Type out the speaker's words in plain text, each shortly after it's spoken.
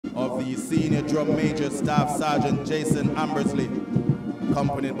the Senior Drum Major Staff Sergeant Jason Ambersley,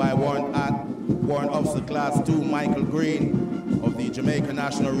 accompanied by Warrant Officer Class 2 Michael Green of the Jamaica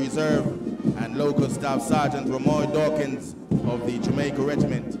National Reserve and Local Staff Sergeant Ramoy Dawkins of the Jamaica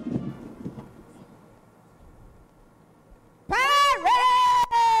Regiment. Parade!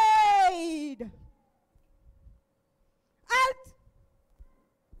 Halt!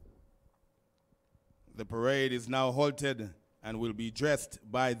 The parade is now halted and will be dressed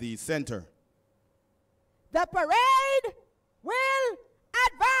by the center. The parade will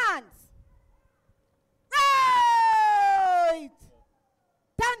advance. Right!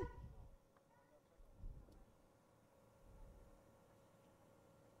 Done.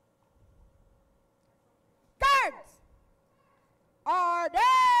 Guards! Order!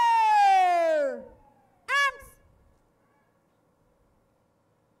 Arms!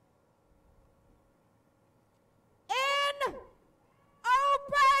 In!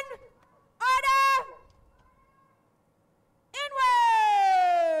 Open! Order!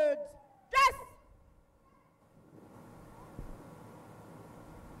 Inwards! Dress!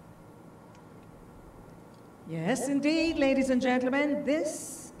 Yes, indeed, ladies and gentlemen,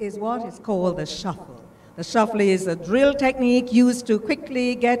 this is what is called the shuffle. The shuffle is a drill technique used to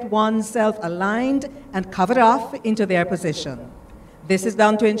quickly get oneself aligned and covered off into their position. This is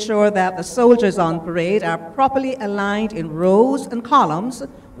done to ensure that the soldiers on parade are properly aligned in rows and columns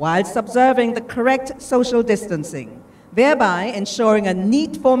whilst observing the correct social distancing, thereby ensuring a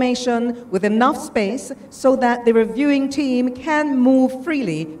neat formation with enough space so that the reviewing team can move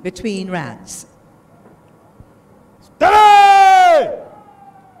freely between ranks. Steady!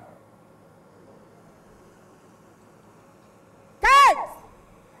 Guards!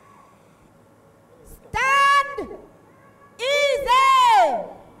 Stand easy!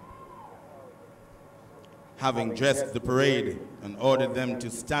 Having dressed the parade and ordered them to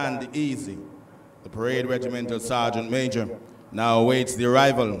stand easy, the parade regimental sergeant major now awaits the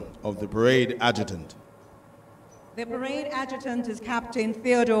arrival of the parade adjutant. The parade adjutant is Captain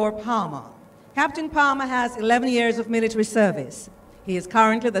Theodore Palmer. Captain Palmer has 11 years of military service. He is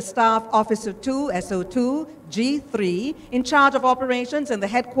currently the Staff Officer 2, SO2, G3, in charge of operations in the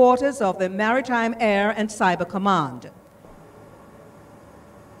headquarters of the Maritime Air and Cyber Command.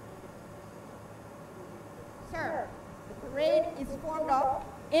 Sir, the parade is formed up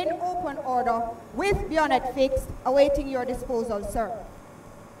in open order with bayonet fixed, awaiting your disposal, sir.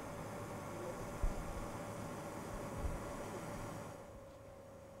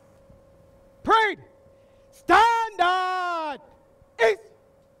 Parade! Standard! East!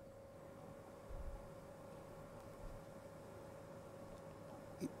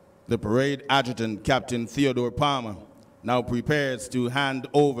 The parade adjutant, Captain Theodore Palmer, now prepares to hand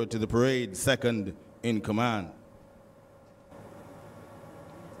over to the parade second in command.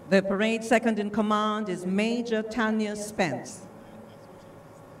 The parade second in command is Major Tanya Spence.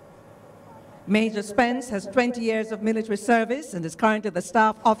 Major Spence has 20 years of military service and is currently the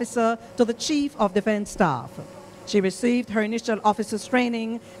staff officer to the Chief of Defense Staff. She received her initial officer's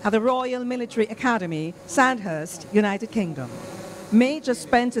training at the Royal Military Academy, Sandhurst, United Kingdom. Major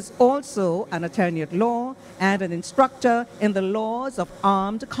Spence is also an attorney at law and an instructor in the laws of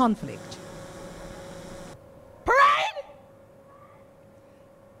armed conflict. Parade!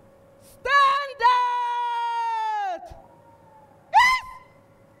 Standard!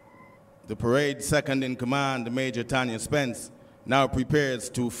 The parade second in command, Major Tanya Spence, now prepares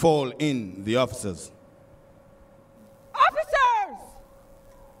to fall in the officers. Officers!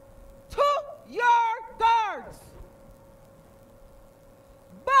 To your guards!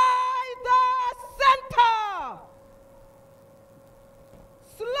 By the center!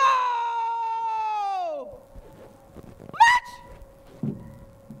 Slow! March!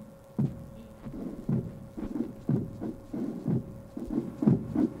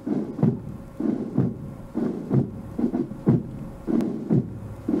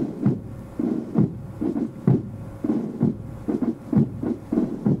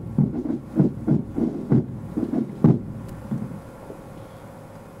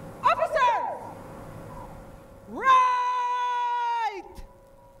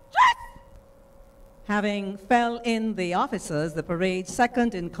 Having fell in the officers, the parade's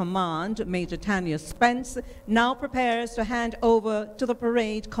second in command, Major Tanya Spence, now prepares to hand over to the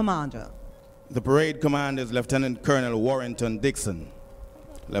parade commander. The parade commander is Lieutenant Colonel Warrington Dixon.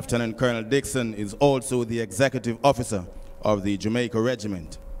 Lieutenant Colonel Dixon is also the executive officer of the Jamaica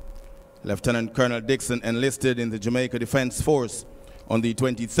Regiment. Lieutenant Colonel Dixon enlisted in the Jamaica Defense Force on the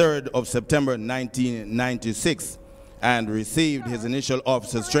 23rd of September 1996 and received his initial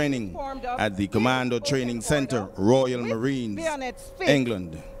officer's training at the Commando Training Center, Royal Marines,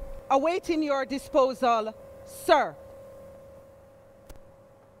 England. awaiting your disposal, sir.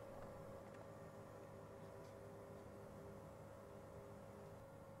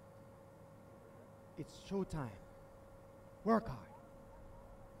 It's showtime. Work hard.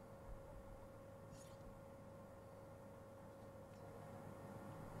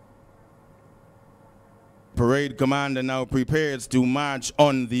 Parade commander now prepares to march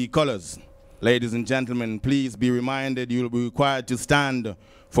on the colors. Ladies and gentlemen, please be reminded you will be required to stand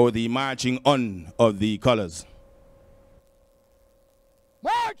for the marching on of the colors.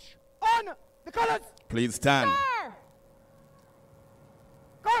 March on the colors. Please stand. Sir!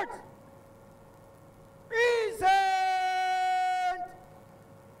 Guard. Present.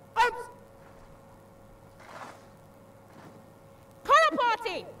 Arms. Color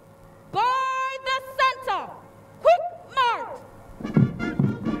party! By the center! Quick march!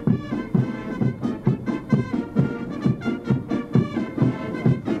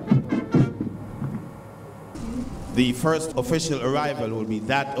 The first official arrival will be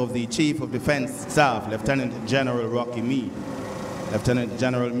that of the Chief of Defense Staff, Lieutenant General Rocky Meade. Lieutenant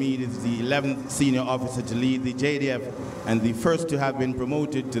General Meade is the 11th senior officer to lead the JDF and the first to have been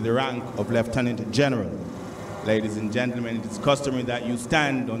promoted to the rank of Lieutenant General. Ladies and gentlemen, it is customary that you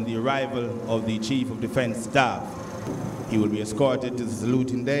stand on the arrival of the Chief of Defense Staff. He will be escorted to the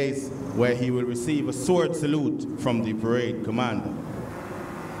saluting dais, where he will receive a sword salute from the parade commander.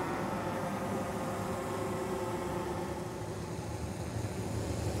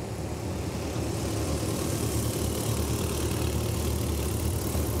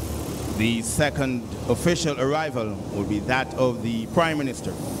 The second official arrival will be that of the Prime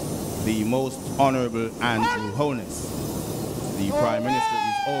Minister, the Most Honorable Andrew Holness. The Prime Minister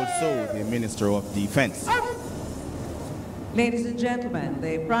is also the Minister of Defense. Ladies and gentlemen,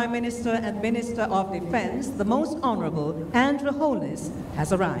 the Prime Minister and Minister of Defense, the Most Honorable Andrew Holness,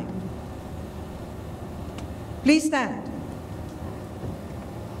 has arrived. Please stand.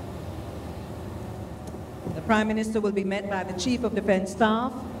 The Prime Minister will be met by the Chief of Defense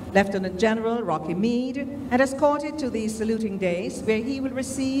Staff, Lieutenant General Rocky Meade, and escorted to the saluting dais, where he will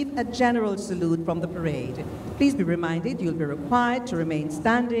receive a general salute from the parade. Please be reminded you'll be required to remain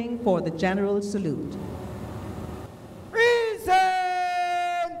standing for the general salute. Present.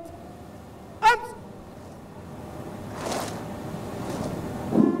 Arms.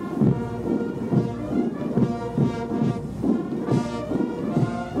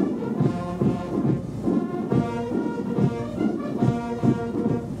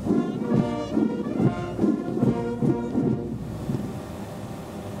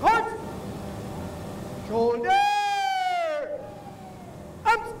 Guard. Shoulder.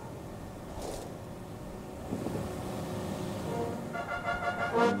 Arms.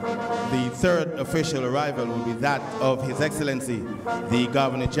 The third official arrival will be that of His Excellency, the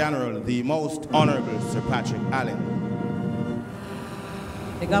Governor General, the Most Honorable Sir Patrick Allen.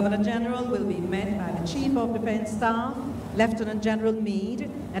 The Governor General will be met by the Chief of Defense Staff, Lieutenant General Meade,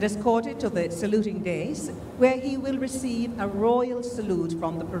 and escorted to the saluting dais, where he will receive a royal salute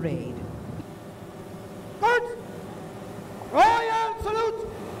from the parade. Guard. Royal salute.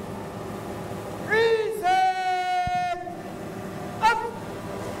 Present. Up.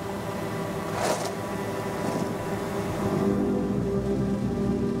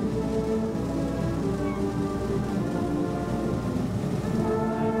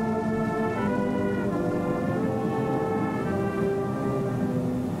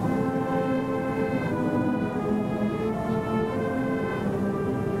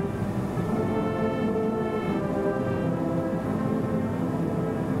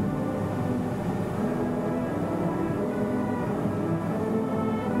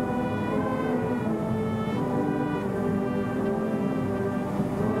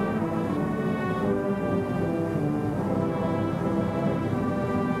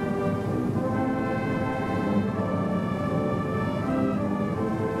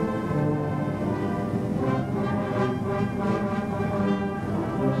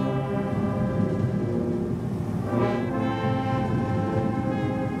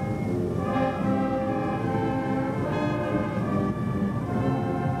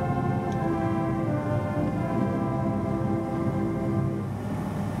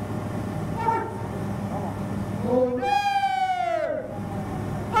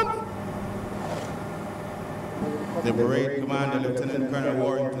 The parade commander, Lieutenant Colonel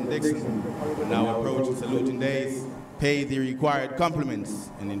Warrington Dixon, now approach the saluting dais, pay the required compliments,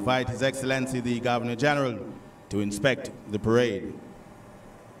 and invite His Excellency the Governor General to inspect the parade.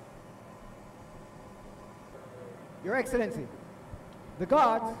 Your Excellency, the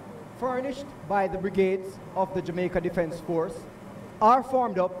guards furnished by the brigades of the Jamaica Defense Force are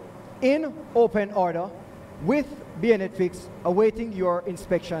formed up in open order with bayonet fixed, awaiting your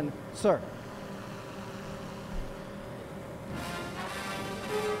inspection, sir.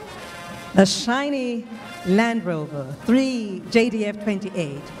 The shiny Land Rover 3 JDF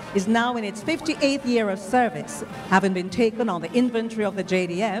 28 is now in its 58th year of service, having been taken on the inventory of the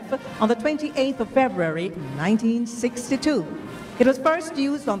JDF on the 28th of February 1962. It was first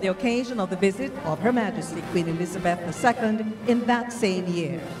used on the occasion of the visit of Her Majesty Queen Elizabeth II in that same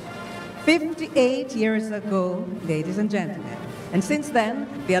year. 58 years ago, ladies and gentlemen. And since then,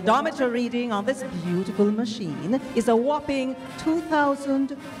 the odometer reading on this beautiful machine is a whopping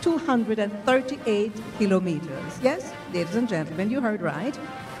 2,238 kilometers. Yes, ladies and gentlemen, you heard right.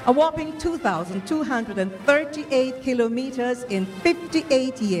 A whopping 2,238 kilometers in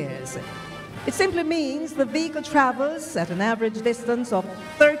 58 years. It simply means the vehicle travels at an average distance of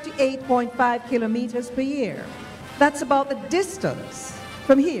 38.5 kilometers per year. That's about the distance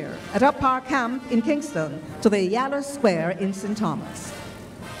from here at Up Park Camp in Kingston to the Yellow Square in St. Thomas.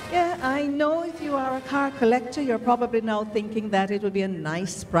 Yeah, I know if you are a car collector, you're probably now thinking that it would be a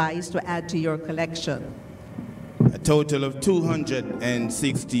nice prize to add to your collection. A total of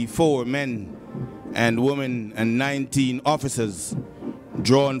 264 men and women and 19 officers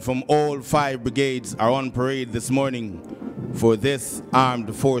drawn from all 5 brigades are on parade this morning for this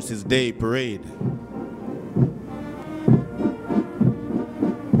Armed Forces Day parade.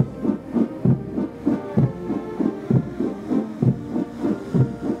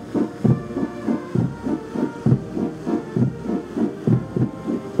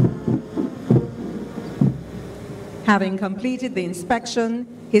 Having completed the inspection,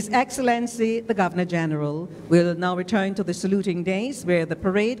 His Excellency, the Governor General, will now return to the saluting days where the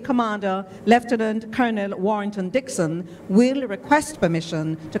parade commander, Lieutenant Colonel Warrington Dixon, will request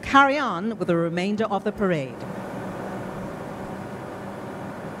permission to carry on with the remainder of the parade.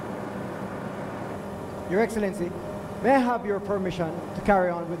 Your Excellency, may I have your permission to carry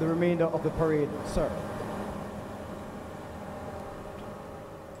on with the remainder of the parade, sir?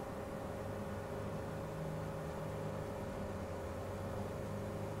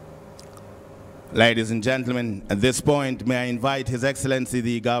 Ladies and gentlemen, at this point, may I invite His Excellency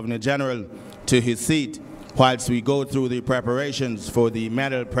the Governor General to his seat whilst we go through the preparations for the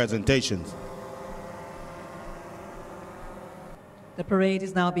medal presentations. The parade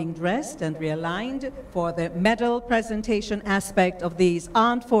is now being dressed and realigned for the medal presentation aspect of these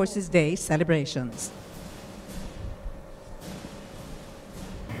Armed Forces Day celebrations.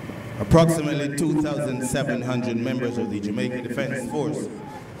 Approximately 2,700 members of the Jamaica Defense Force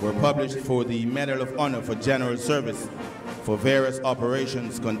were published for the Medal of Honor for General Service for various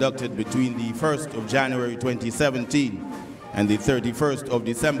operations conducted between the 1st of January 2017 and the 31st of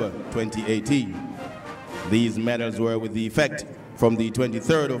December 2018. These medals were with the effect from the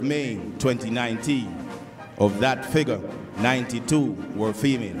 23rd of May 2019. Of that figure, 92 were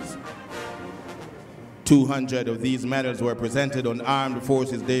females. 200 of these medals were presented on Armed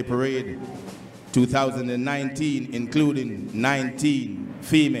Forces Day Parade 2019, including 19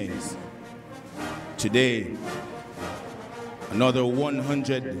 females. Today, another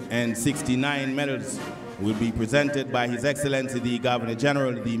 169 medals will be presented by His Excellency the Governor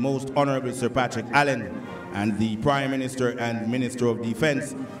General, the Most Honorable Sir Patrick Allen, and the Prime Minister and Minister of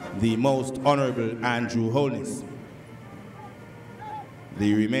Defense, the Most Honorable Andrew Holness.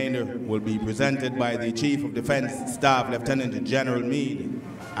 The remainder will be presented by the Chief of Defense Staff, Lieutenant General Meade,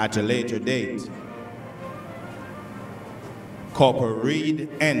 at a later date. Corporal Reed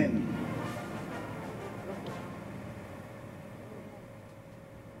N.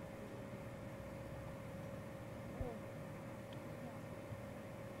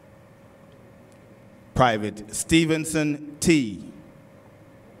 Private Stevenson T.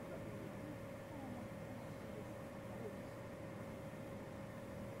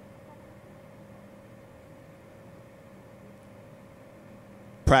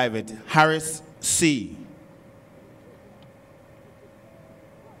 Private Harris C.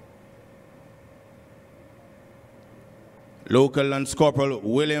 Local Lance Corporal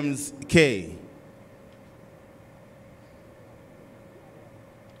Williams K.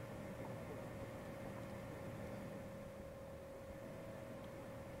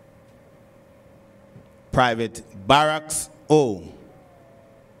 Private Barracks O.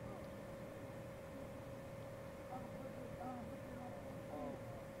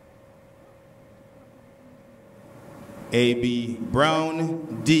 A.B.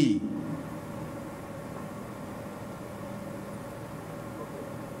 Brown D.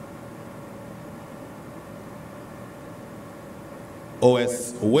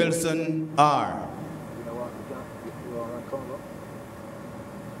 O.S. Wilson R.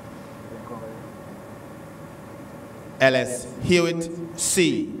 Ellis Hewitt,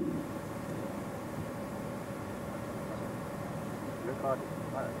 C.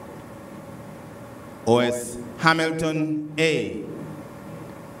 O.S. Hamilton, A.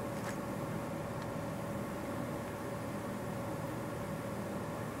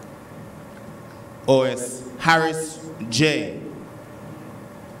 O.S. Harris, J.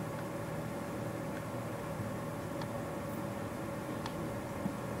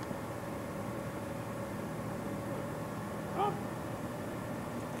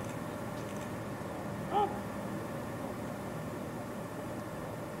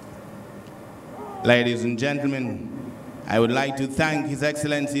 Ladies and gentlemen, I would like to thank His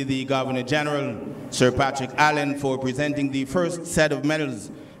Excellency the Governor General, Sir Patrick Allen, for presenting the first set of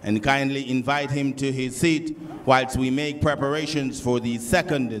medals and kindly invite him to his seat whilst we make preparations for the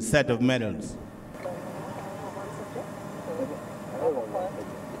second set of medals.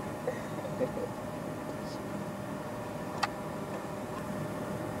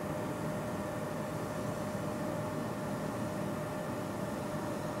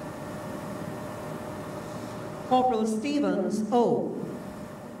 Corporal Stevens, O.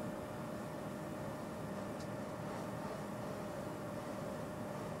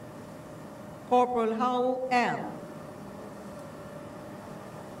 Corporal Howe, L.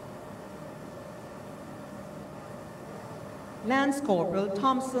 Lance Corporal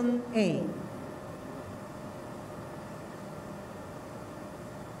Thompson, A.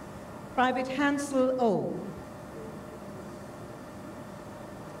 Private Hansel, O.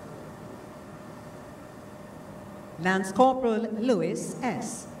 Lance Corporal Lewis,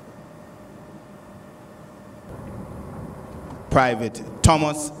 S. Private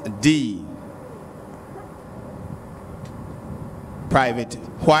Thomas, D. Private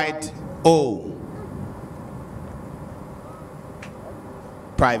White, O.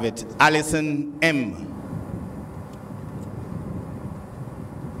 Private Allison, M.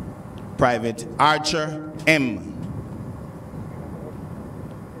 Private Archer, M.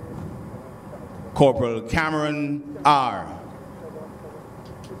 Corporal Cameron, R.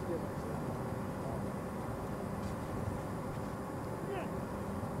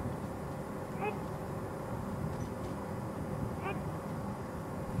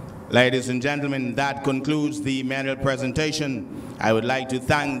 Ladies and gentlemen, that concludes the medal presentation. I would like to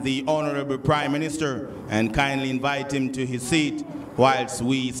thank the Honorable Prime Minister and kindly invite him to his seat whilst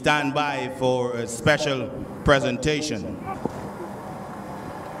we stand by for a special presentation.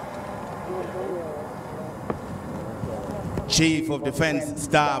 Chief of Defense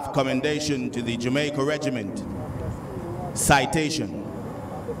Staff Commendation to the Jamaica Regiment. Citation.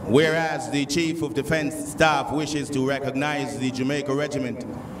 Whereas the Chief of Defense Staff wishes to recognize the Jamaica Regiment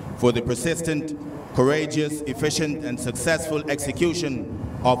for the persistent, courageous, efficient, and successful execution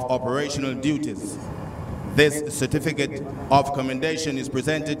of operational duties. This certificate of commendation is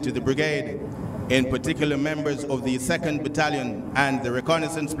presented to the brigade, in particular members of the 2nd Battalion and the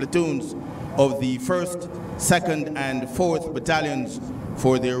reconnaissance platoons of the 1st, 2nd, and 4th Battalions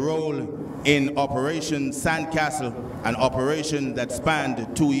for their role in Operation Sandcastle, an operation that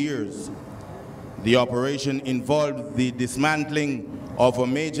spanned 2 years. The operation involved the dismantling of a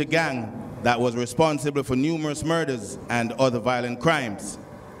major gang that was responsible for numerous murders and other violent crimes.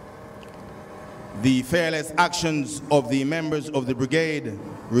 The fearless actions of the members of the brigade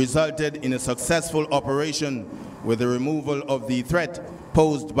resulted in a successful operation with the removal of the threat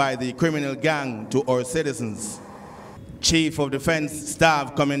posed by the criminal gang to our citizens. Chief of Defense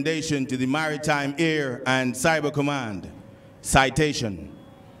Staff Commendation to the Maritime Air and Cyber Command. Citation.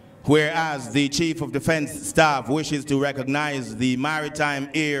 Whereas the Chief of Defense Staff wishes to recognize the Maritime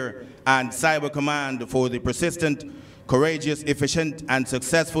Air and Cyber Command for the persistent, courageous, efficient, and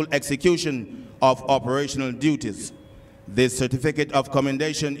successful execution of operational duties. This certificate of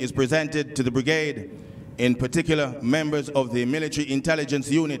commendation is presented to the brigade, in particular members of the Military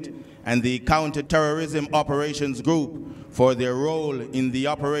Intelligence Unit and the Counter-Terrorism Operations Group for their role in the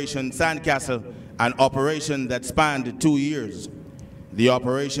Operation Sandcastle, an operation that spanned 2 years. The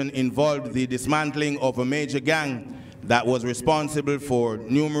operation involved the dismantling of a major gang that was responsible for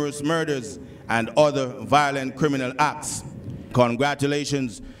numerous murders and other violent criminal acts.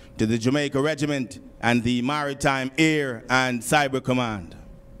 Congratulations to the Jamaica Regiment and the Maritime Air and Cyber Command.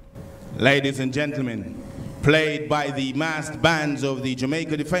 Ladies and gentlemen, played by the massed bands of the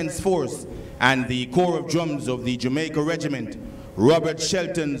Jamaica Defense Force and the Corps of Drums of the Jamaica Regiment, Robert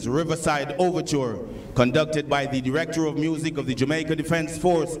Shelton's Riverside Overture, conducted by the Director of Music of the Jamaica Defense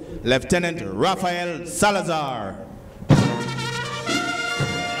Force, Lieutenant Rafael Salazar.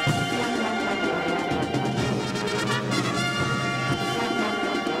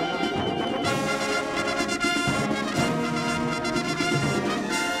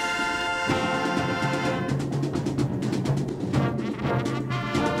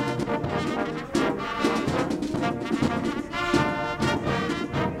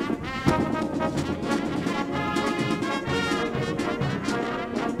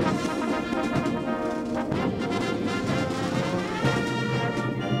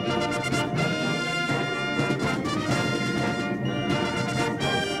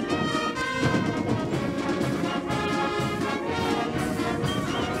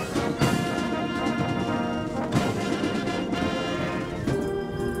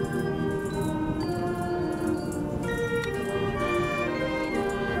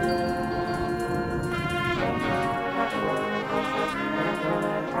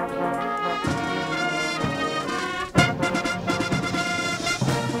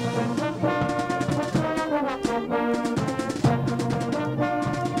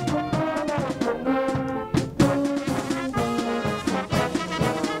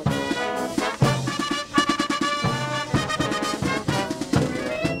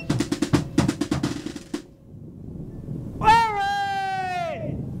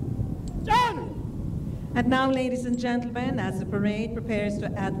 And now, ladies and gentlemen, as the parade prepares to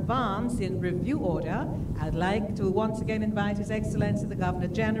advance in review order, I'd like to once again invite His Excellency the Governor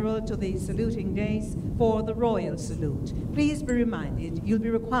General to the saluting dais for the royal salute. Please be reminded, you'll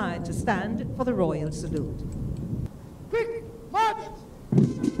be required to stand for the royal salute. Quick, march!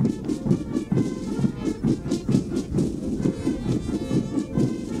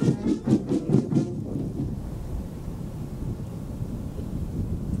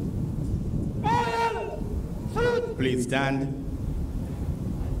 Please stand.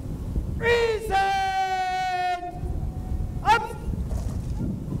 Present! Up!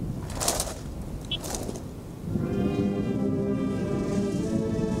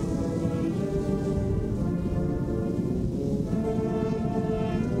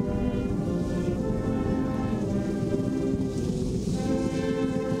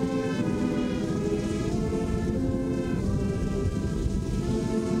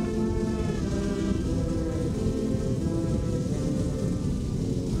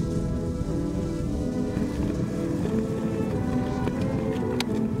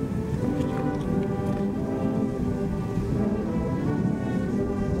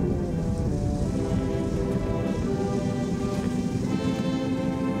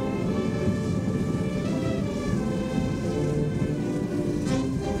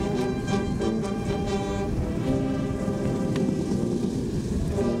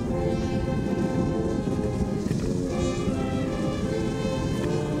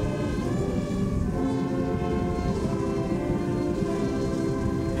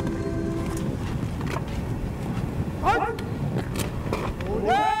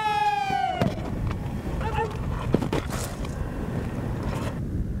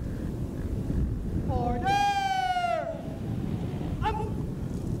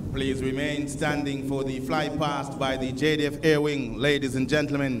 Please remain standing for the fly past by the JDF Air Wing. Ladies and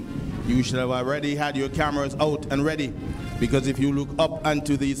gentlemen, you should have already had your cameras out and ready, because if you look up and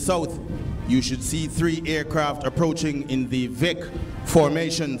to the south, you should see 3 aircraft approaching in the Vic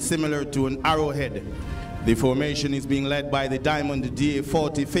formation, similar to an arrowhead. The formation is being led by the Diamond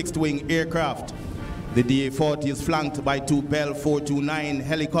DA-40 fixed-wing aircraft. The DA-40 is flanked by 2 Bell 429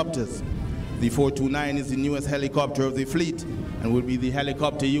 helicopters. The 429 is the newest helicopter of the fleet and will be the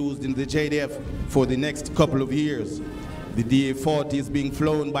helicopter used in the JDF for the next couple of years. The DA-40 is being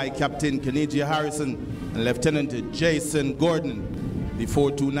flown by Captain Kenigia Harrison and Lieutenant Jason Gordon. The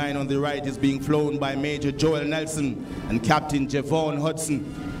 429 on the right is being flown by Major Joel Nelson and Captain Javon Hudson.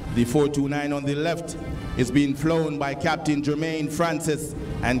 The 429 on the left is being flown by Captain Jermaine Francis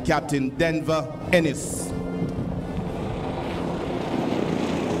and Captain Denver Ennis.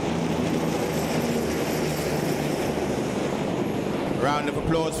 Round of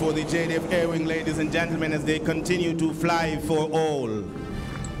applause for the JDF Air Wing, ladies and gentlemen, as they continue to fly for all.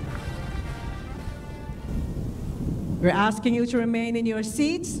 We're asking you to remain in your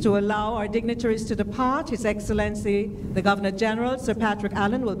seats to allow our dignitaries to depart. His Excellency, the Governor General, Sir Patrick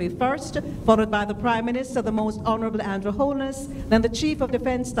Allen, will be first, followed by the Prime Minister, the Most Honorable Andrew Holness, then the Chief of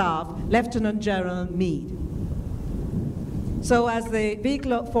Defense Staff, Lieutenant General Meade. So as the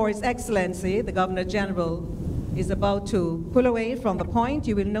vehicle for His Excellency, the Governor General, is about to pull away from the point,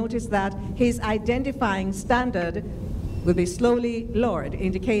 you will notice that his identifying standard will be slowly lowered,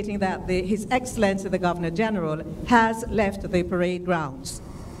 indicating that His Excellency the Governor General has left the parade grounds.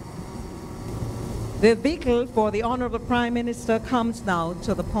 The vehicle for the Honorable Prime Minister comes now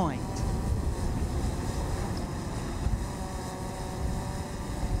to the point.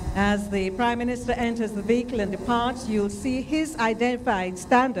 As the Prime Minister enters the vehicle and departs, you'll see his identified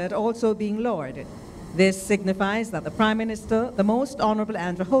standard also being lowered. This signifies that the Prime Minister, the Most Honorable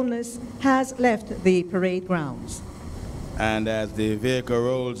Andrew Holness, has left the parade grounds. And as the vehicle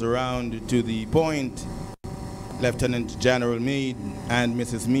rolls around to the point, Lieutenant General Meade and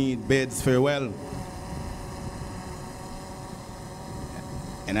Mrs. Meade bids farewell.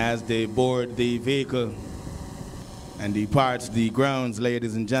 And as they board the vehicle and depart the grounds,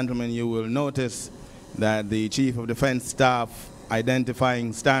 ladies and gentlemen, you will notice that the Chief of Defense Staff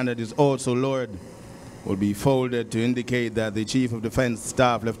identifying standard is also lowered, will be folded to indicate that the Chief of Defense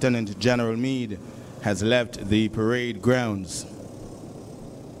Staff, Lieutenant General Meade, has left the parade grounds.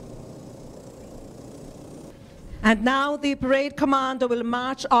 And now the parade commander will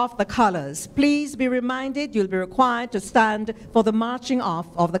march off the colors. Please be reminded you'll be required to stand for the marching off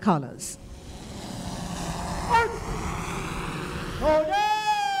of the colors.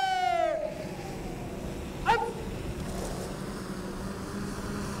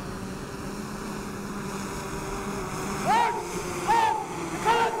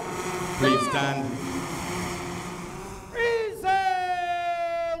 Please stand. Present!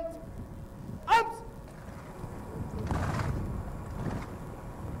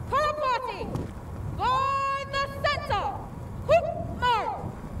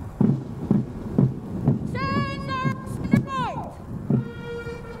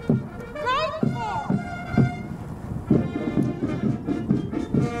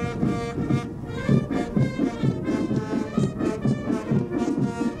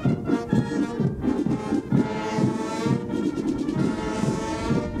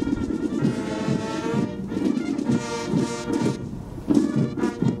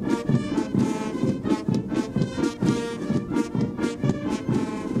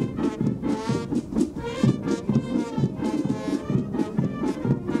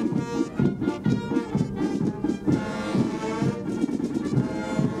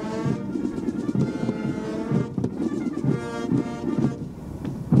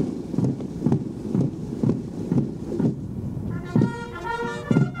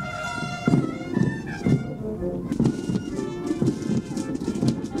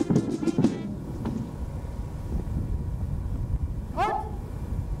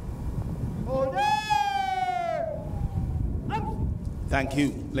 Thank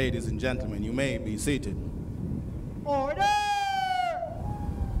you, ladies and gentlemen. You may be seated. Order!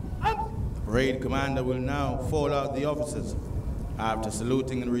 The parade commander will now fall out the officers. After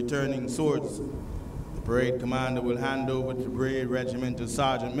saluting and returning swords, the parade commander will hand over to the parade regimental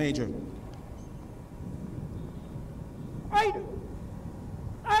sergeant major. Right!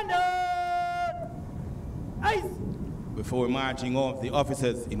 And ice! Before marching off the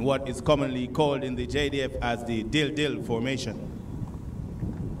officers in what is commonly called in the JDF as the Dil-Dil formation.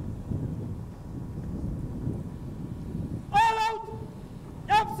 All out!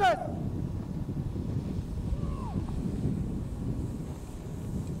 Officers!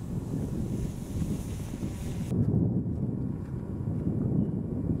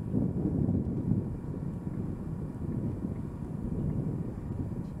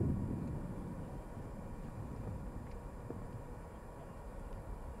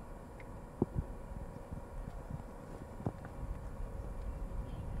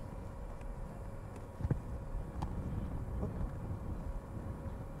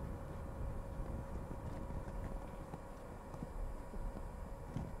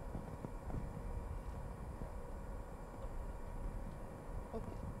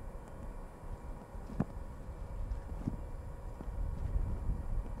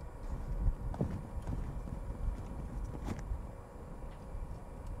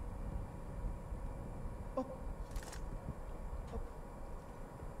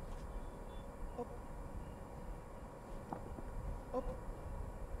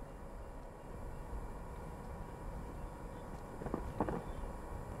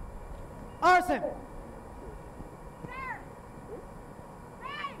 Arson!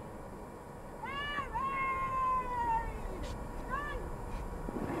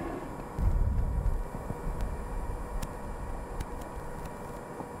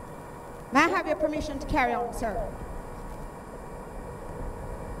 May I have your permission to carry on, sir?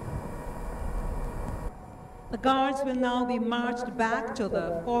 The guards will now be marched back to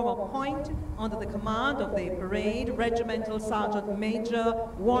the former point under the command of the Parade Regimental Sergeant Major,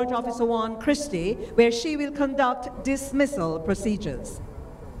 Warrant Officer 1 Christie, where she will conduct dismissal procedures.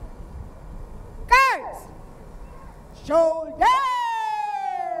 Guards! Shoulder!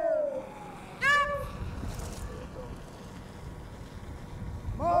 Up!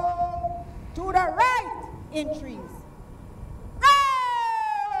 Move to the right in trees. Right!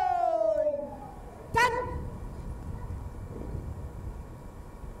 10!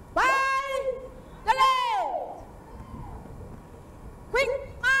 By the left! Quick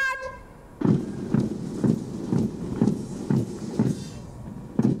march!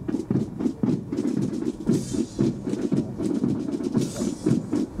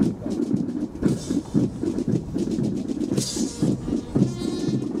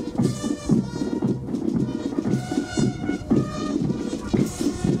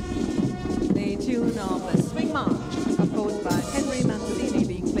 The tune of the Swing March, composed by Henry Mancini,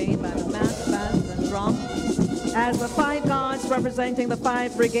 being played by the mass bands and drums, as the 5 guards representing the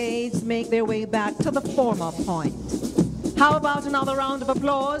 5 brigades make their way back to the former point. How about another round of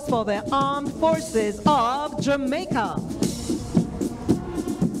applause for the Armed Forces of Jamaica?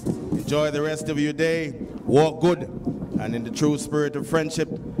 Enjoy the rest of your day. Walk good and in the true spirit of friendship,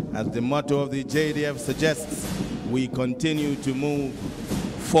 as the motto of the JDF suggests, we continue to move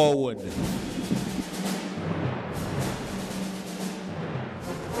forward.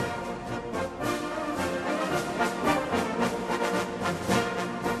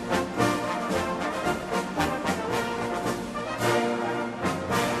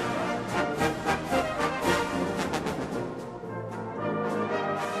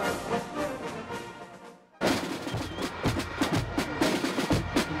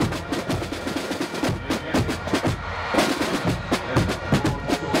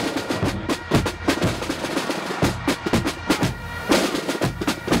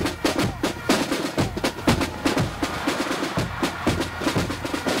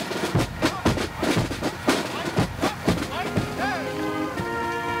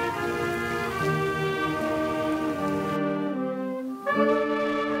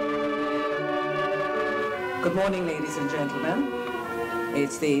 Good morning, ladies and gentlemen.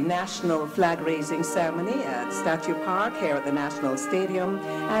 It's the national flag-raising ceremony at Statue Park here at the National Stadium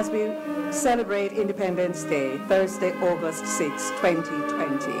as we celebrate Independence Day, Thursday, August 6,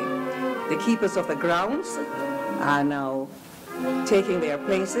 2020. The keepers of the grounds are now taking their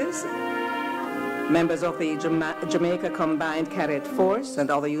places. Members of the Jamaica Combined Cadet Force and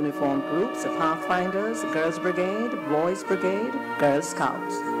other uniformed groups, the Pathfinders, Girls Brigade, Boys Brigade, Girl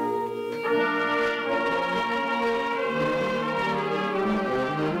Scouts.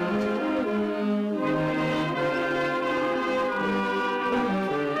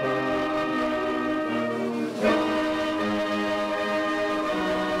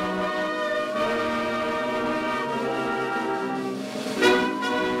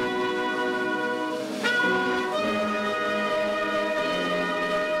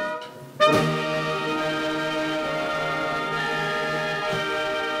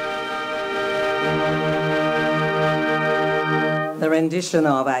 rendition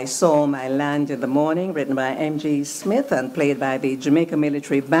of I Saw My Land in the Morning, written by M.G. Smith and played by the Jamaica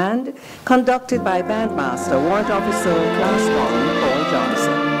Military Band, conducted by Bandmaster Warrant Officer Class 1 Paul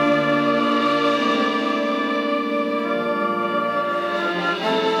Johnson.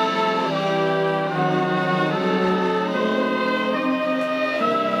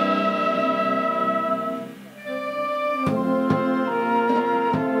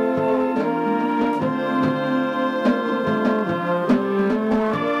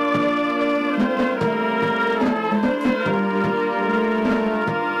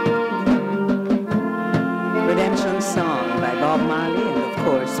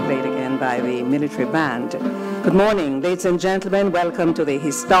 Military Band. Good morning, ladies and gentlemen. Welcome to the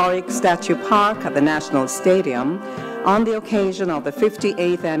historic Statue Park at the National Stadium on the occasion of the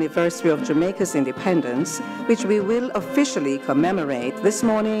 58th anniversary of Jamaica's independence, which we will officially commemorate this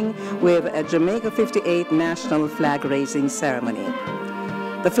morning with a Jamaica 58 national flag-raising ceremony.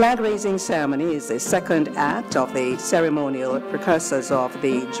 The flag-raising ceremony is the second act of the ceremonial precursors of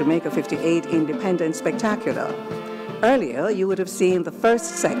the Jamaica 58 Independence Spectacular. Earlier, you would have seen the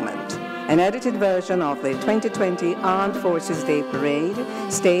first segment, an edited version of the 2020 Armed Forces Day Parade,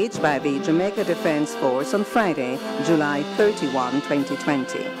 staged by the Jamaica Defense Force on Friday, July 31,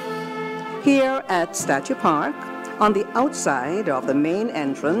 2020. Here at Statue Park, on the outside of the main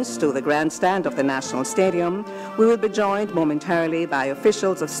entrance to the grandstand of the National Stadium, we will be joined momentarily by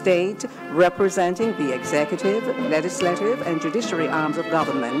officials of state representing the executive, legislative, and judiciary arms of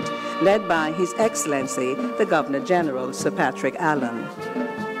government, led by His Excellency, the Governor-General, Sir Patrick Allen.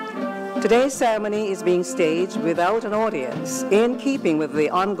 Today's ceremony is being staged without an audience, in keeping with the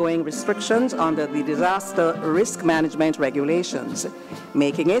ongoing restrictions under the disaster risk management regulations,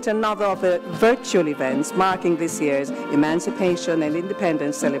 making it another of the virtual events marking this year's Emancipation and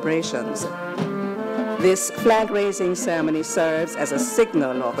Independence celebrations. This flag-raising ceremony serves as a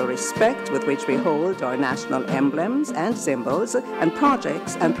signal of the respect with which we hold our national emblems and symbols and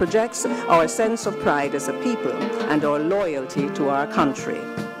projects and projects our sense of pride as a people and our loyalty to our country.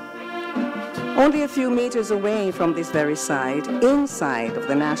 Only a few meters away from this very site, inside of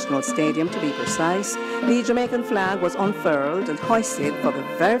the National Stadium to be precise, the Jamaican flag was unfurled and hoisted for the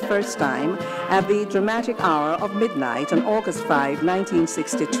very first time at the dramatic hour of midnight on August 5,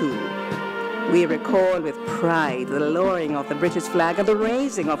 1962. We recall with pride the lowering of the British flag and the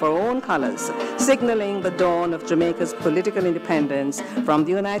raising of our own colors, signaling the dawn of Jamaica's political independence from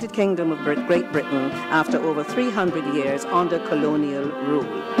the United Kingdom of Great Britain after over 300 years under colonial rule.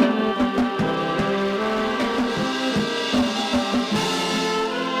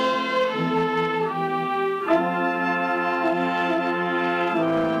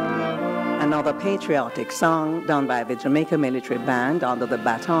 Another patriotic song done by the Jamaica Military Band under the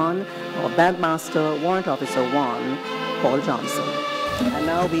baton of Bandmaster Warrant Officer 1, Paul Johnson. And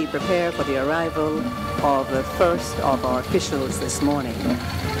now we prepare for the arrival of the first of our officials this morning.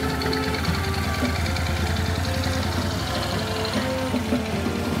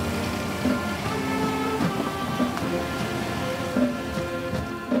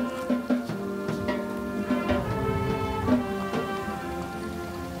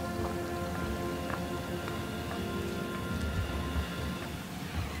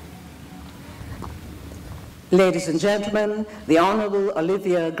 Ladies and gentlemen, the Honorable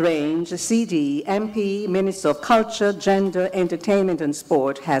Olivia Grange, CD, MP, Minister of Culture, Gender, Entertainment and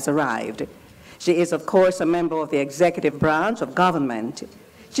Sport, has arrived. She is, of course, a member of the executive branch of government.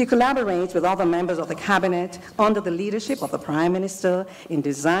 She collaborates with other members of the cabinet under the leadership of the Prime Minister in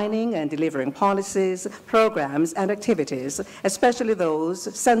designing and delivering policies, programs, and activities, especially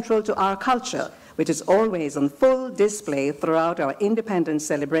those central to our culture, which is always on full display throughout our independence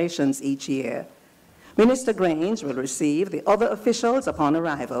celebrations each year. Minister Grange will receive the other officials upon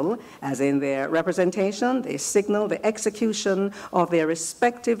arrival, as in their representation, they signal the execution of their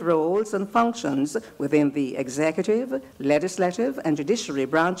respective roles and functions within the executive, legislative, and judiciary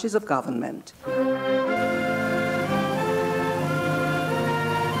branches of government.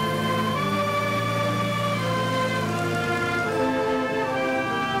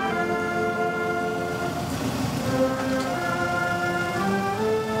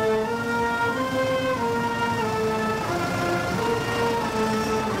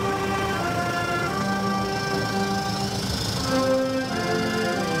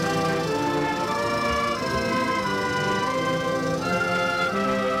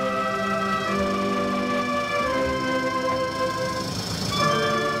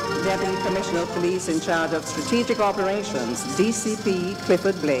 Deputy Commissioner of Police in charge of Strategic Operations, DCP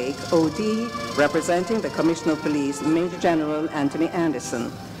Clifford Blake, OD, representing the Commissioner of Police, Major General Anthony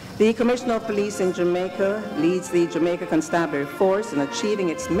Anderson. The Commissioner of Police in Jamaica leads the Jamaica Constabulary Force in achieving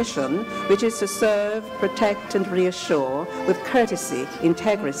its mission, which is to serve, protect, and reassure with courtesy,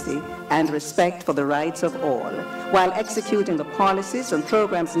 integrity, and respect for the rights of all, while executing the policies and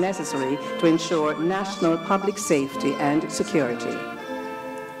programs necessary to ensure national public safety and security.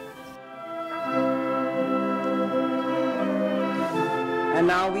 And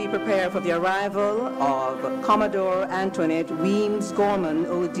now we prepare for the arrival of Commodore Antoinette Weems Gorman,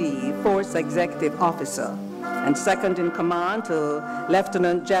 OD, Force Executive Officer, and second in command to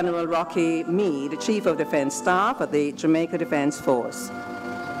Lieutenant General Rocky Meade, Chief of Defense Staff of the Jamaica Defense Force.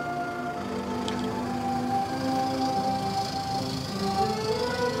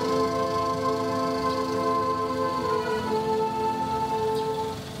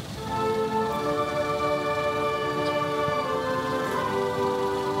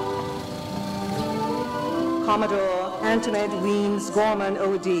 Commodore Antoinette Weems Gorman,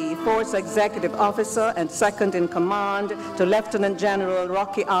 OD, Force Executive Officer and second in command to Lieutenant General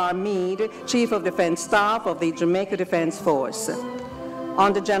Rocky R. Meade, Chief of Defense Staff of the Jamaica Defense Force.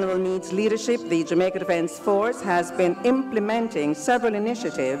 Under General Meade's leadership, the Jamaica Defense Force has been implementing several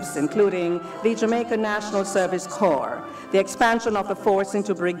initiatives, including the Jamaica National Service Corps, the expansion of the force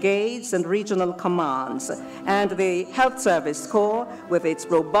into brigades and regional commands, and the Health Service Corps with its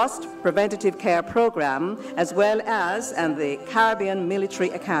robust preventative care program, as well as the Caribbean Military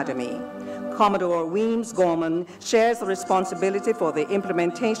Academy. Commodore Weems Gorman shares the responsibility for the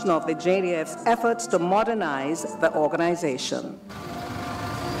implementation of the JDF's efforts to modernize the organization.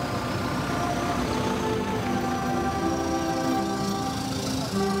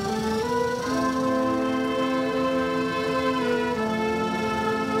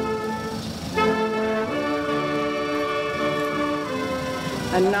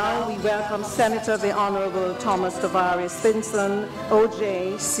 And now we welcome Senator the Honorable Thomas Tavares Finson,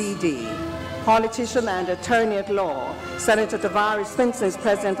 OJ, CD. Politician and attorney at law, Senator Tavares Finson is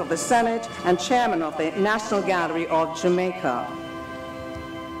President of the Senate and Chairman of the National Gallery of Jamaica.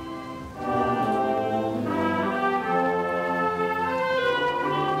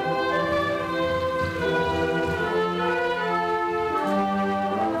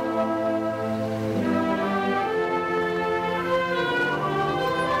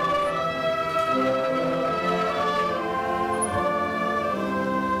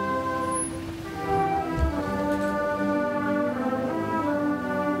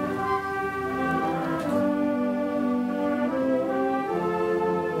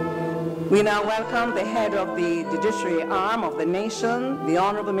 We now welcome the head of the judiciary arm of the nation, the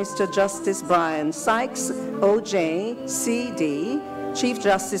Honorable Mr. Justice Brian Sykes, OJ, CD, Chief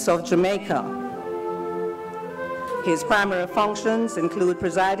Justice of Jamaica. His primary functions include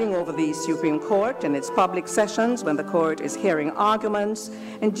presiding over the Supreme Court in its public sessions when the court is hearing arguments,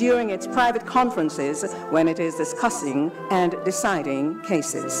 and during its private conferences when it is discussing and deciding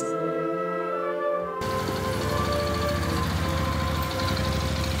cases.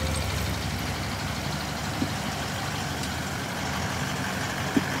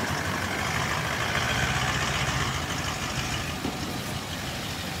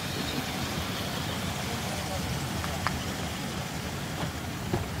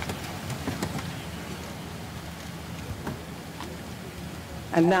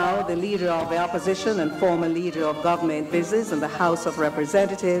 And now the Leader of the Opposition and former Leader of Government Business in the House of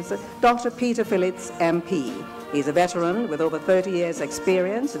Representatives, Dr. Peter Phillips, MP. He's a veteran with over 30 years'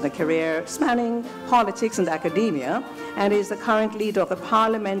 experience in a career spanning politics and academia, and is the current Leader of the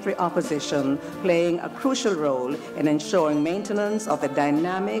Parliamentary Opposition, playing a crucial role in ensuring maintenance of the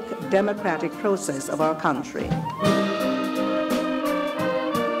dynamic democratic process of our country.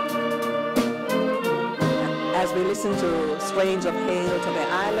 As we listen to Strains of Hail to the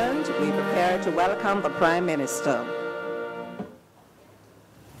Island, we prepare to welcome the Prime Minister.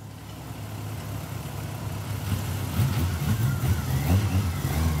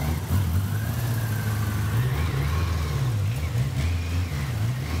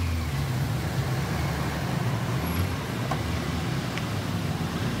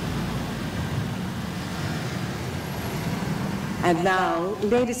 And now,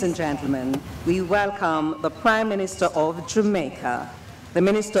 ladies and gentlemen, we welcome the Prime Minister of Jamaica, the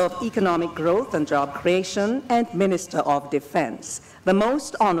Minister of Economic Growth and Job Creation, and Minister of Defense, the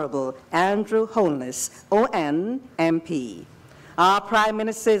Most Honorable Andrew Holness, ON, MP. Our Prime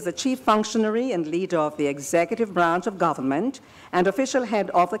Minister is the Chief Functionary and Leader of the Executive Branch of Government and official head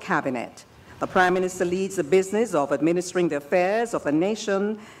of the Cabinet. The Prime Minister leads the business of administering the affairs of the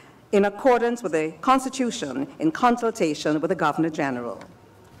nation in accordance with the Constitution, in consultation with the Governor General.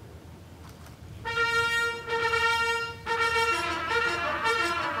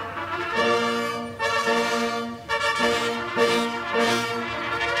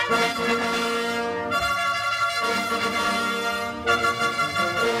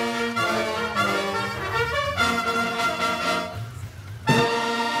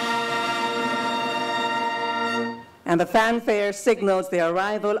 And the fanfare signals the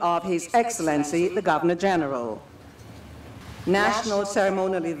arrival of His Excellency, the Governor General. National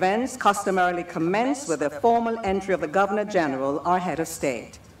ceremonial events customarily commence with the formal entry of the Governor General or Head of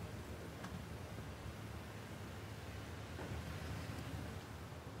State.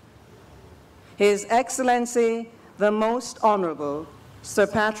 His Excellency, the Most Honorable Sir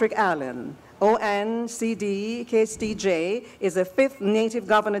Patrick Allen, ONCD, KSDJ, is the 5th Native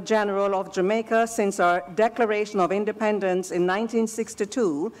Governor General of Jamaica since our Declaration of Independence in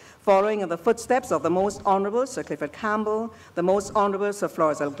 1962, following in the footsteps of the Most Honorable Sir Clifford Campbell, the Most Honorable Sir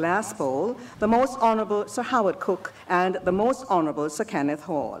Florizel Glasspool, the Most Honorable Sir Howard Cook, and the Most Honorable Sir Kenneth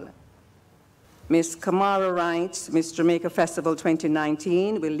Hall. Ms. Kamara writes, Miss Jamaica Festival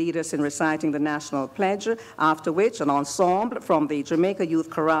 2019 will lead us in reciting the National Pledge, after which an ensemble from the Jamaica Youth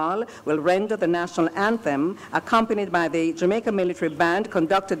Chorale will render the National Anthem, accompanied by the Jamaica Military Band,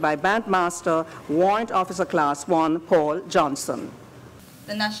 conducted by Bandmaster Warrant Officer Class 1, Paul Johnson.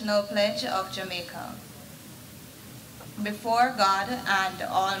 The National Pledge of Jamaica. Before God and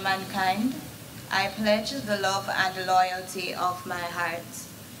all mankind, I pledge the love and loyalty of my heart,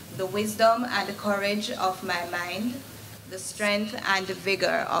 the wisdom and courage of my mind, the strength and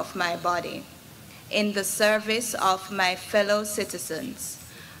vigor of my body. In the service of my fellow citizens,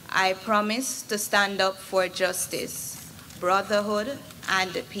 I promise to stand up for justice, brotherhood,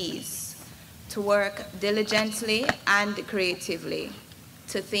 and peace, to work diligently and creatively,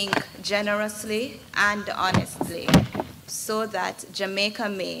 to think generously and honestly, so that Jamaica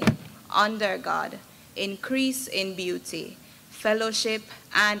may, under God, increase in beauty, fellowship,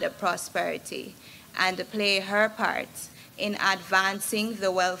 and prosperity, and play her part in advancing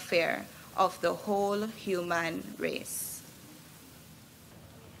the welfare of the whole human race.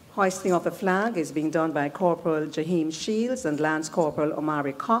 Hoisting of the flag is being done by Corporal Jaheim Shields and Lance Corporal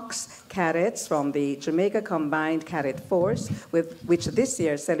Omari Cox, cadets from the Jamaica Combined Cadet Force, which this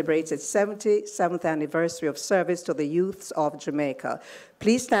year celebrates its 77th anniversary of service to the youths of Jamaica.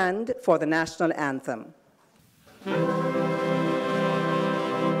 Please stand for the national anthem.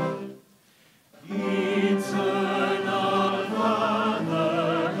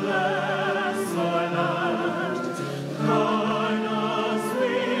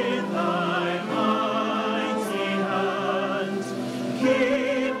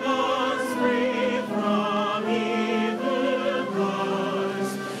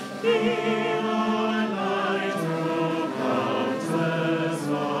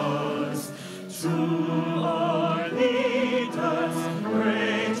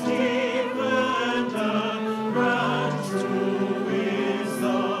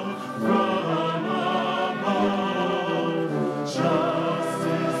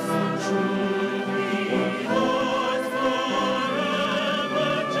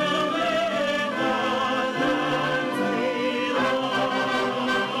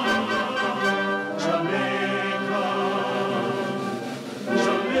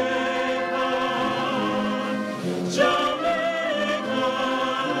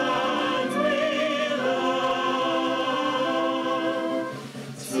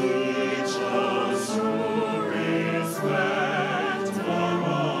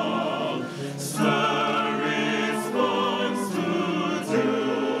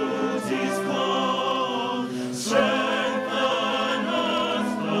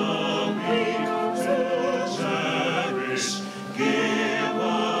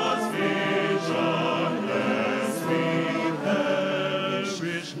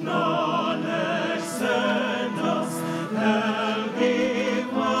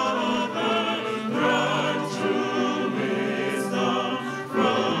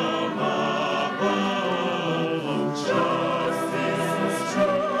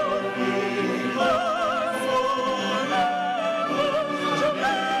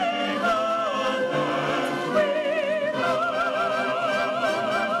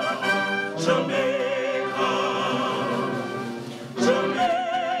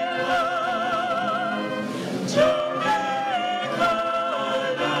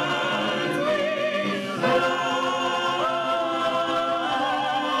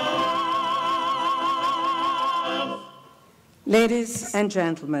 Ladies and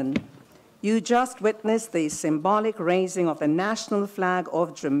gentlemen, you just witnessed the symbolic raising of the national flag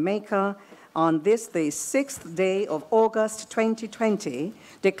of Jamaica on this, the 6th day of August 2020,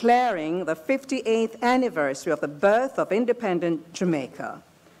 declaring the 58th anniversary of the birth of independent Jamaica.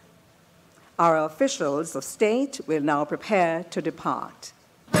 Our officials of state will now prepare to depart.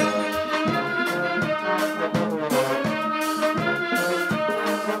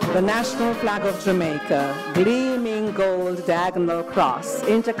 The national flag of Jamaica, gleaming gold diagonal cross,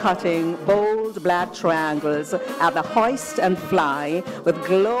 intercutting bold black triangles at the hoist and fly, with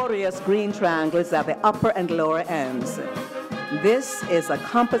glorious green triangles at the upper and lower ends. This is a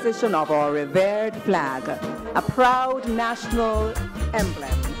composition of our revered flag, a proud national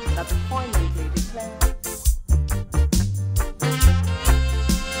emblem that poignantly declares.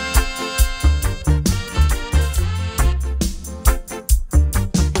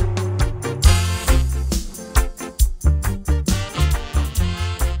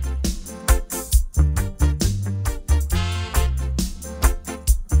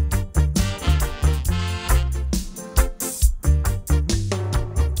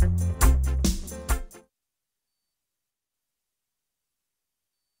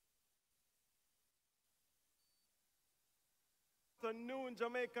 Afternoon,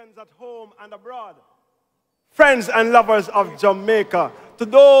 Jamaicans at home and abroad. Friends and lovers of Jamaica, to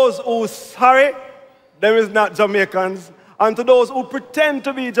those who sorry, them is not Jamaicans, and to those who pretend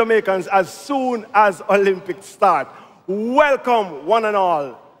to be Jamaicans as soon as Olympics start, welcome one and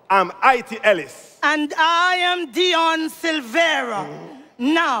all. I'm I.T. Ellis. And I am Dion Silvera.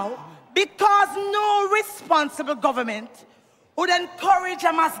 Now, because no responsible government would encourage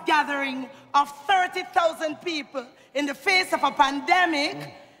a mass gathering of 30,000 people in the face of a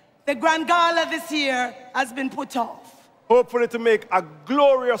pandemic, the Grand Gala this year has been put off. Hopefully to make a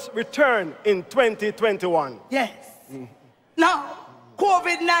glorious return in 2021. Yes. Now,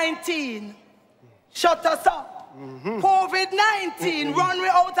 COVID-19 shut us up. COVID-19 run me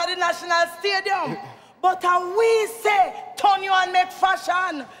out of the National Stadium. But how we say, turn you and make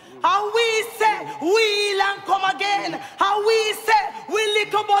fashion. How we say, wheel and come again. How we say, we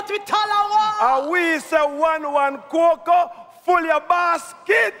little but we talawa. How we say, one cocoa, full your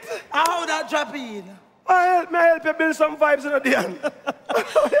basket. How that drop in? May I help you build some vibes in the end?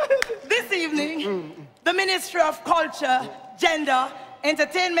 This evening, the Ministry of Culture, Gender,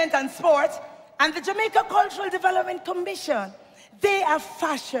 Entertainment and Sport and the Jamaica Cultural Development Commission, they have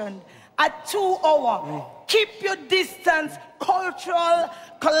fashioned a 2-hour keep your distance cultural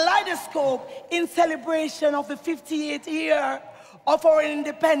kaleidoscope in celebration of the 58th year of our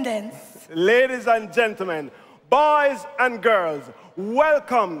independence. Ladies and gentlemen, boys and girls,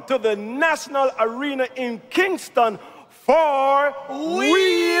 welcome to the National Arena in Kingston for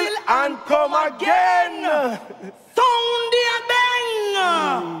Wheel and Come Again. Sound the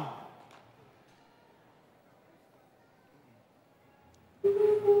bang!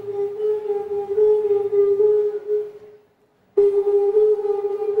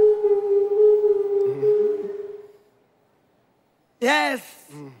 Yes,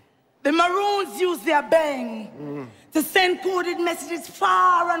 the Maroons use their bang to send coded messages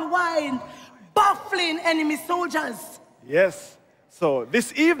far and wide, baffling enemy soldiers. Yes, so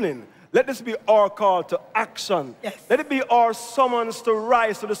this evening, let this be our call to action. Yes. Let it be our summons to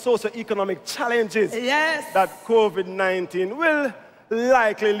rise to the socio-economic challenges that COVID-19 will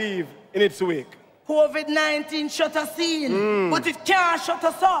likely leave in its wake. COVID-19 shut us in, but it can't shut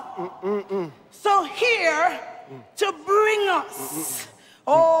us up. So here, to bring us,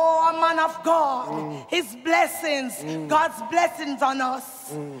 oh, a man of God, his blessings, God's blessings on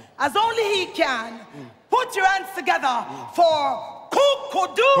us, as only he can. Put your hands together for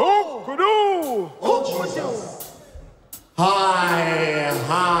Kukudu. Kukudu. Kukudu. Hi.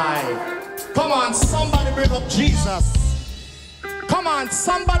 Come on, somebody bring up Jesus. Come on,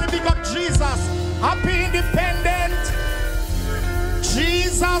 somebody bring up Jesus. Happy Independent.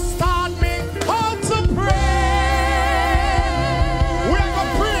 Jesus taught me how to pray. We are going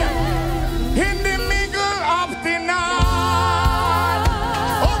to pray in the middle of the night.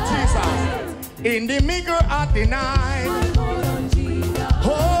 Oh, Jesus. In the middle of the night.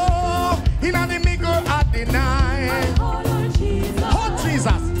 Oh, in the middle of the night. Oh,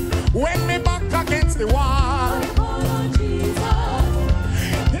 Jesus. When me back against the wall.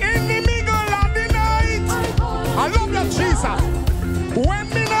 In the middle of the night. I love you, Jesus. When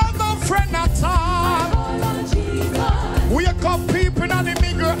me not no friend at all. We are called people in the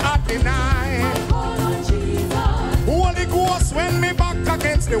middle of the night. Holy Ghost when me back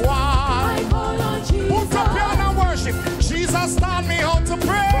against the wall. Put up your hand and worship. Jesus taught me how to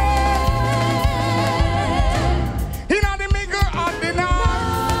pray. In the middle of the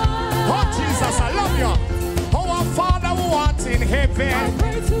night. Oh Jesus, I love you. Oh our Father who art in heaven. I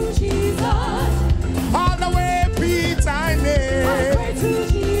pray to Jesus. All the way be thy name. I pray to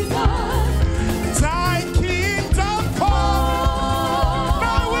Jesus. Thy kingdom come.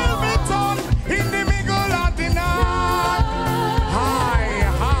 Thy will be done in the middle of the night. High,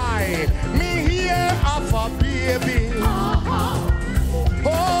 high,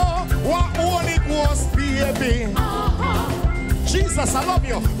 baby. Jesus, I love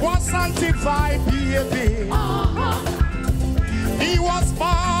you. Was sanctified, baby. He was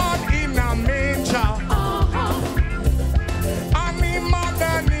born in a manger. And his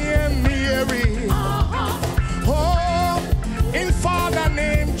mother named Mary. Oh, his father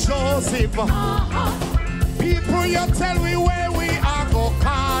named Joseph. People, you tell me where we are, go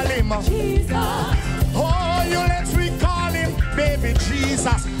call him. Jesus. Oh, you let me call him, baby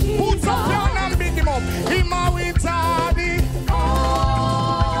Jesus. Put up your hand and big him up. Him a with daddy.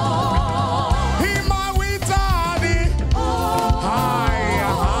 Him a with daddy.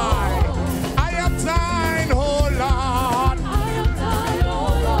 I am thine, oh Lord.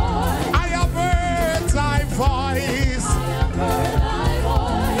 I have heard thy voice.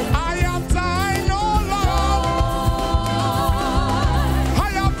 I am thine, oh Lord. I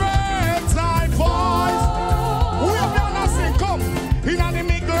have heard thy voice. We have done nothing. Come in the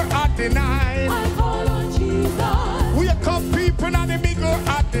middle of the night. I call on Jesus. We come people in the middle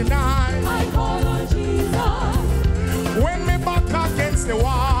of the night. I call on Jesus. When me back against the wall,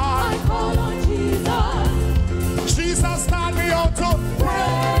 I call on Jesus. Jesus taught me how to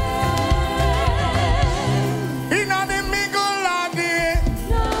pray. In the middle of the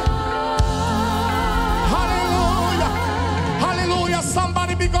night. Hallelujah. Hallelujah.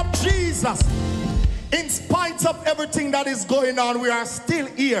 Somebody big up Jesus. In spite of everything that is going on, we are still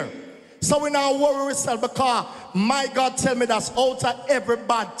here. So we now worry ourselves because my God tell me that's out of every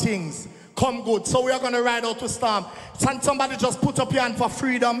bad things come good. So we are going to ride out to storm. And somebody just put up your hand for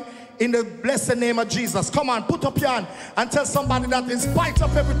freedom in the blessed name of Jesus. Come on, put up your hand and tell somebody that in spite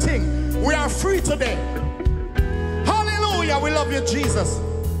of everything, we are free today. Hallelujah. We love you, Jesus.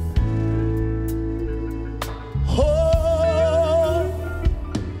 Oh,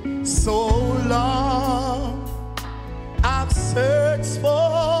 so long I've searched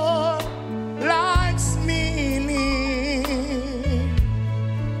for life's meaning,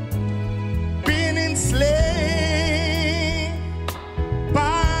 been enslaved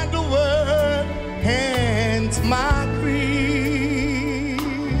by the world and my greed.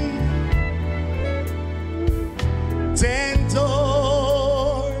 10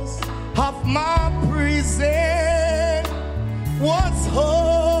 doors of my prison was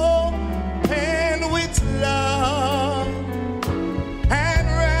open with love and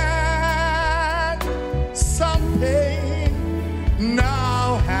ran some pain.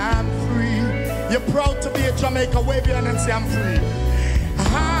 Now I'm free. You're proud to be a Jamaica. Wave your hand and say I'm free.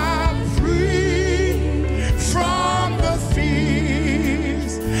 I'm free from the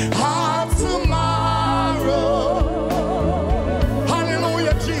fears of tomorrow.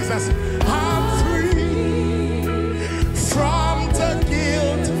 Hallelujah, Jesus. I'm free from the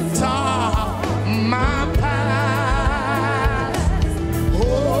guilt of my past.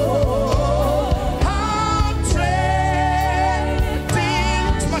 Oh, I'm trading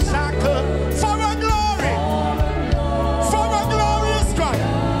my shackle for a glory, for a glorious God.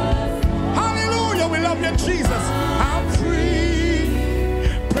 Hallelujah, we love you, Jesus. I'm free,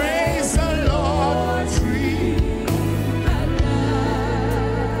 praise the Lord, free.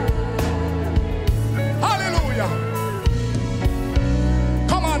 Hallelujah.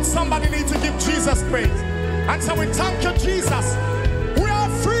 Come on, somebody needs to give Jesus praise. And so we thank you, Jesus. We are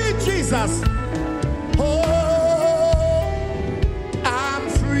free, Jesus. Oh, I'm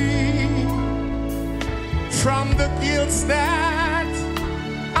free from the guilt that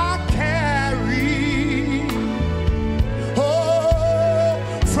I carry. Oh,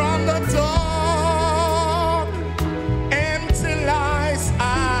 from the dark, empty lies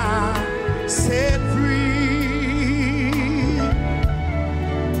I set free.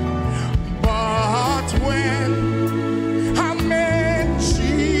 But when I met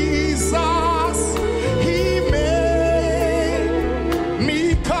Jesus,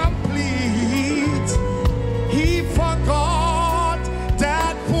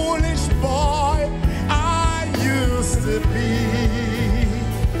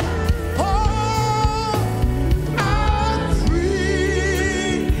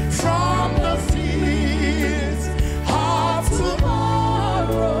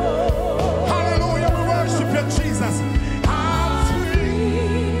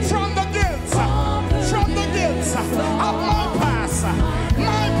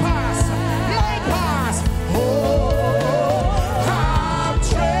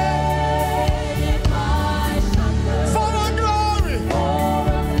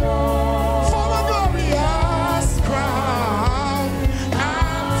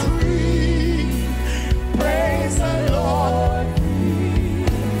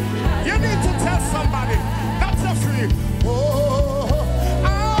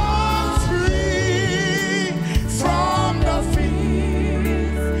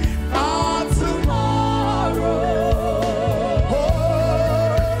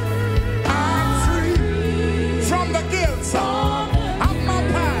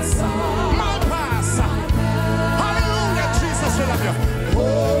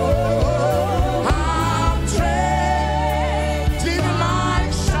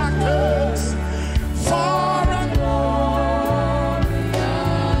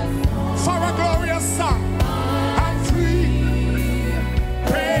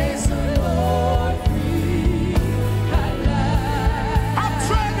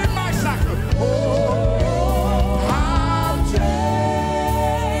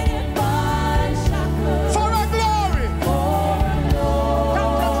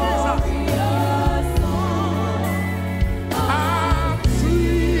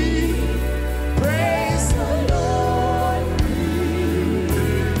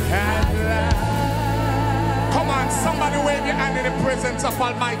 in the presence of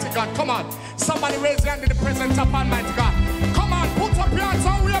Almighty God. Come on. Somebody raise your hand in the presence of Almighty God. Come on, put up your hands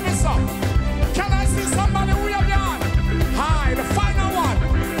and wave this up. Can I see somebody wave your hand? Hi, the final one.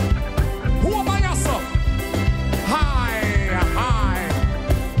 Who am I, yourself? Hi, hi.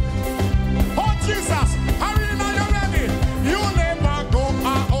 Oh, Jesus. Arena, you ready? You never go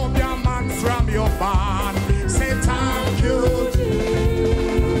out your man from your barn. Say thank you, Jesus.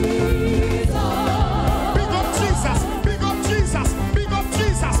 Big up Jesus. Big up Jesus. Big up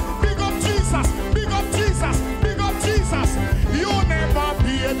Jesus. Big up Jesus. Big up Jesus. Big up Jesus. You never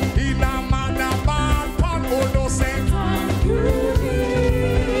beat in a man a man pan. Oh, no, say thank you, Jesus.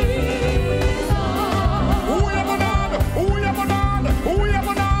 Who you gonna? Who you gonna? Who you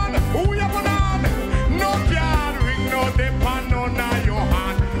gonna? Who you gonna? No can ring no depend on your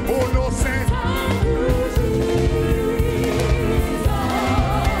hand. Oh, no, say thank you,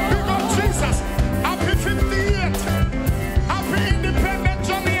 big up Jesus. Happy 58. Happy independent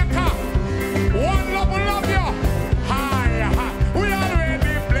Jamaica. One love will love you. Hi, hi. We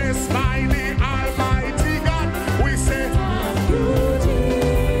already blessed by the Almighty God. We say thank you, Jesus.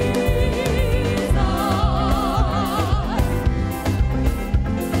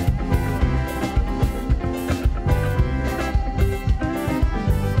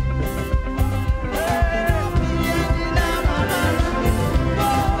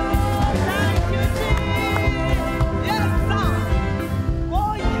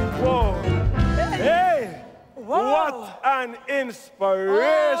 Whoa. Hey, what an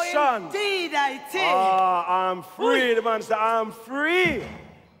inspiration. Oh, indeed, I think. I'm free. The man said, I'm free.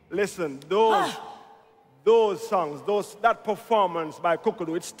 Listen, those songs, that performance by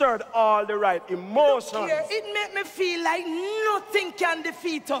Kukudu, it stirred all the right emotions. Yeah, it made me feel like nothing can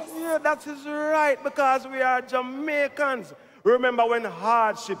defeat us. Yeah, that is right, because we are Jamaicans. Remember when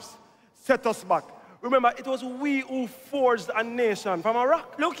hardships set us back? Remember, it was we who forged a nation from a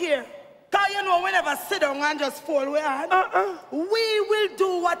rock. Look here. Because you know, we never sit down and just fall we hand. We will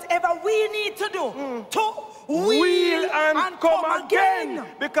do whatever we need to do to wheel and come again.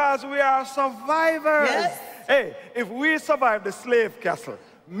 Because we are survivors. Yes. Hey, if we survive the slave castle,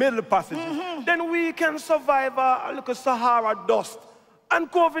 middle passage, then we can survive a little Sahara dust and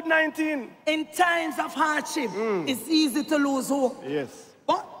COVID-19. In times of hardship, it's easy to lose hope. Yes.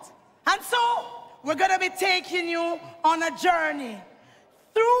 And so, we're going to be taking you on a journey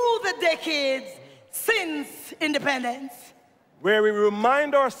through the decades since independence, where we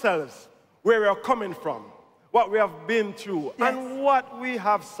remind ourselves where we are coming from, what we have been through, and what we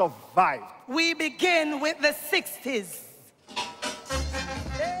have survived. We begin with the 60s.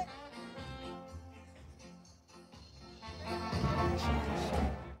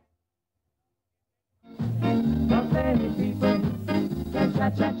 Not many people can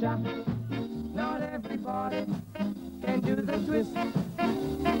cha-cha-cha. Not everybody can do the twist.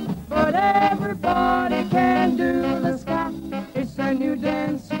 But everybody can do the ska. It's a new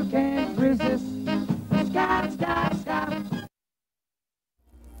dance you can't resist. Ska, ska, ska.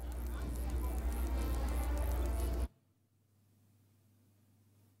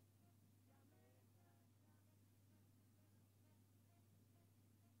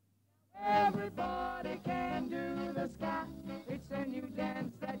 Everybody can do the ska. It's a new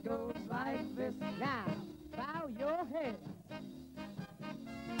dance that goes like this. Now, bow your head.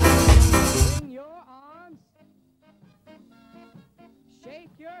 Swing your arms. Shake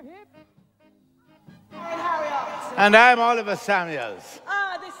your hip. And I'm Oliver Samuels.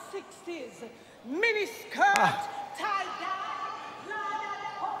 The 60s. Mini skirt, tie dye,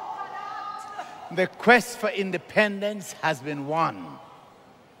 The quest for independence has been won.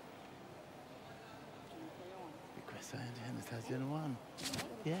 The quest for independence has been won.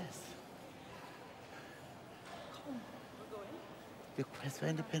 Yes. The quest for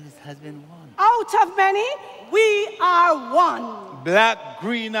independence has been won. Out of many, we are one. Black,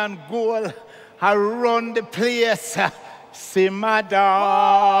 green, and gold have run the place. Simmer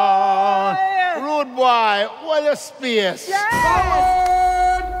down. Rude boy, what a space.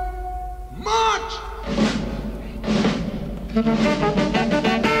 Forward march.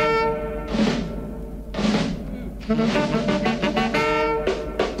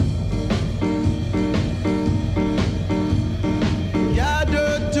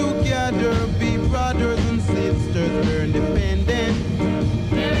 Gather together, be brothers and sisters, we're independent.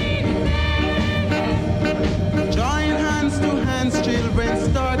 Join hands to hands, children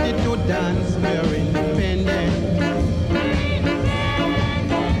started to dance, we're independent.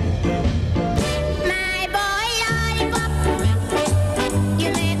 My boy lollipop, you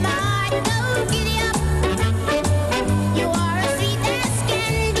make my heart go giddy up. You are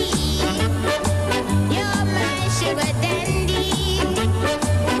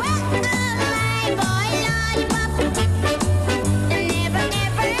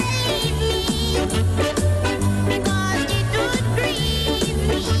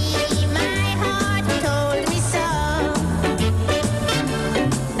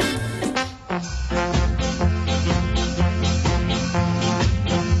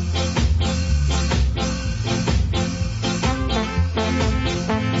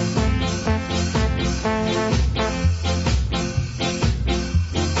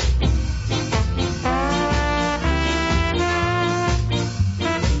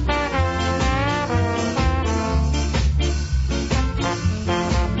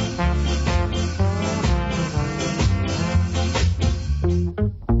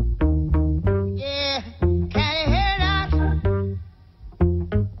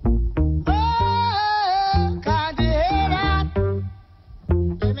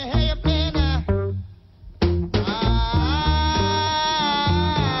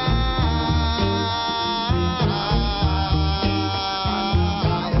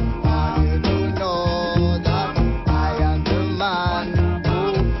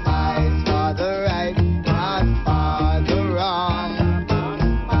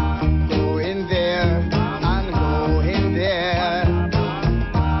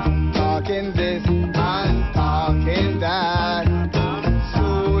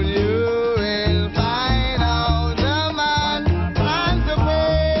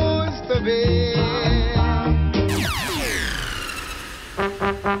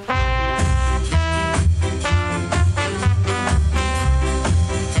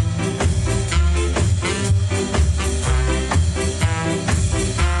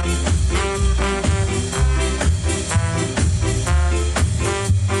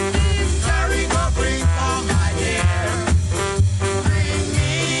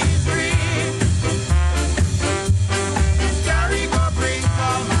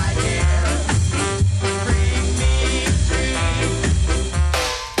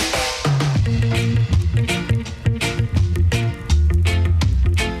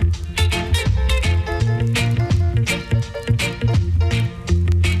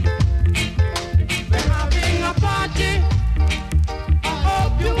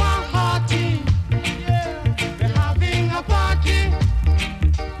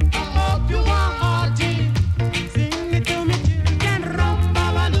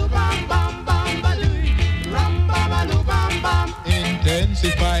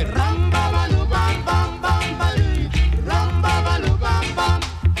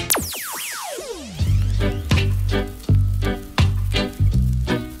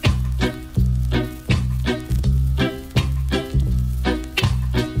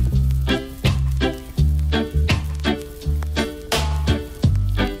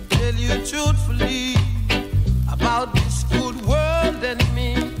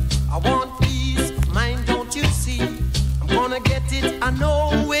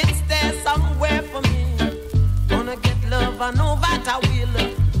will.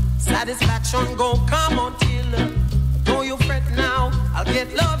 Satisfaction gon' come until. Don't you fret now, I'll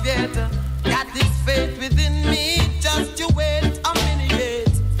get love yet. Got this faith within me, just you wait a minute.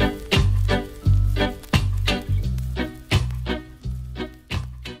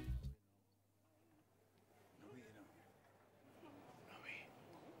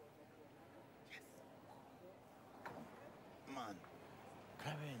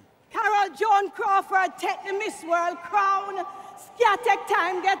 Carol Joan Crawford take the Miss World crown. Scatek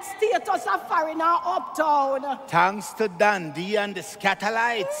time get status of foreigner uptown. Thanks to Dandy and the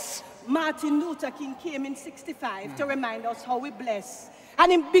Scatterlights. Martin Luther King came in 65 to remind us how we bless.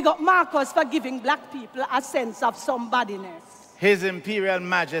 And him big up Marcus for giving black people a sense of somebodyness. His Imperial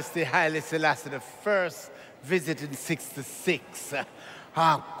Majesty Haile Selassie I visited in 66.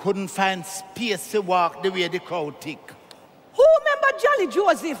 Couldn't find space to walk the way the crowd tick. Who remember Jolly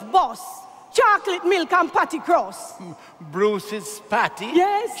Joseph boss? Chocolate milk and patty cross. Bruce's patty.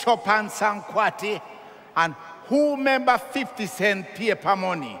 Yes. Chop and Sanquati. And who remember 50-cent paper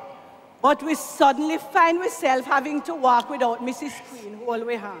money? But we suddenly find ourselves having to walk without Mrs. Queen hold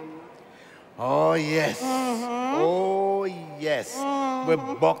we hand. Oh, yes. Oh, yes. We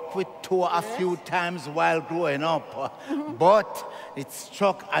bucked with toe a few times while growing up. But it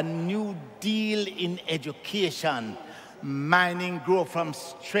struck a new deal in education. Mining grew from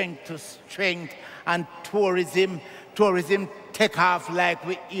strength to strength, and tourism take off like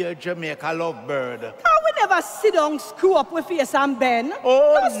we hear Jamaica lovebird. How we never sit down, screw up with face and bend?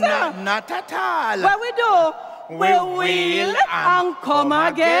 Oh, no, not at all. What we do? We will and come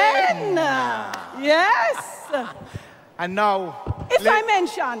again. Yes. And now, if I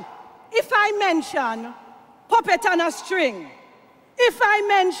mention puppet on a string, if I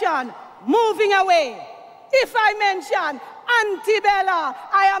mention moving away, if I mention Auntie Bella,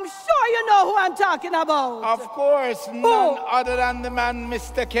 I am sure you know who I'm talking about. Of course, none other than the man,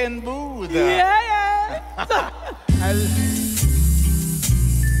 Mr. Ken Booth. Yeah.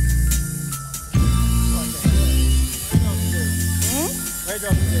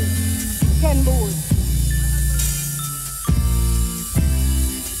 Ken Booth.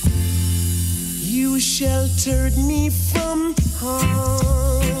 You sheltered me from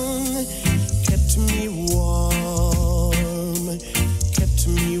harm, kept me warm, kept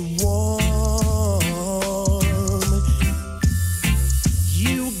me warm.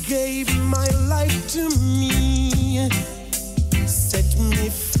 You gave my life to me, set me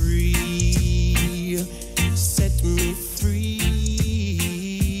free, set me free.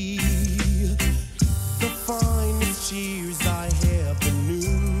 The finest years I ever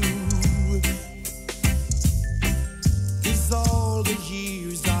knew is all the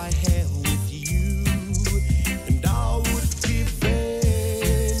years I had with you, and I would give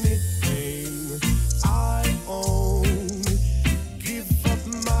anything I own, give up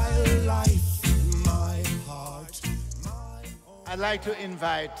my life, my heart, my own. I'd like to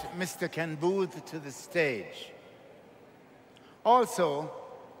invite Mr. Ken Booth to the stage. Also,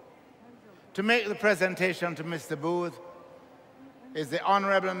 to make the presentation to Mr. Booth is the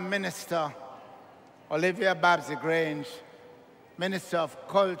Honorable Minister Olivia Babsy-Grange, Minister of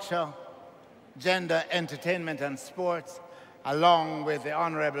Culture, Gender, Entertainment and Sports, along with the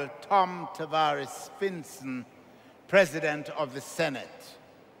Honorable Tom Tavares Finson, President of the Senate.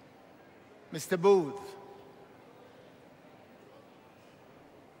 Mr. Booth.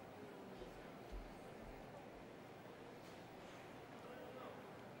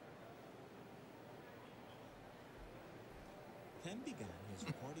 Ken began his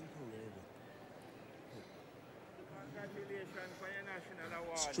recording career Congratulations for your national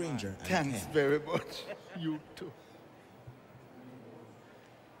award. Stranger and Thanks Ken. very much. You too.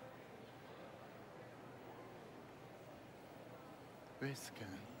 Where's Ken?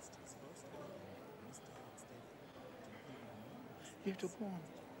 You have to go on.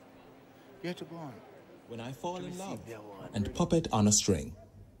 You have to go on. When I Fall in Love the award. and Puppet on a String.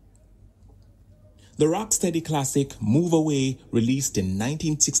 The rocksteady classic Move Away, released in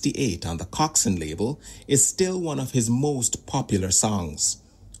 1968 on the Coxsone label, is still one of his most popular songs.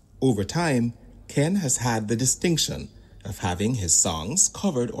 Over time, Ken has had the distinction of having his songs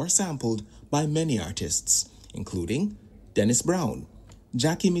covered or sampled by many artists, including Dennis Brown,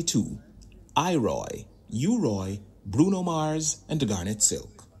 Jackie Me Too, I Roy, U Roy, Bruno Mars, and Garnet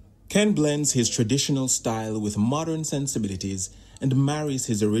Silk. Ken blends his traditional style with modern sensibilities and marries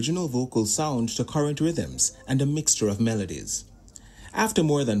his original vocal sound to current rhythms and a mixture of melodies. After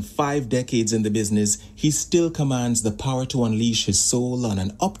more than 5 decades in the business, he still commands the power to unleash his soul on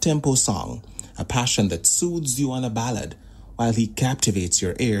an up-tempo song, a passion that soothes you on a ballad, while he captivates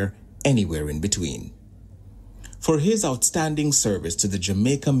your ear anywhere in between. For his outstanding service to the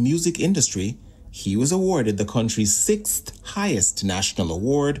Jamaican music industry, he was awarded the country's 6th highest national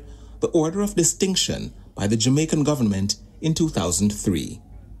award, the Order of Distinction, by the Jamaican government in 2003.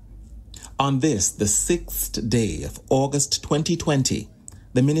 On this, the 6th day of August 2020,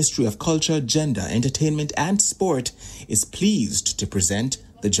 the Ministry of Culture, Gender, Entertainment and Sport is pleased to present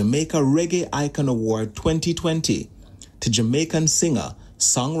the Jamaica Reggae Icon Award 2020 to Jamaican singer,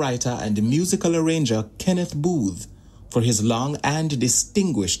 songwriter and musical arranger Kenneth Booth for his long and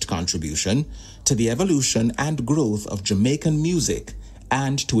distinguished contribution to the evolution and growth of Jamaican music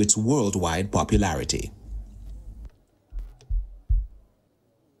and to its worldwide popularity.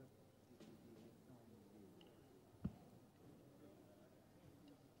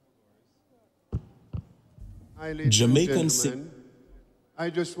 Hi, ladies Jamaican and gentlemen.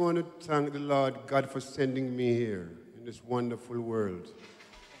 I just want to thank the Lord God for sending me here in this wonderful world.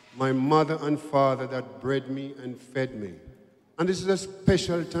 My mother and father that bred me and fed me. And this is a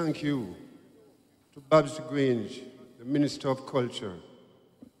special thank you to Babs Grange, the Minister of Culture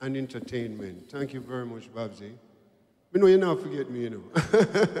and Entertainment. Thank you very much, Babsy. You know, you never forget me, you know.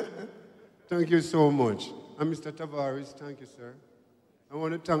 Thank you so much. And Mr. Tavares, thank you, sir. I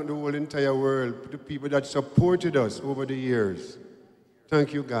want to thank the whole entire world, the people that supported us over the years.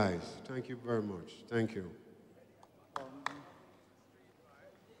 Thank you, guys. Thank you very much. Thank you.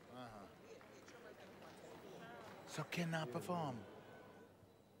 So can I perform?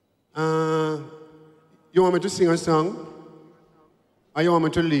 You want me to sing a song? Or you want me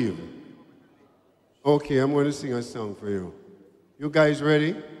to leave? Okay, I'm going to sing a song for you. You guys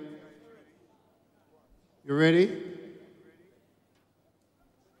ready? You ready?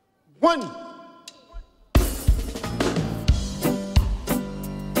 1.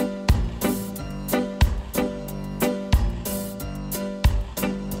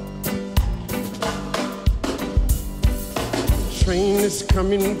 Train is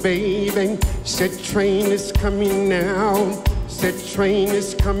coming, baby. Said train is coming now. Said train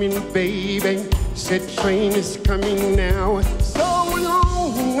is coming, baby. Said train is coming now. So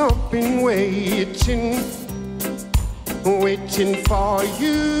long I've been waiting for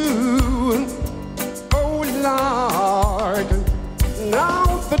you. Oh Lord,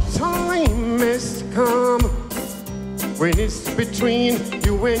 now the time has come when it's between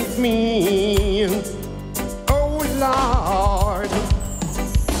you and me. Oh Lord,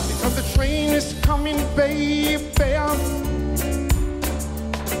 because the train is coming, baby.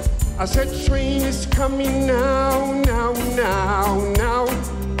 I said train is coming now, now, now, now.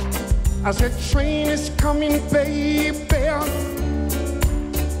 I said train is coming, baby.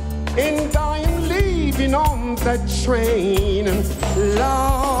 And I am leaving on that train.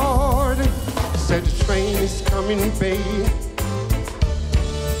 Lord, said the train is coming, baby.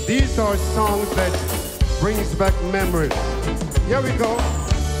 These are songs that brings back memories. Here we go.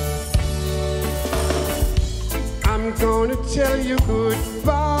 I'm gonna tell you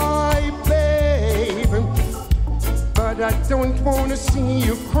goodbye, babe, but I don't wanna see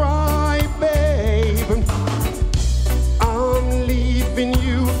you cry, babe. I'm leaving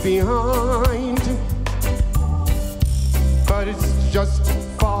you behind, but it's just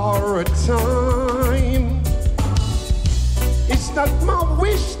for a time. It's not my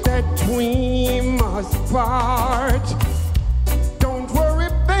wish that we must part. Don't worry,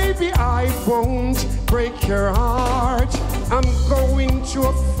 baby, I won't break your heart. I'm going to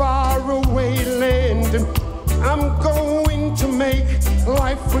a faraway land. I'm going to make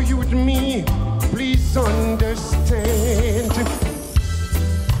life for you and me. Please understand.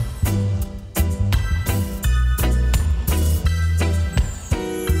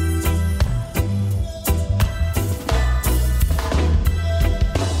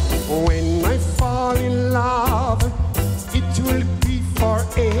 When I fall in love, it will be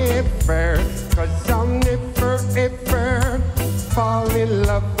forever. 'Cause I'll never ever fall in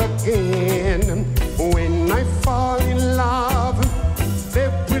love again. When I fall in love,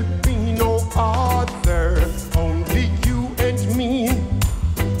 there will be no other, only you and me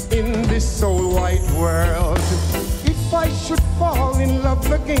in this whole wide world. If I should fall in love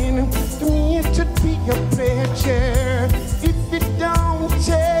again, to me it should be a pleasure. If it don't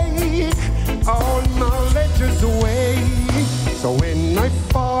take all my letters away. So when I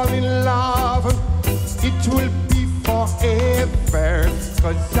fall in love, it will be forever.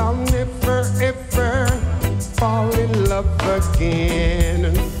 'Cause I'll never ever fall in love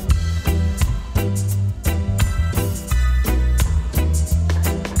again.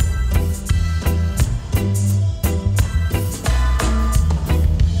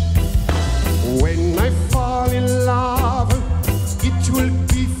 When I fall in love, it will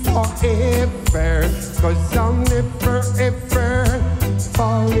be forever. 'Cause I'll never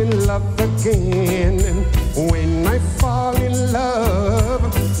fall in love again. When I fall in love,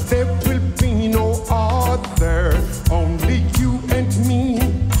 there will be no other, only you and me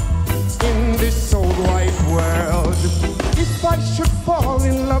in this old wide world. If I should fall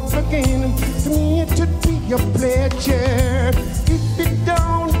in love again, to me it would be a pleasure. If it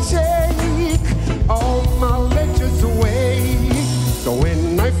don't take all my letters away, so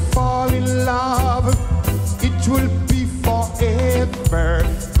when I fall in love, it will be forever,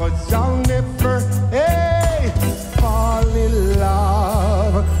 'cause I'll never, hey, fall in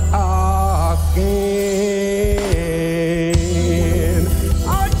love again.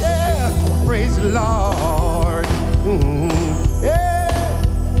 Oh yeah, praise the Lord. Yeah.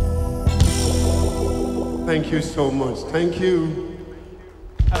 Thank you so much. Thank you.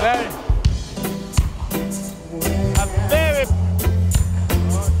 A very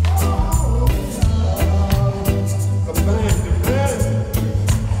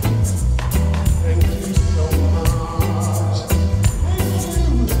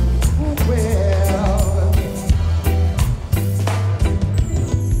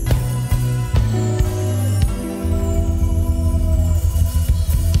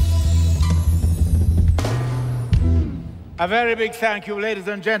A very big thank you, ladies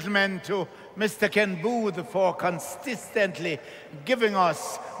and gentlemen, to Mr. Ken Booth for consistently giving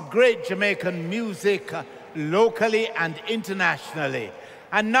us great Jamaican music locally and internationally.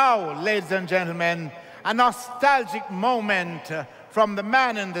 And now, ladies and gentlemen, a nostalgic moment from the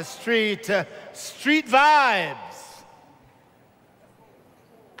man in the street, Street Vibes.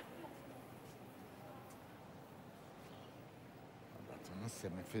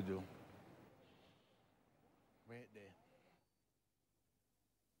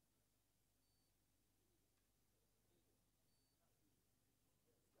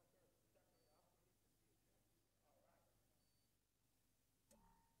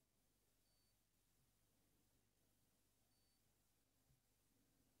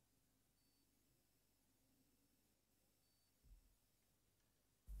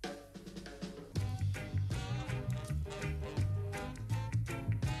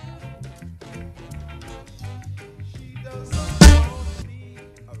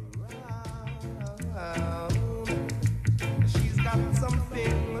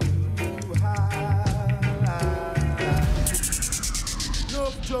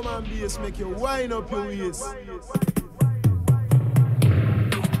 Drum and bass make you wind up your waist.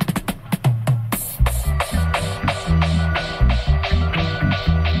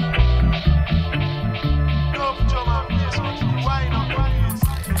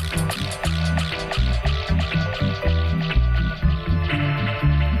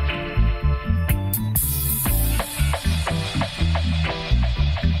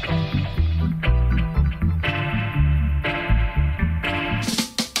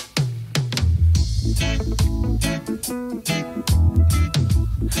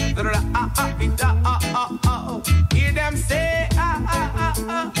 Hear them say,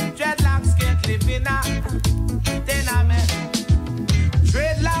 dreadlocks can't live in a tenement.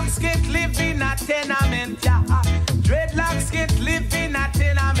 Dreadlocks can't live in a tenement, yeah. Dreadlocks can't live in a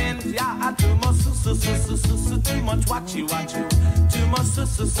tenement, yeah. Too much, too much, watch you. Too much,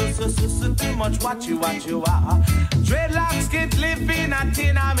 too much, watch you. Dreadlocks can't live in a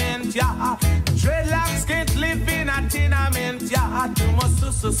tenement, yeah. Dreadlocks can't live in a tenement, yeah. Too much,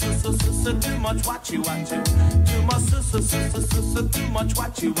 too much, watch you. Too much, too much,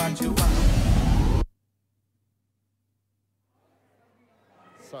 watch you.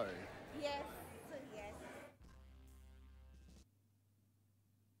 Sorry. Yes.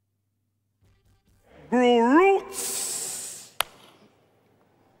 Grow Roots.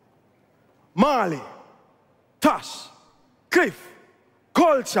 Marley, Tosh, Cliff,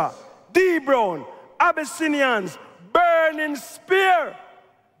 Culture, D Brown, Abyssinians, Burning Spear,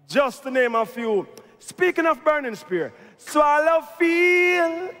 just to name a few. Speaking of Burning Spear, swallow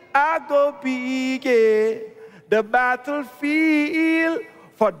feel, I go big, the battlefield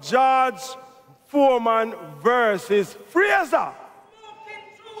for George Foreman versus Fraser.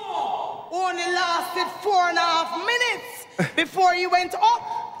 Only lasted 4.5 minutes before he went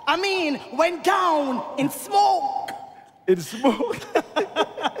up. Went down in smoke. In smoke.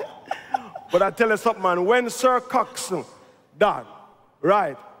 But I tell you something, man. When Sir Coxon, Dad,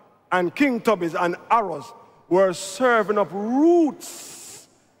 right, and King Tubbies and Arrows were serving up roots,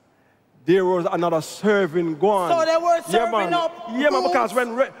 there was another serving going. So they were serving up Yeah, man, because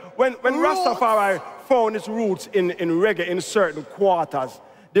when Rastafari found its roots in reggae in certain quarters,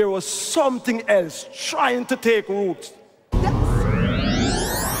 there was something else trying to take roots.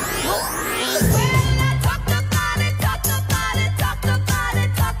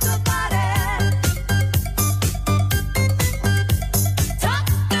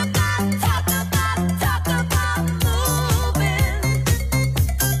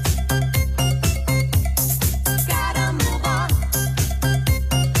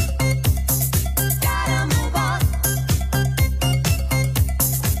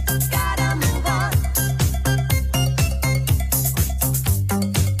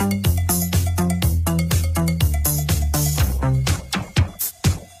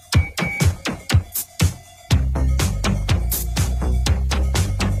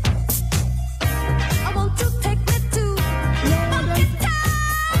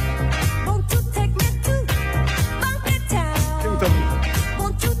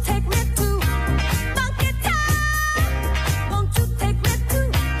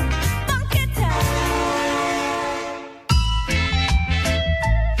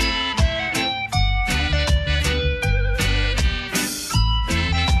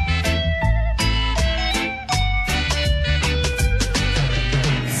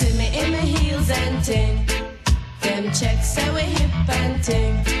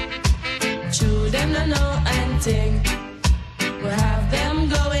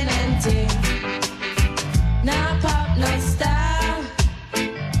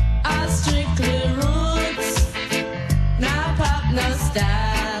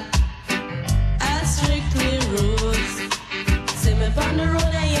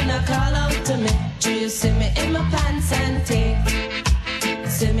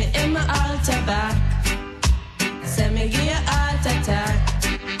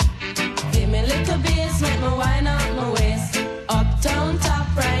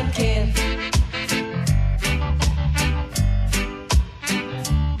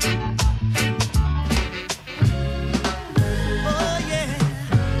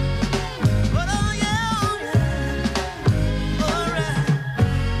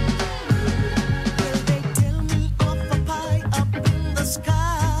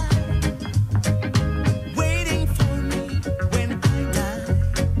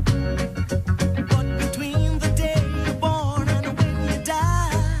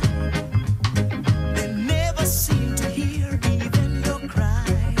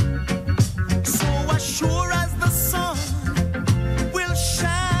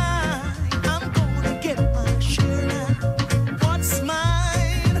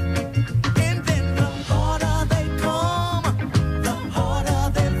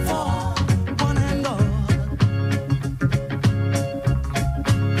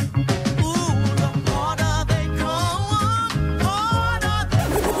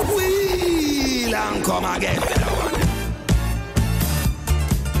 come again.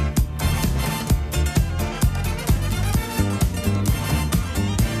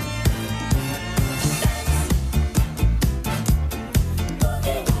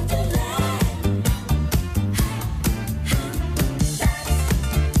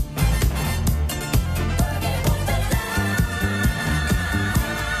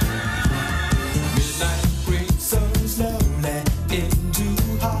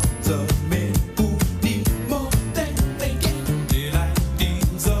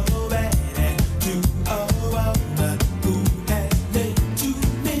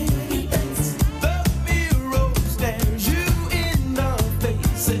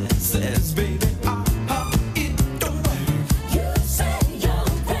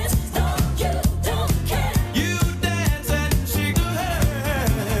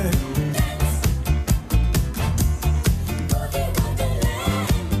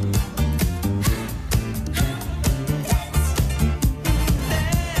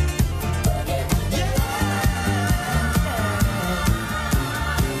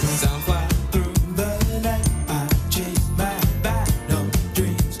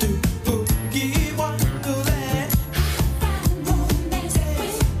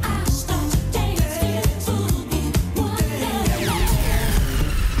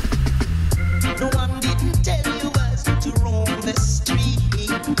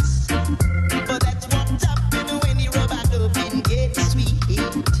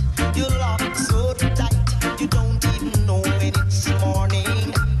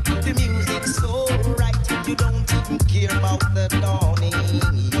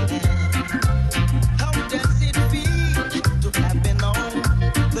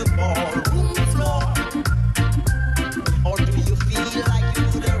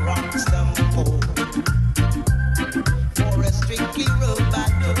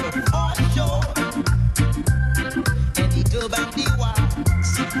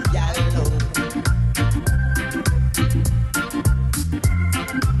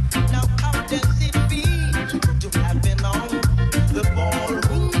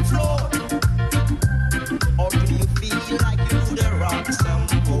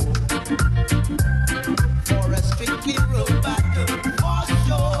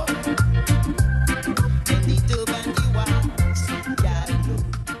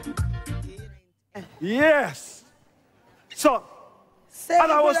 Yes. So, as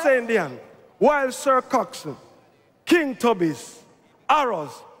I was saying, Diane, while Sir Coxsone, King Tubby's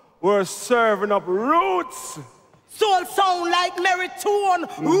arrows were serving up roots. Soul sound like Meritone,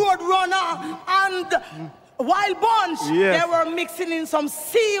 Roadrunner, and Wild Bunch. Yes. They were mixing in some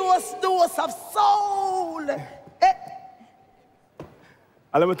serious dose of soul.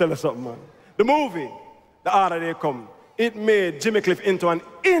 And let me tell you something, man. The movie, The Harder They Come, it made Jimmy Cliff into an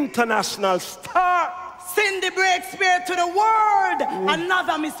international star. Cindy Breakspear to the world,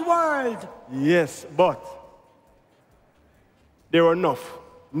 another Miss World. Yes, but there were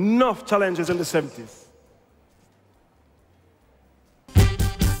enough challenges in the 70s.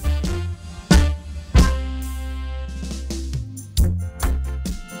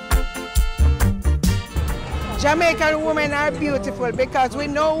 Jamaican women are beautiful because we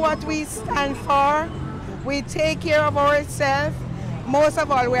know what we stand for. We take care of ourselves. Most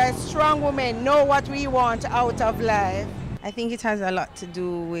of all, we are strong women, know what we want out of life. I think it has a lot to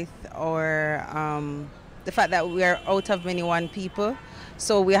do with our, the fact that we are out of many one people.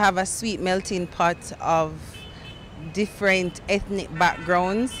 So we have a sweet melting pot of different ethnic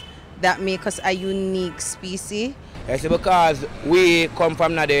backgrounds that make us a unique species. It's because we come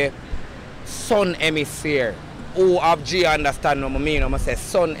from the sun hemisphere. Who have G understand what I mean? I say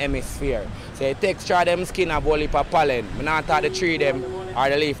sun hemisphere. So the texture of them skin have a heap of pollen. I not talk the tree them or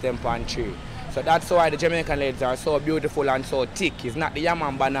the leaf them on tree. So that's why the Jamaican ladies are so beautiful and so thick. It's not the yam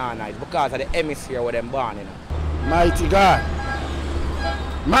and banana, it's because of the hemisphere where them born, you know. Mighty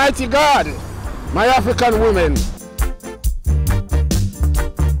God, my African women.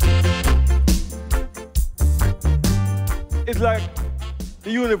 It's like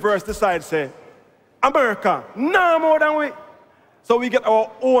the universe decides, say, America, no more than we. So we get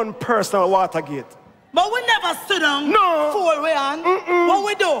our own personal Watergate. But we never stood down. No. Fool we on. What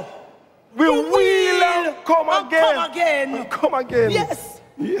we do? We wheel and come again. Come again. Yes.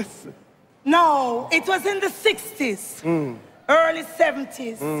 Yes. No, it was in the 60s, early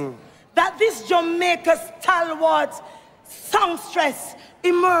 70s, that this Jamaica stalwart songstress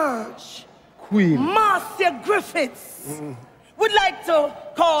emerged. Queen. Marcia Griffiths. Would like to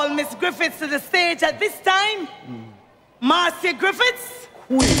call Miss Griffiths to the stage at this time. Marcia Griffiths.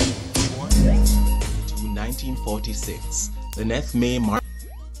 To 1946, Lynette May Martin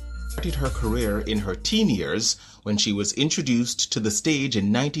started her career in her teen years when she was introduced to the stage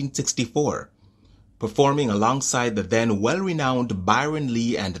in 1964, performing alongside the then well-renowned Byron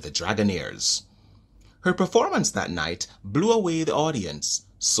Lee and the Dragonaires. Her performance that night blew away the audience,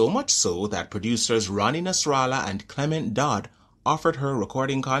 so much so that producers Ronnie Nasrallah and Clement Dodd offered her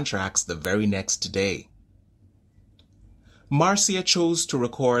recording contracts the very next day. Marcia chose to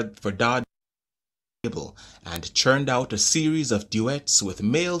record for Dodd's label and churned out a series of duets with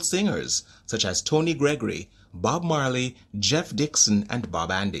male singers such as Tony Gregory, Bob Marley, Jeff Dixon, and Bob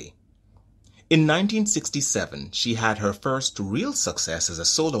Andy. In 1967, she had her first real success as a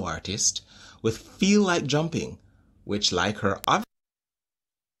solo artist with Feel Like Jumping, which, like her other,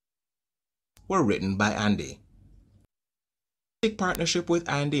 were written by Andy. The partnership with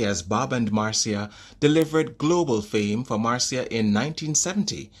Andy as Bob and Marcia delivered global fame for Marcia in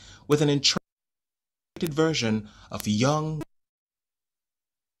 1970 with an enchanted version of Young.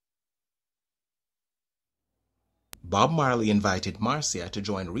 Bob Marley invited Marcia to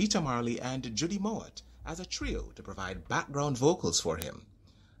join Rita Marley and Judy Mowat as a trio to provide background vocals for him.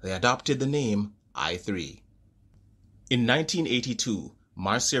 They adopted the name I3. In 1982,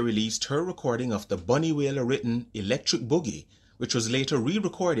 Marcia released her recording of the Bunny Wailer-written Electric Boogie, which was later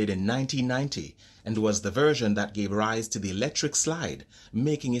re-recorded in 1990 and was the version that gave rise to the Electric Slide,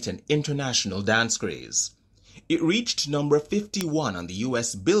 making it an international dance craze. It reached number 51 on the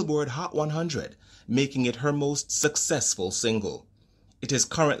US Billboard Hot 100, making it her most successful single. It is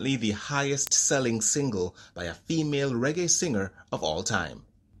currently the highest-selling single by a female reggae singer of all time.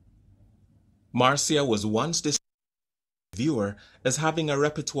 Marcia was once described by the viewer as having a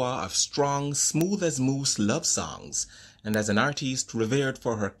repertoire of strong, smooth-as-moose love songs, and as an artist revered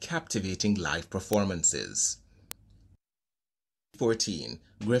for her captivating live performances. In 2014,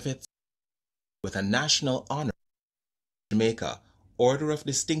 Griffith with a national honor in Jamaica, Order of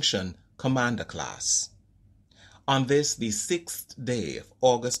Distinction, Commander Class. On this, the 6th day of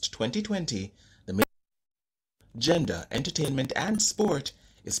August 2020, the Ministry of Gender, Entertainment and Sport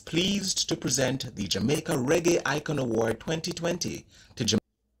is pleased to present the Jamaica Reggae Icon Award 2020 to Jamaica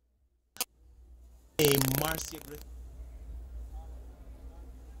Marcia Griffith.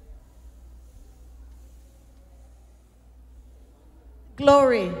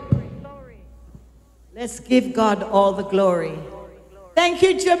 Glory. Let's give God all the glory. Thank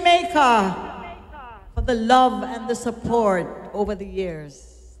you, Jamaica, for the love and the support over the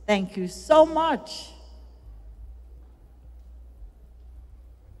years. Thank you so much.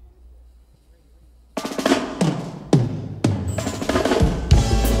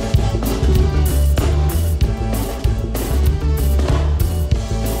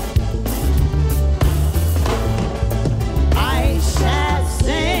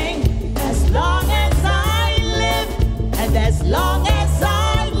 Long as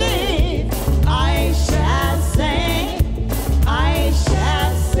I live, I shall sing, I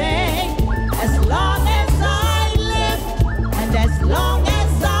shall sing. As long as I live, and as long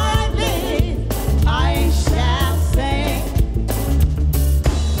as I live, I shall sing.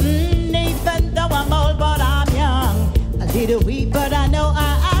 Even though I'm old, but I'm young. A little weak, but I know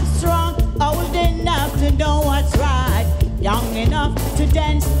I am strong. Old enough to know what's right. Young enough to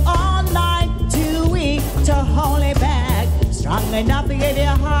dance all night. Too weak to hold it back. Strong enough to give you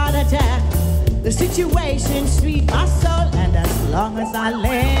a heart attack. The situation's sweet, my soul, and as long as I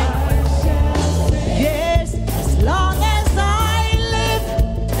live, yes, as long as I live,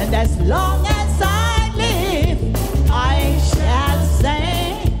 and as long as I live, I shall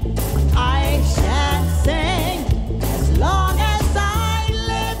sing, I shall sing. As long as I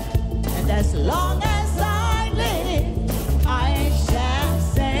live, and as long as I live, I shall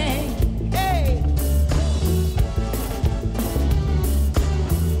sing. Hey.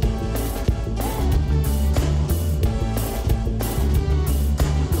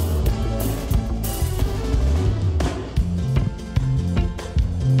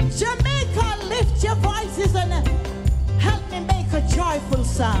 Jamaica, lift your voices and help me make a joyful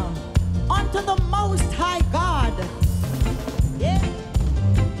sound unto the Most High God. Yeah.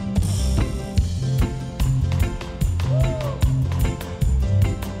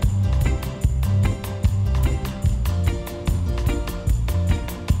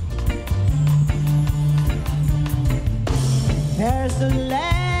 There's a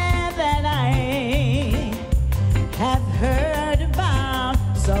land that I have heard about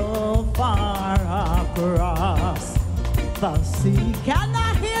so far across the sea. Can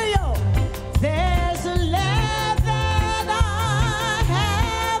I hear you? There's a land that I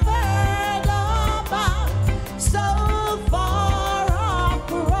have heard about so far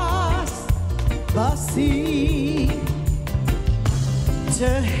across the sea. to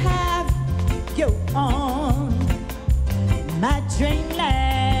have you on my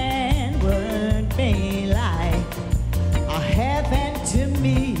dreamland would be like a heaven to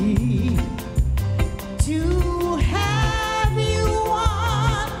me. To have you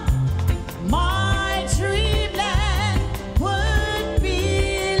on my dreamland would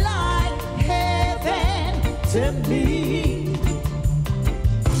be like heaven to me.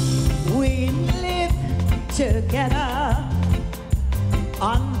 We live together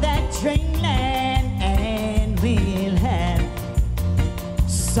on that dreamland and we'll have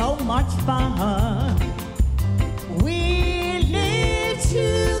so much fun. We live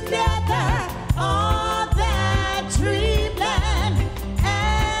together on that dreamland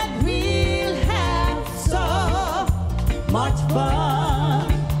and we'll have so much fun.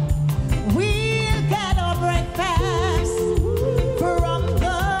 We'll get our breakfast from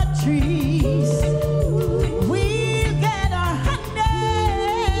the trees. We'll get our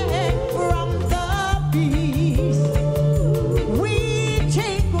honey from the bees. We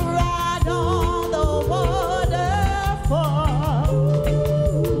take a ride on the waterfall.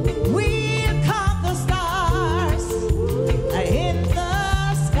 We'll count the stars in the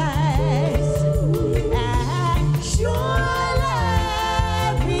skies. And surely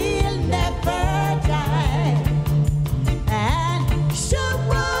we'll never die. And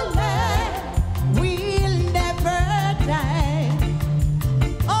surely we'll never die.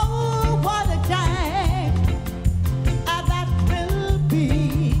 Oh, what a time that will be.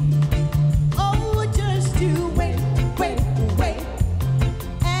 Oh, just to wait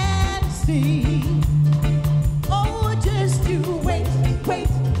and see. Oh, just to wait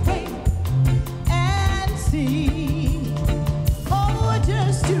and see. Oh,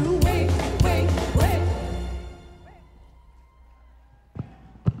 just to wait.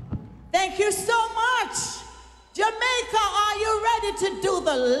 Thank you so much. Jamaica, are you ready to do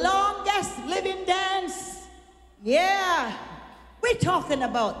the longest living dance? Yeah, we're talking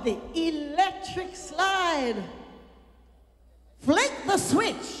about the electric slide. Flick the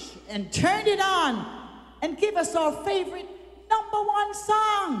switch and turn it on and give us our favorite #1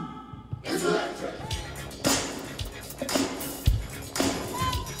 song. It's electric.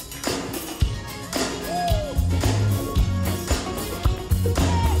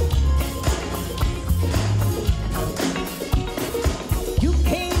 You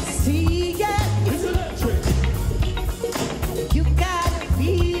can't see it. It's electric. You gotta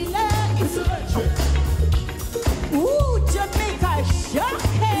feel it. It's electric. Ooh, Jamaica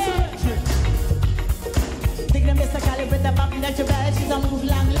shocking. Think of Mr. Cali with the bump that you bear. She's a move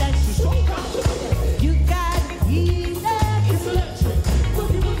long like she's so you gotta feel it. It's electric.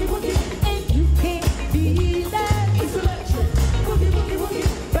 Boogie, boogie, boogie. And you can't feel it. It's electric. Boogie, boogie, boogie.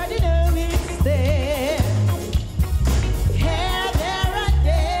 But you know it's there. Here, there, and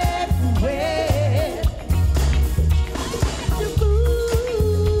everywhere. The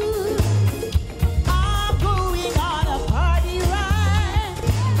mood. I'm going on a party ride.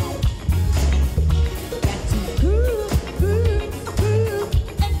 Got to groove.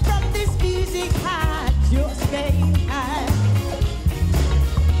 And from this music I just can't hide.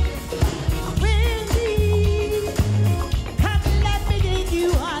 Wendy, come let me take you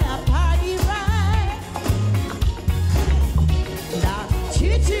on a party ride. Now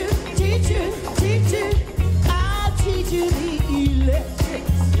teach you, I'll teach you the electric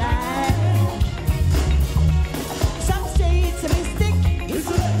slide. Some say it's a mistake. It's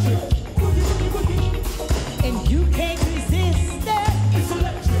electric. Boogie, boogie, boogie. And you can't resist it. It's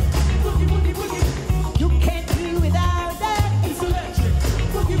electric. Boogie, boogie, boogie. You can't do without that. It's electric.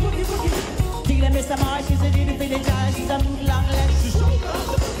 Boogie, boogie, boogie. Think that Mr. Marsh is a little bit of guy. She's a move long like she's so you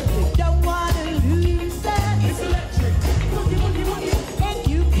don't wanna lose that. It's electric. Boogie, boogie, boogie. And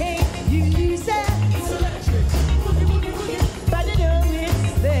you can't use it. It's electric. Boogie, boogie, boogie. But you know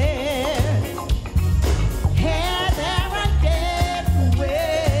it's there.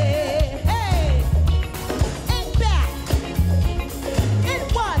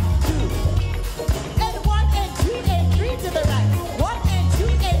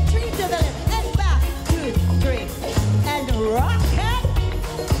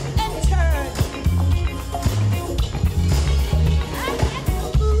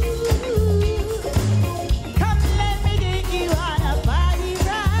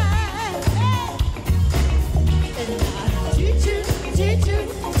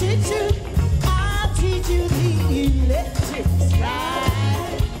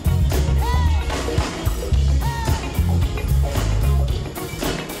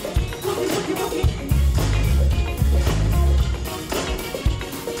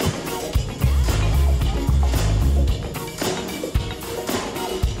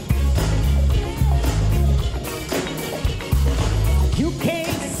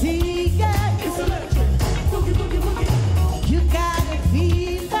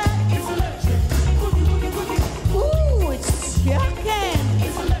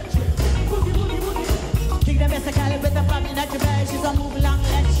 running at your back, she's a move along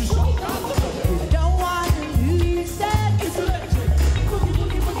like she show. You don't want to lose that. It's electric. Boogie,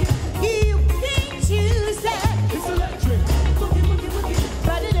 boogie, boogie. You can't choose that. It's electric. Boogie, boogie, boogie.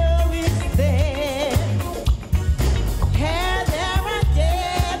 But it always there. Here, there, and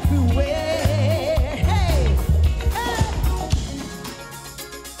everywhere. Hey, hey.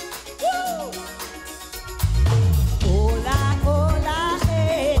 Woo! Hola, hola,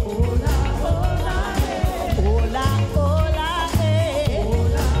 hey. Hola, hola, hey. Hola, hola, hey.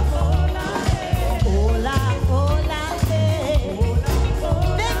 Hola, hola, hey. Hola, hola, hey.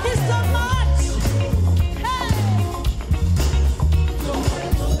 Thank you so much. Hey.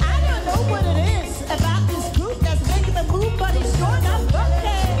 I don't know what it is about this group that's making the move, but it's sure not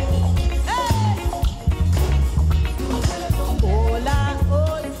working. Hey. Hola,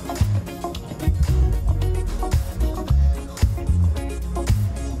 hola.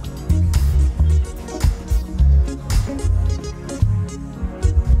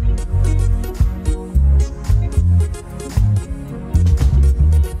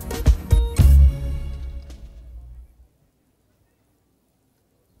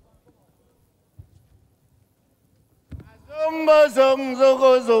 Zungo, zung,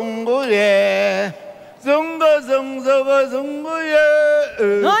 zugo, zungo, yeah. Zungo, zung, zugo, zungo,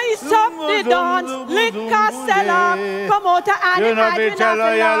 yeah. Nice up the dance, liquor seller, promoter and You know fi tell a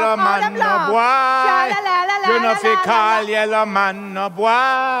yellow man no boy. You know fi call yellow man no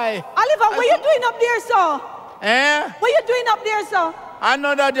boy. Oliver, what you doing up there, sir? Eh? What you doing up there, sir? I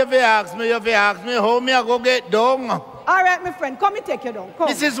know that you fi ask me how me I go get down. All right, my friend, come and take you down. Come.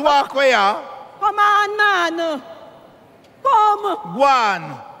 This is walkway, yeah? Come on, man. Come.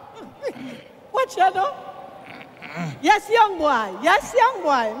 One. What you do? Yes, young boy. Yes, young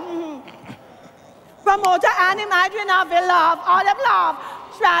boy. Promoter and imagine of the love, all of love.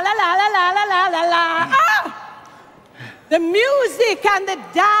 Tra la la la la la la la la. Ah! The music and the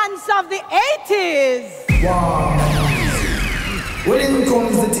dance of the 80s. Wow. Well, in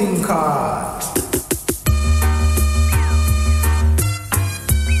comes the thing called.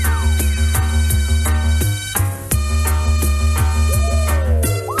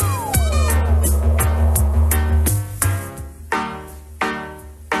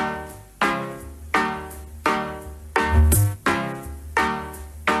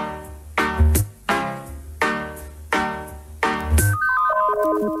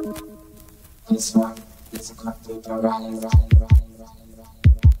 This one is a contemporary.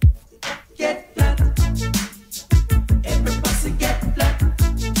 Get flat. Everybody get flat.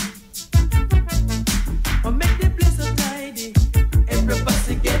 Or make the place so tidy.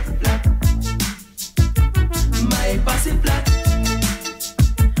 Everybody get flat. My bossy flat.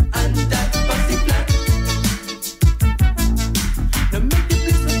 And that bossy flat. Now make the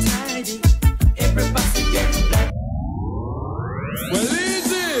place so tidy. Everybody get flat. Well,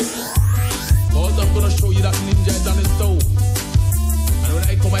 easy. Cause I'm gonna show you that ninja is on his toe. And when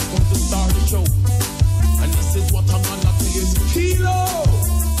I come to start the show. And this is what I'm gonna tell you. Kilo!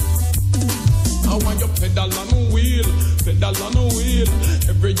 I want your pedal on the wheel, pedal on the wheel.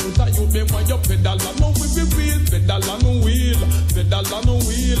 Every youth that you make want your pedal on the wheel, pedal on the wheel, pedal on the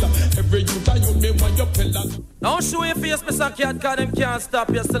wheel. Every youth that you make want your pedal. Don't show your face, Mr. Cat, cause them can't stop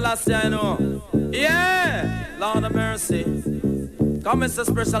you still last year, I know. Yeah, Lord of mercy. Come it's a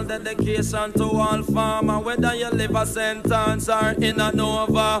special dedication to all farmer, whether you live a sentence or in a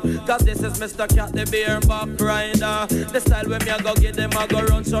Nova. Cause this is Mr. Cat, the bareback rider. The style when me I go get them, I go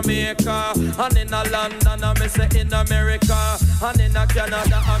run Jamaica. And in a London, I me say in America. And in a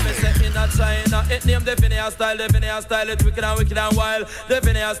Canada, I me say in a China. It named the Vinaya style, it's wicked and wild. The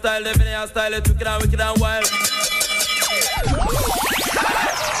Vinaya style, it's wicked and wild.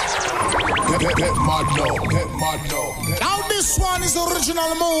 Get mad now. Now this one is the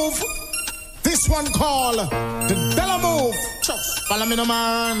original move. This one called the Della move. Just follow me, no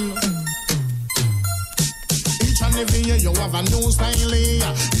man. Each and every year you have a new style.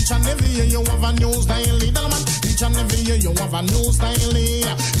 Each and every year you have a new style. Della man. Each and every year you have a new style.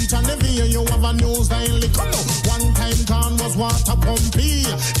 Each and every year you have a new style. Come on. One time gone was water pumpy.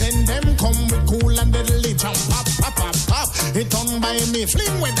 Then them come with cool and deadly jump pop, pop, pop, pop. It done by me.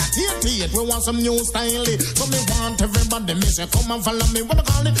 Fling with that 88. We want some new style. So me want everybody. Me say come and follow me. What I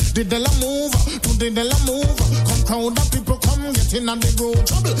call it? The Della move. To the Della move. Come crowd of people come get in and they grow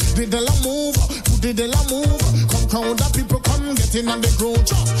trouble. The Della move. To the Della move. Come crowd of people come get in and they grow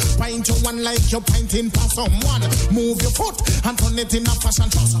just. Pint you one like you're pinting past someone. Move your foot and turn it in a fashion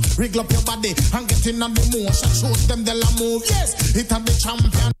trust. Wriggle up your body and get in on the motion. Show them Della move. Yes, it have the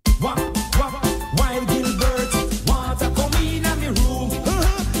champion. Wild Gilbert, water come in my room.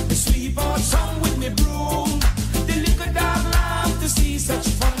 The sweep out song with me broom. The liquor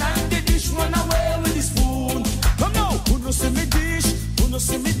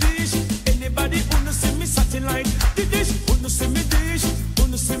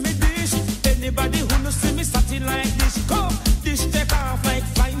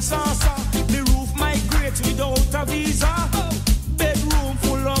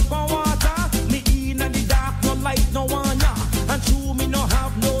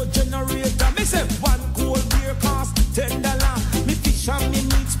no generator. Me say one cold beer cost $10. Me fish and me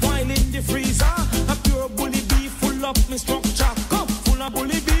meat spoil in the freezer. A pure bully beef full up me structure. Come full of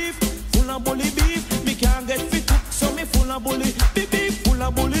bully beef, full of bully beef. Me can't get fit cook, so me full of bully beef, full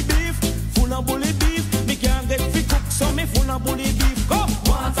of bully beef, full of bully beef. Me can't get fit cook, so me full of bully beef. Come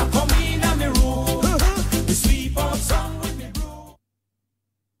water come in and me room. Me sweep out song with me brew.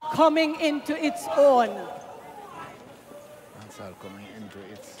 Coming into its own. Dancehall coming into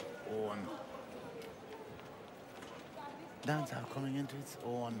its own. Dancehall coming into its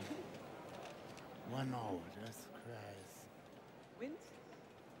own. One now, Jesus Christ. Wins?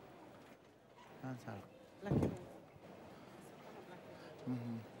 Dancehall. Lucky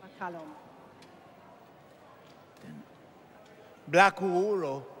wins. McCallum. Black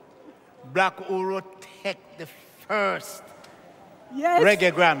Uhuru take the first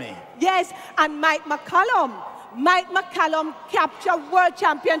reggae Grammy. Yes, and Mike McCallum. Mike McCallum captured world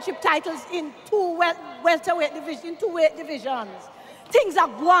championship titles in two welterweight divisions. Things are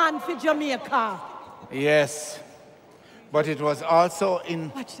gone for Jamaica. Yes, but it was also in...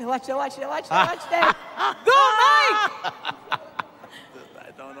 Watch there. Go, Mike!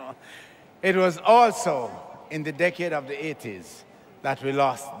 I don't know. It was also in the decade of the 80s that we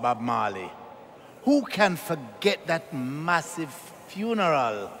lost Bob Marley. Who can forget that massive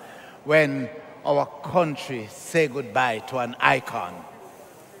funeral when our country say goodbye to an icon?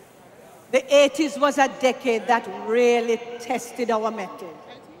 The 80s was a decade that really tested our mettle.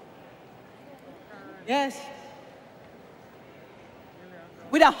 Yes.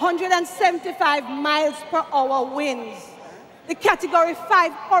 With 175 miles per hour winds, the Category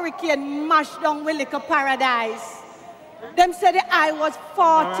 5 hurricane mashed down Willica Paradise. Them said the eye was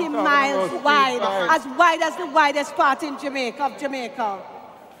 40 miles wide as the widest part in Jamaica.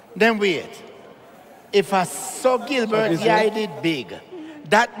 Then wait. If I saw Gilbert, yeah, he did big.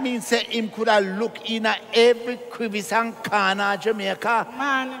 That means that him could have looked in at every crevice and corner of Jamaica.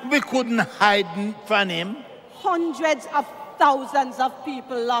 Man. We couldn't hide from him. Hundreds of thousands of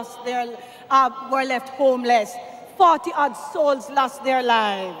people were left homeless. 40-odd souls lost their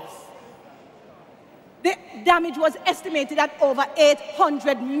lives. The damage was estimated at over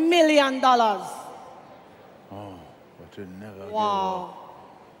 $800 million. Oh, but we never wow.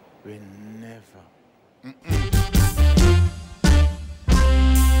 We never.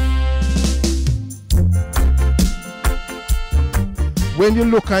 When you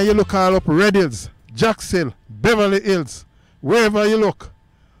look all up Red Hills, Jacksonville, Beverly Hills, wherever you look,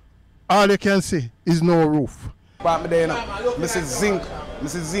 all you can see is no roof. Mrs.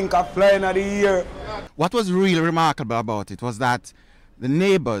 Zinc are flying of the year. What was really remarkable about it was that the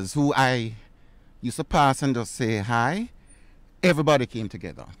neighbors who I used to pass and just say hi, everybody came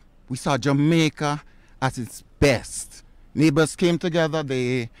together. We saw Jamaica at its best. Neighbors came together,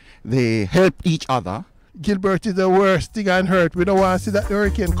 they helped each other. Gilbert is the worst thing on earth. We don't want to see that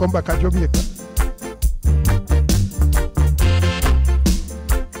hurricane come back at Jamaica.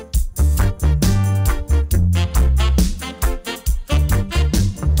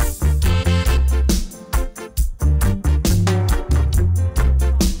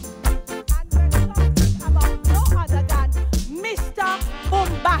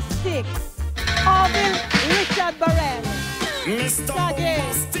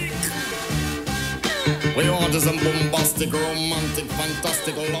 We want is a bombastic, romantic,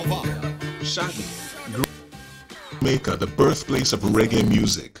 fantastic lover. Shaggy, Jamaica, the birthplace of reggae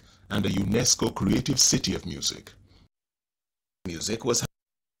music and a UNESCO Creative City of Music. Music was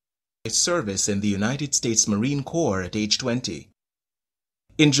a service in the United States Marine Corps at age 20.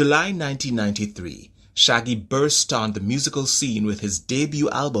 In July 1993, Shaggy burst on the musical scene with his debut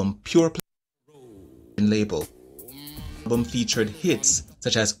album Pure Play label. The album featured hits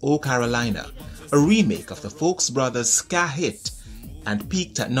such as Oh Carolina, a remake of the Folks Brothers ska hit, and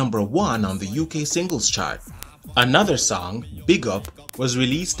peaked at #1 on the UK singles chart. Another song, Big Up, was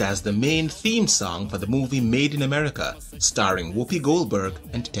released as the main theme song for the movie Made in America, starring Whoopi Goldberg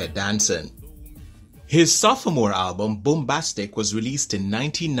and Ted Danson. His sophomore album, Bombastic, was released in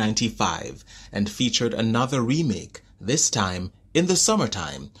 1995 and featured another remake, this time In the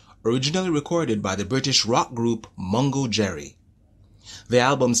Summertime, originally recorded by the British rock group Mungo Jerry. The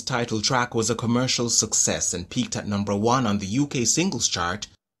album's title track was a commercial success and peaked at #1 on the UK singles chart,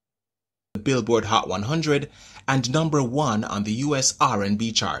 the Billboard Hot 100, and #1 on the US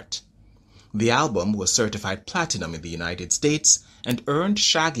R&B chart. The album was certified platinum in the United States and earned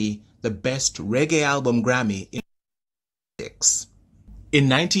Shaggy the Best Reggae Album Grammy in 1996. In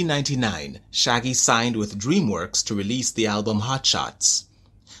 1999, Shaggy signed with DreamWorks to release the album Hot Shots.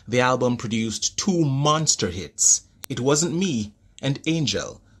 The album produced 2 monster hits, It Wasn't Me and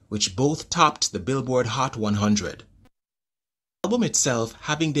Angel, which both topped the Billboard Hot 100. The album itself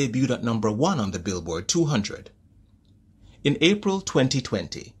having debuted at number 1 on the Billboard 200. In April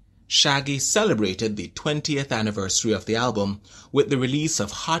 2020, Shaggy celebrated the 20th anniversary of the album with the release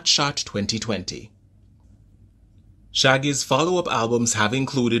of Hot Shot 2020. Shaggy's follow-up albums have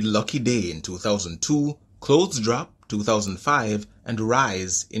included Lucky Day in 2002, Clothes Drop 2005, and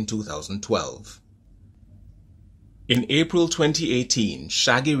Rise in 2012. In April 2018,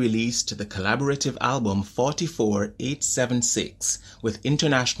 Shaggy released the collaborative album 44876 with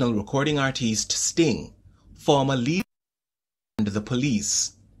international recording artist Sting, former lead and The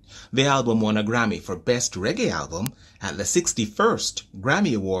Police. The album won a Grammy for Best Reggae Album at the 61st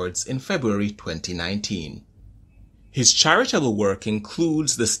Grammy Awards in February 2019. His charitable work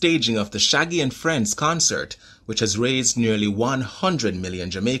includes the staging of the Shaggy and Friends concert, which has raised nearly 100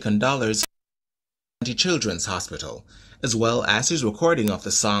 million Jamaican dollars for the Children's Hospital, as well as his recording of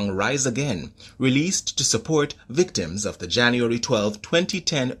the song Rise Again, released to support victims of the January 12,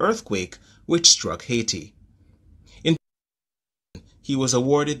 2010 earthquake which struck Haiti. He was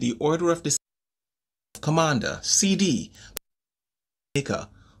awarded the Order of the Commander, CD, Jamaica,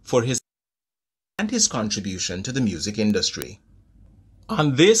 for his contribution to the music industry.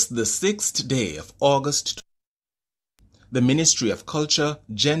 On this, the 6th day of August, the Ministry of Culture,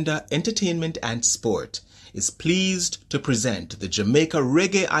 Gender, Entertainment and Sport is pleased to present the Jamaica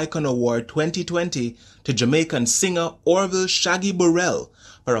Reggae Icon Award 2020 to Jamaican singer Orville Shaggy Burrell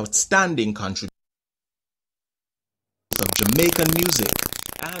for outstanding contribution of Jamaican music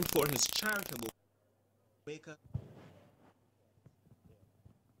and for his charitable Jamaica.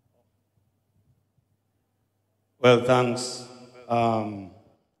 Well, thanks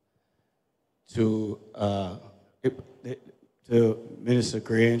to Minister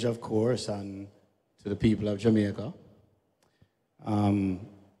Grange, of course, and to the people of Jamaica. On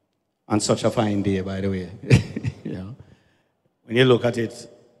such a fine day, by the way. You know, when you look at it,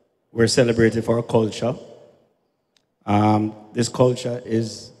 we're celebrating for our culture. This culture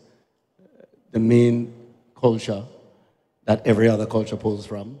is the main culture that every other culture pulls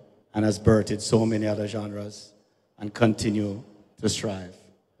from and has birthed so many other genres and continue to strive.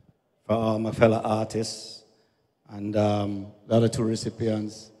 For all my fellow artists and the other two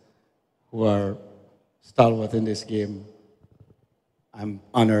recipients who are stalwart in this game, I'm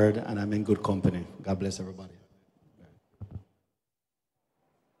honored and I'm in good company. God bless everybody.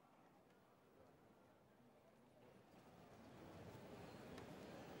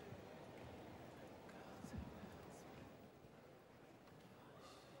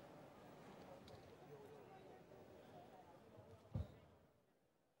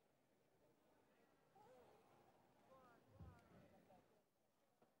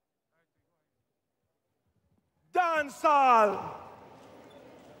 Dancehall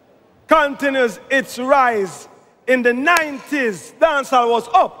continues its rise. In the 90s, dancehall was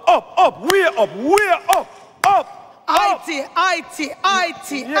up, way up, up. IT.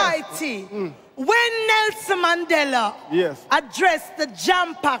 When Nelson Mandela addressed the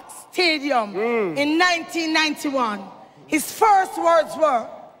jam-packed stadium in 1991, his first words were,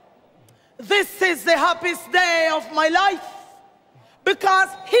 "This is the happiest day of my life," because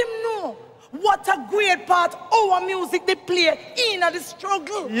him knew what a great part our music they play in the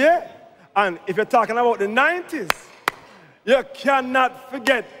struggle. Yeah, and if you're talking about the 90s, you cannot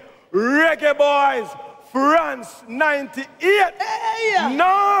forget Reggae Boys, France, 98. Hey.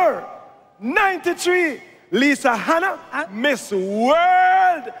 No, 93, Lisa Hanna, Miss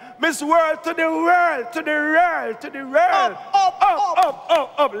World. Miss World to the world, to the world, to the world.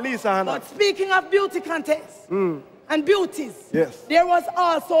 Up, Lisa Hanna. But speaking of beauty contests, and beauties. Yes. There was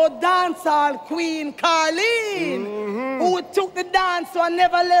also dancehall queen Carleen, who took the dance to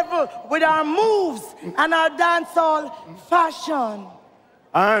another level with her moves and her dancehall fashion.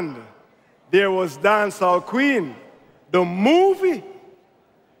 And there was Dancehall Queen, the movie.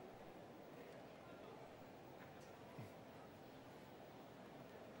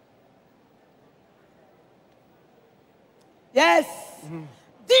 Yes.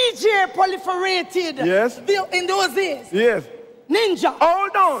 DJ proliferated in those days. Yes. Ninja.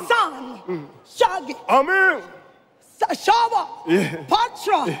 Hold on. Sun. Shaggy. Amen. Shawa. Yeah.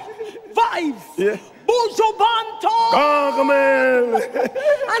 Patra. Vibes. Yeah. Buju Banton.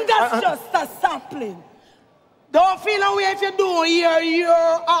 And that's just a sampling. Don't feel away if you don't hear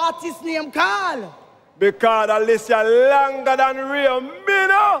your artist name call. Because the list is longer than real, me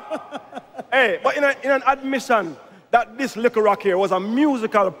know. Hey, but in an admission that this Little Rock here was a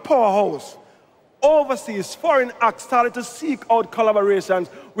musical powerhouse, overseas foreign acts started to seek out collaborations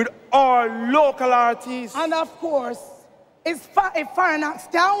with our local artists. And of course, If foreigners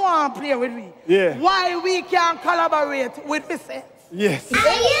can't want to play with me, yeah, why we can't collaborate with the Saints? Yes. Are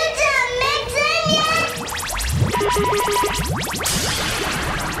you Jamaican?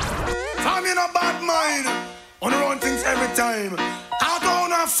 I'm in a bad mind. On the run things every time. I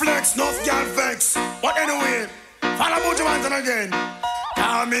don't have flex, no girl vex. But anyway, follow Motivation again.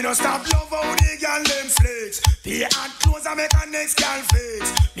 Now me no stop love how the girl them flex. The hand close and make a next girl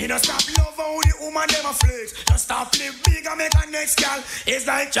flex. Me no stop love how the woman them a flex. Just stop live big and make a next girl. It's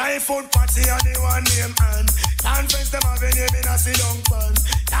like giant food party and the one name and conference them have a name in a sit down pan.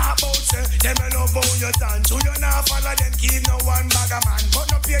 Talk about say them a love how you dance. So you not follow them keep no one bag a man. But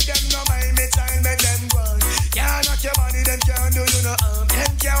no pay them no mind me child make them run. Can't knock your body them can't do you no harm.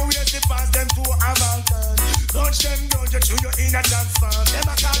 Them can't wait to pass them to a Balkan. Touch them down you chew you in a dance farm. Them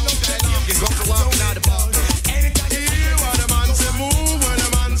a call no them go to walk out the park. Anytime you hear what the man say move, when the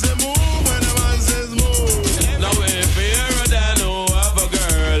man say move, when the man says move. Now if you're a dad who have a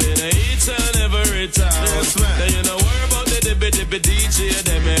girl in each and every town, then you know worry about the dippy DJ,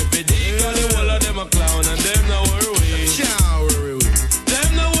 them every day, cause the whole of them a clown and them no worry. Them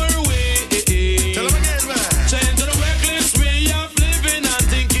no worry. Tell them again, man. Change to the reckless way of living and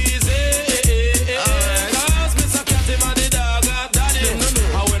think easy. Cause Mr. Catty man the dog got daddy.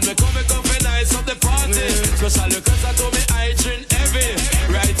 And when me come nice up the party. Especially cause I told me I drink heavy.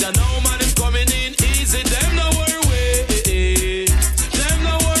 Right now man is coming in easy. Them no worry. Them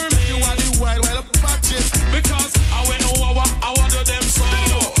no worry. You want the wild patches. Because I went I want to them so.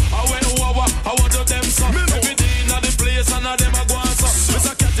 I went I want to them so. Every day in the place and them a go on so.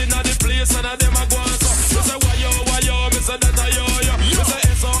 Mr. Cat in the place and them a go on so. Mr. Why yo, Mr. That a yo. Mr.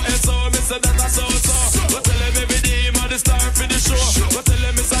 SO, Mr. That a so. But tell them every day man the star for the show. But tell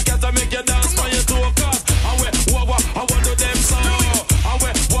them Mr. Cat I make you dance for your toe. Cause I went I want to them so. I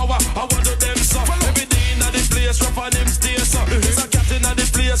went I want to them so. Every day in the place rough on them stay so. Mr. Cat in the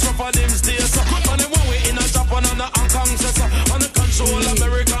place rough on them stay so. On the one way in a Japan and a Hong Kong says so. On the control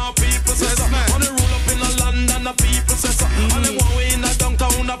American people says so. On the roll up in a London the people says so. On the one way in a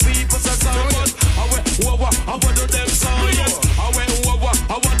downtown the people says so. But I went I want to them so. Yes, I went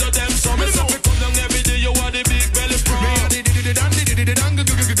I want to them so. Me say we come down every day you want the big belly pro. Me a the dang gaga. Me a the dang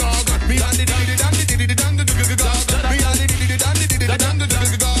gaga. Me a the dang gaga.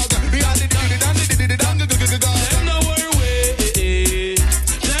 Me a the dang gaga. Them no worry.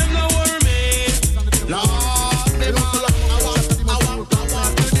 Them no worry me. Lord, them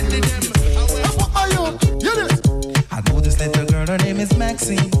I know this little girl, her name is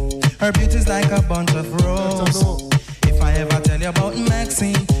Maxine. Her beauty's like a bunch of roses. If I ever tell you about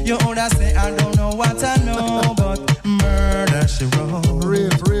Maxine, you would say I don't know what I know, but murder she wrote.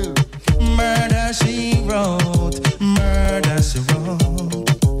 Real. Murder she wrote. Murder she wrote.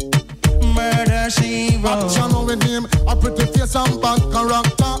 Murder she wrote. Action with him, a pretty face and bad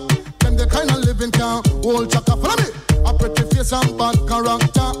character. Them the kind of living can hold chaka. Follow me. A pretty face and bad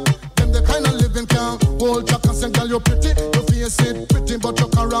character. Them the kind of living can hold chaka. Say girl you pretty, your face it pretty, but your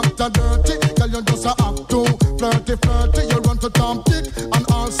character dirty. Girl you just a act too flirty. You run to Tom Dick and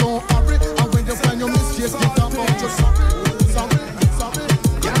also hurry. And when you find your mistakes, get up out you sorry.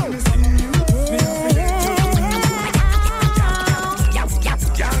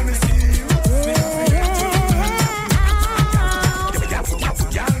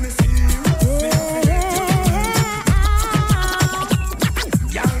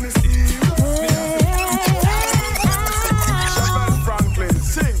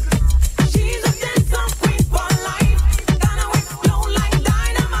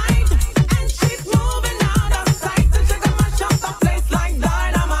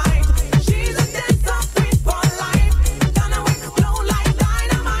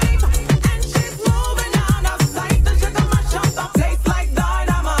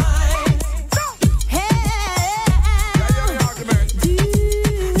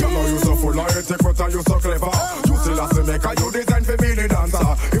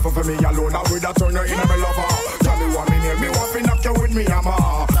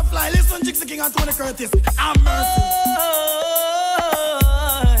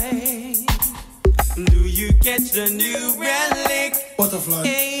 Do you catch the new relic? Butterfly.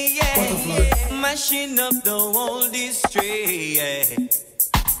 Hey, yeah. Butterfly. Mashing up the whole district.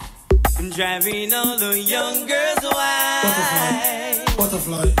 Driving all the young girls wild.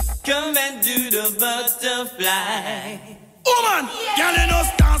 Butterfly. Come and do the butterfly. Woman, girl in us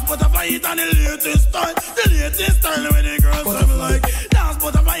dance butterfly it on the latest style. The latest style where the girls them like. Dance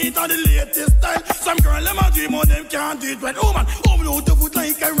butterfly it on the latest style. Some girl them a dream on them can't do it right. Woman, out the foot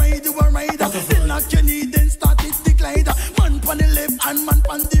like a ride you a rider. Then knock your knee, then start it the glider. Man pon the left and man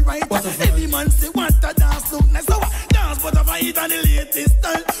pon the right. Every man say what a dance look nice. So dance butterfly.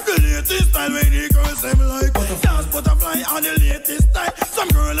 on the latest style. Some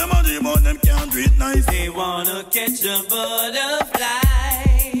girl them on the but them can't do it nice. They wanna catch a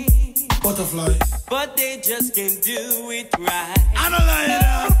butterfly. Butterfly. But they just can't do it right. I don't like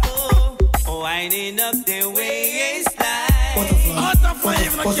that. Winding up their waistline. Butterfly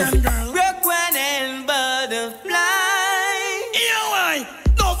even again, girl. Brooklyn and butterfly. Yeah, why?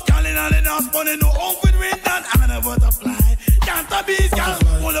 No calling on the dance, but no outfit with that. I'm a butterfly. Can't a beast, girl.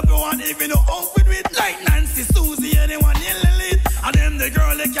 Pull up your one even no outfit with. Like Nancy, Susie, anyone in the lead. And them the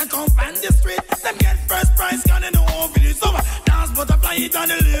girl they can come from the street. Them get first prize, can they know outfit is over. Dance butterfly it on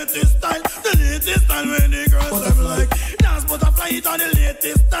the latest style. The latest style when the girls them like. Dance butterfly it on the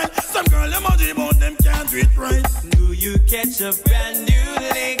latest style. Some girl them on the but them can't do it right. Do you catch a brand new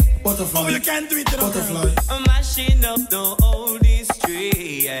lick? Butterfly. Oh, you can't do it, butterfly. Mashing up the oldies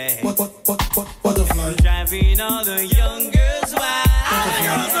tree. Butterfly. Driving all the young girls wild. All the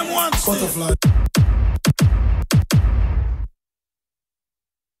girls them want butterfly.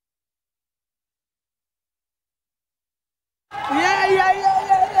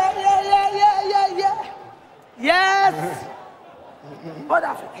 Yeah. Yes.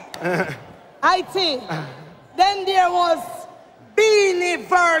 Butterfly. IT. Then there was Beanie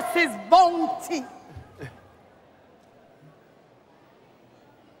versus Bounty.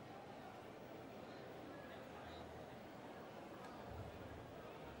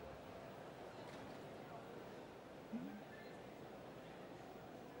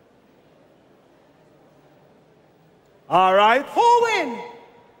 All right. Who win?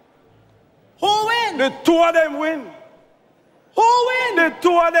 Who win? The two of them win. Who win? The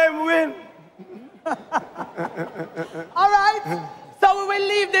two of them win. All right. So we will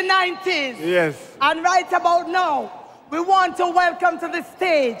leave the 90s. Yes. And right about now, we want to welcome to the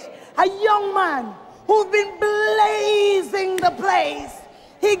stage a young man who's been blazing the place.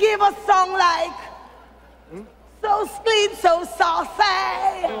 He gave a song like, so sweet, so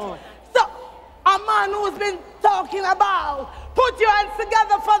saucy. So, a man who's been talking about, put your hands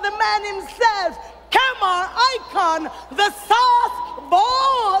together for the man himself. Come on, icon, the sauce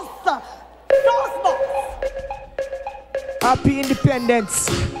boss. Sauce boss. Happy Independence,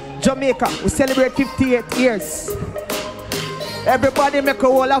 Jamaica. We celebrate 58 years. Everybody make a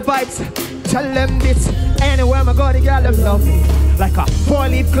whole of vibes. Tell them this. Anywhere I go, the girl them love me. Like a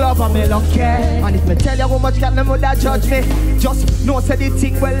four-leaf glove, I don't care. And if me tell you how much girl them would judge me, just know say the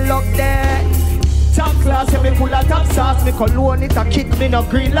thing well up there. Top class, yeah, me full of top sauce. Me cologne it a kick me no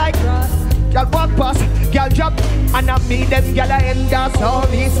green like grass. Girl walk past, girl drop, and I me them girl I end us. Oh,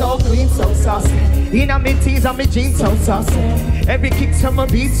 me so clean, so saucy. Inna me tees and me jeans so saucy. Every kick from my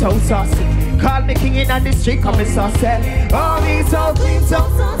beat so saucy. Call me king inna the street, come me saucy. Oh, me so clean, so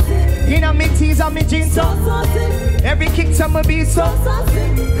saucy. Inna me tees and me jeans so saucy. Every kick from my beat so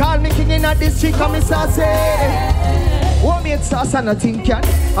saucy. Call me king inna the street, come me saucy. Oh, me it's sauce and nothing can.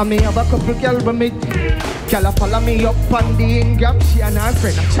 I may have a couple girl but me. Girl follow me up on the Ingram. She and her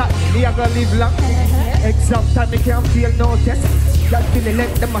friend a chat. Me a go live long. Exact time me can't feel no test. That feeling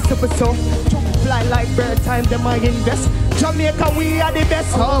like them a super so. Fly like bird time them I invest. Jamaica we are the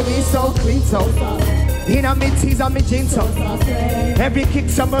best. Oh we so clean so. Inna me tees and me jeans so. Every kick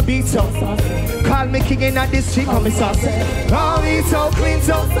some my beat so. Call me king inna the street call me saucy. Oh we so clean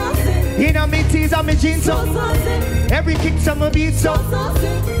so. Inna me tees and me jeans so. Every kick some my beat so.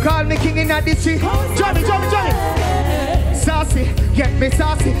 Call me king inna the street. Johnny. Saucy, get me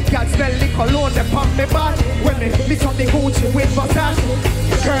saucy. Girl smell the cologne them on me body. When me lick up the Gucci with Versace.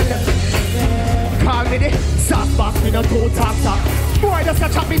 Girl them call me the sauce box me no two talk. Boy just a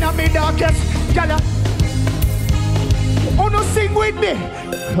chop inna me darkest. Girl oh no sing with me.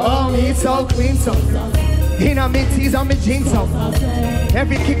 Call me so clean so. Inna me tees and me jeans so.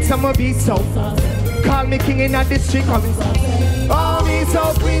 Every kick some my beat so. Call me king inna the street call me. Oh me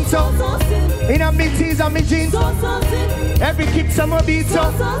so clean so. Inna me tees and me jeans so. Every kick some my beat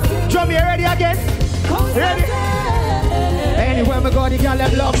so. Drum you ready again? Ready? Anywhere me go the girl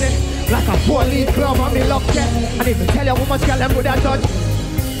them love me. Like a four-leaf glove on me love them. And if I tell you how much girl them would have touch.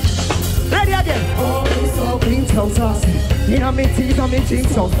 Ready again? Oh me so clean so saucy. Inna me tees and me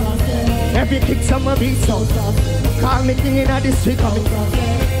jeans so. Every kick some my beat so. Call me king inna the street call me.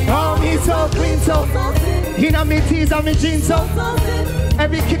 Oh me so clean so. Inna me tees and me jeans so.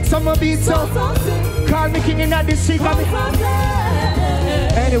 Every kick some my beat so. Call me king inna the street call me.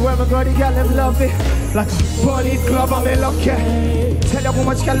 Anywhere I go the girl them love me. Like a four-leaf glove on me lucky. Tell you how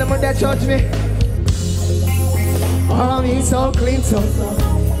much girl them would they judge me. Oh me so clean so.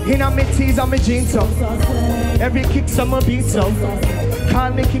 Inna me tees and me jeans so. Every kick some my beat so.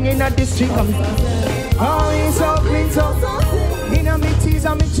 Call me king inna the street call me. Oh me so clean so. Inna me tees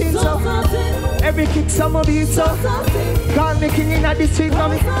and me jeans so. Every me kick some of these, so call me king in the street,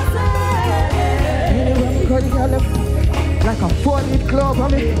 mommy. Anyway, I'm going to get them like a 4-lead club,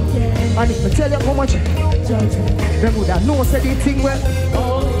 mommy. And if I tell you how much, them would have known said the thing well.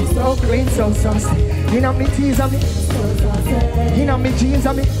 So clean, so saucy. You know me tees on me. You know me jeans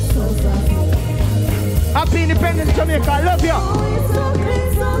on me. Happy Independence Jamaica, I love you.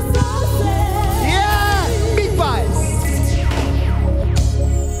 Yeah, big vibes.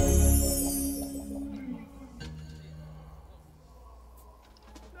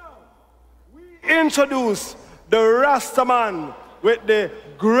 Introduce the Rasta man with the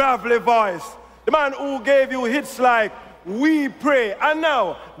gravelly voice. The man who gave you hits like We Pray. And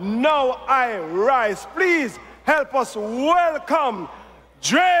now I Rise. Please help us welcome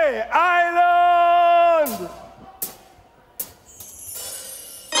Dre Island.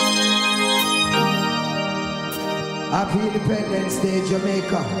 Happy Independence Day,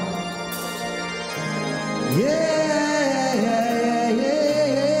 Jamaica. Yeah.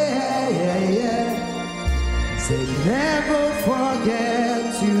 Say never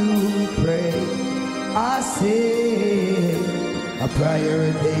forget to pray. I say a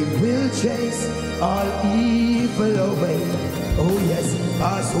prayer they will chase all evil away. Oh yes,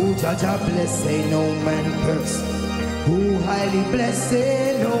 cause who judge a bless, say no man curse. Who highly bless,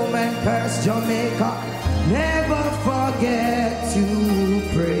 say no man curse. Jamaica, never forget to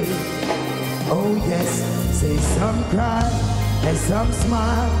pray. Oh yes, say some cry and some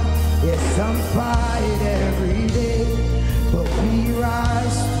smile. Yes, some fight every day, but we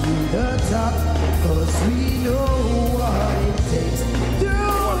rise to the top, cause we know what it takes.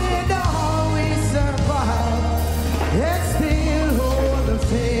 Through it all we survive, and still hold the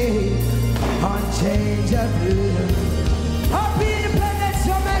faith, unchangeable. Happy Independence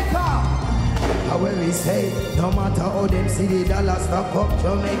Jamaica! How we say, no matter how them see the dollar stock up,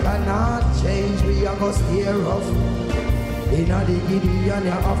 Jamaica not change, we are gonna steer off. In a diggity and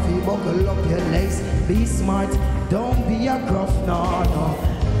your offie, buckle up your legs. Be smart, don't be a gruff, no.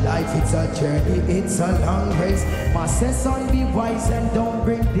 Life it's a journey, it's a long race. My son, be wise and don't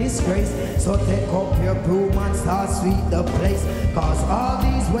bring disgrace. So take up your broom and start sweep the place. Cause all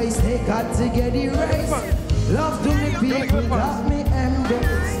these ways they got to get erased. Love to me people that me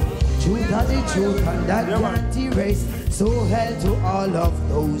embrace. Truth are the truth and that can't erase. So hell to all of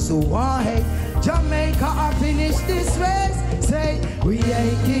those who want hate. Jamaica, I finish this race. Say, we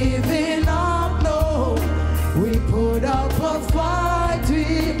ain't giving up, no. We put up a fight,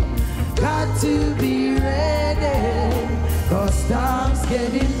 we got to be ready. Cause time's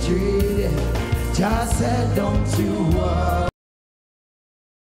getting tricky. Just said, don't you worry.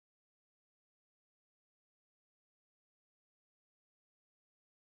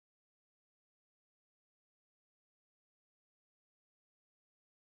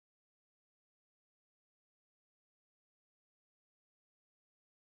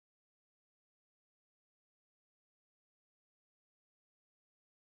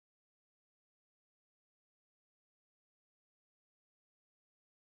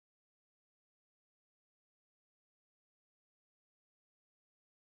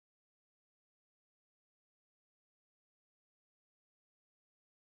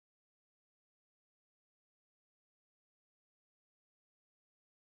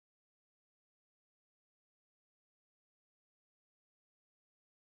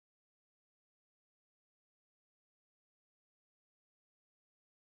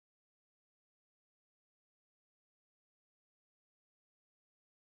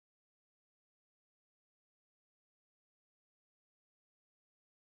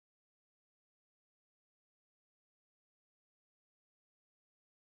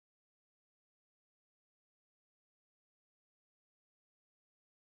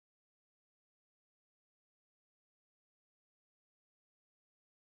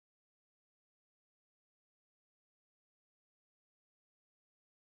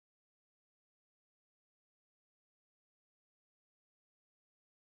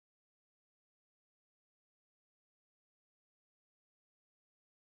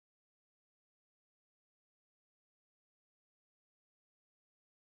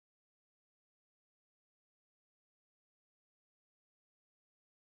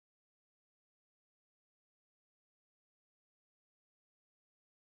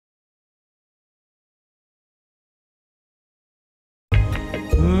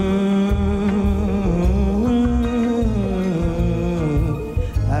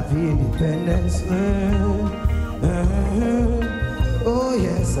 Happy Independence. Oh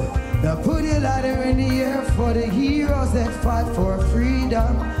yes, now put your ladder in the air for the heroes that fight for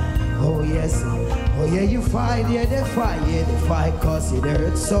freedom. Oh yes, Oh yeah, you fight, yeah, they fight, cause it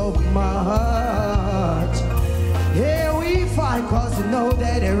hurts so much. Yeah, we fight, cause you know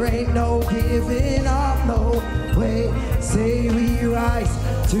that there ain't no giving up, no way. Say we rise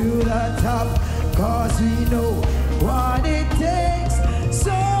to the top, cause we know what it takes.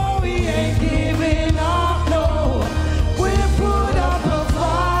 So we ain't giving up, no. We put up a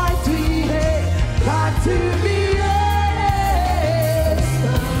fight, we ain't got to be ready.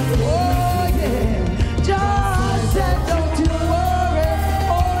 Oh yeah, just said don't you worry.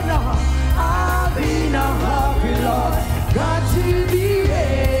 Oh no, I'll be no hurry, Lord. Got to be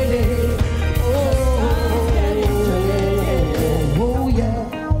ready. Oh yeah,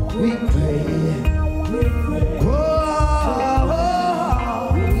 we pray.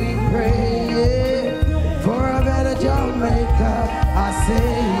 Jamaica, I say,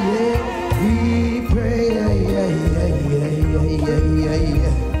 yeah, we pray,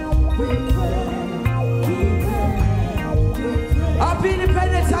 Happy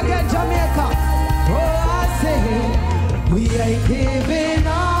independence again, Jamaica. Oh, I say, we ain't giving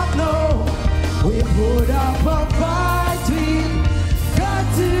up, no. We put up a fight, we got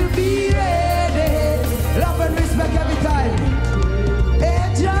to be ready. Love and respect every time. Hey,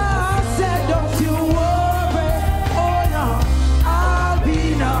 just said, don't you worry.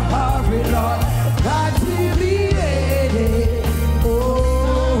 Hurry, Lord, got to be ready.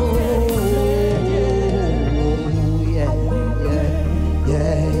 Oh, yeah.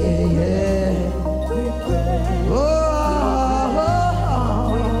 Oh,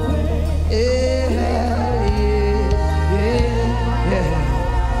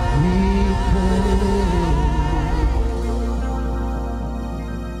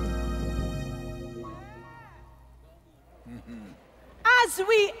 As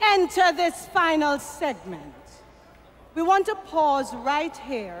we enter this final segment, we want to pause right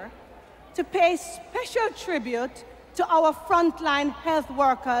here to pay special tribute to our frontline health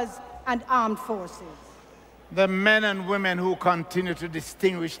workers and armed forces. The men and women who continue to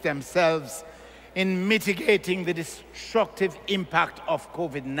distinguish themselves in mitigating the destructive impact of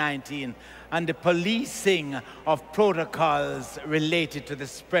COVID-19 and the policing of protocols related to the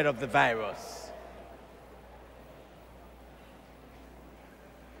spread of the virus.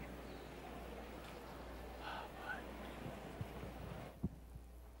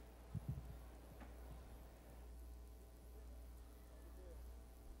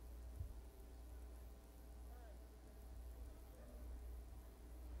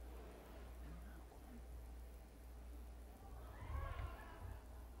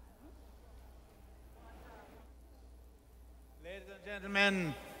 Ladies and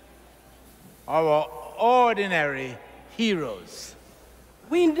gentlemen, our ordinary heroes.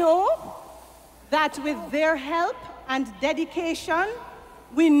 We know that with their help and dedication,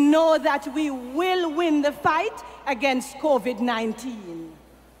 we know that we will win the fight against COVID-19.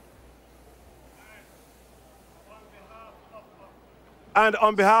 And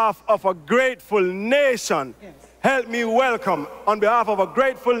on behalf of a grateful nation, help me welcome, on behalf of a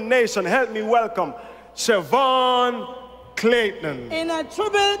grateful nation, help me welcome Siobhan Clayton. In a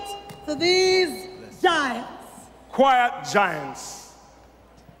tribute to these giants. Quiet giants.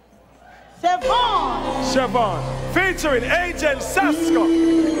 Siobhan, featuring Agent Sasko.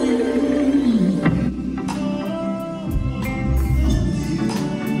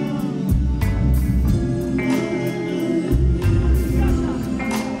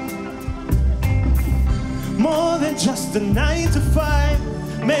 More than just a 9 to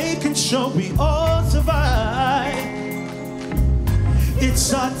 5, making sure we all survive.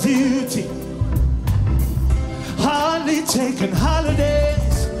 It's our duty, hardly taking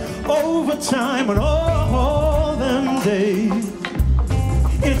holidays, overtime on all them days.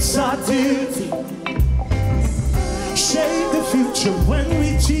 It's our duty, shape the future when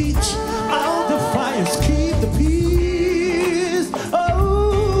we teach, out the fires, keep the peace.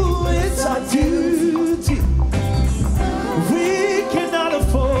 Oh, it's our duty, we cannot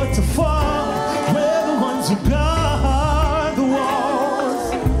afford to fall, we're the ones who guard the walls.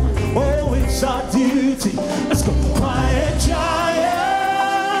 Oh, it's our duty, let's go. Quiet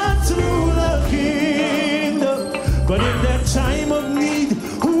giants rule the kingdom, but in their time of need,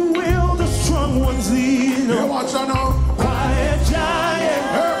 who will the strong ones lead? You watch out now. Quiet giant,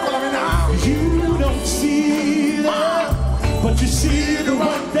 you don't see them, but you see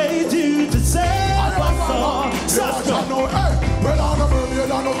what they do to save us all. Well, I'm no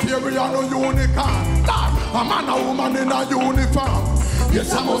mermaid, I'm no fairy, I'm no unicorn. A man, a woman in a uniform.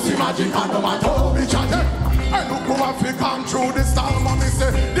 Yes, I must imagine, I know my toe be chatting. I look who have to come through the storm, and me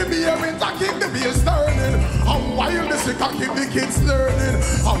say, the bear is attacking, the bear turning. And while this music and keep the kids learning.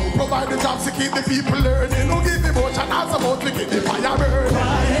 I will provide the jobs to keep the people learning. Who give the motion as about to keep the fire burning.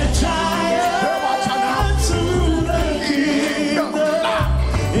 Quiet giant to the kingdom.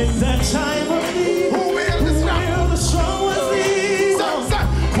 In that time of need, who will the strong ones lead?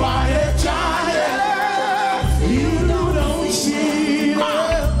 Quiet giant, you don't see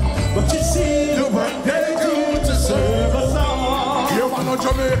them, but you see the work they do to serve us all. You want no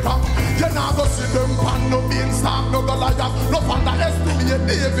Jamaica? You not go see them pan no beanstalk, no Goliath. No underestimate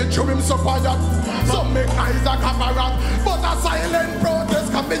David, show him so quiet. Some make eyes like a parrot, but a silent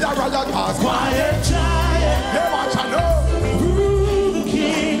protest can be a riot. Cause quiet giant, hey, watch I know. Rule the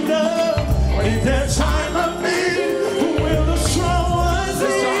kingdom. In their time of need, who will the strong ones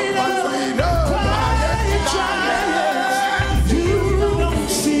lead us? Quiet giant, you don't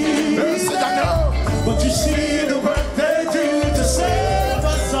see them, but you see the work they do to save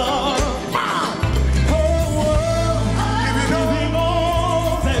us all. Giving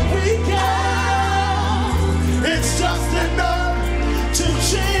all that we can, it's just enough to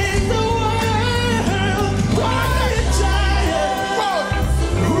change the world. Quiet giant,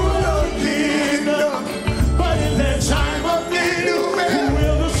 rule the kingdom, but in that time of need, who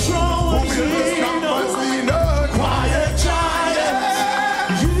will the strong ones lead us? Quiet giant,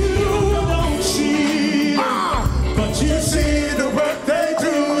 you don't see, but you see the work they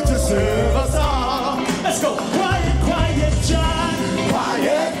do to serve us all. Let's go. Quiet, quiet giant.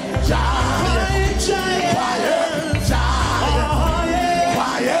 Quiet giant. Quiet giant. Quiet giant. Oh, yeah.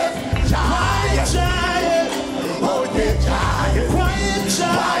 Quiet giant. Quiet giant. Oh, yeah, giant. Quiet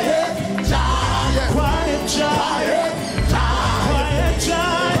giant. Quiet giant. Quiet giant. Quiet giant.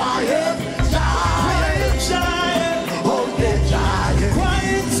 Quiet giant. Oh, yeah, giant.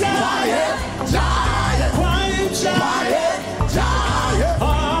 Quiet giant. Quiet giant.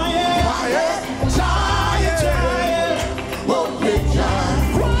 Oh, yeah. Quiet giant. Oh, yeah,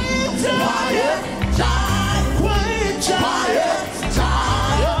 giant. Quiet giant.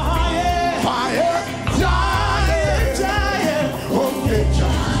 Quiet giant. Oh, yeah,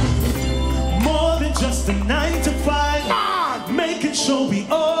 giant. More than just a 9 to 5, making sure we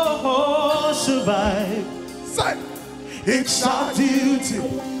all survive. It's our duty,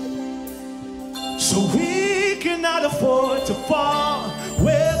 so we cannot afford to fall.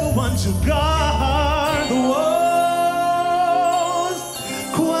 We're the ones who guard the walls.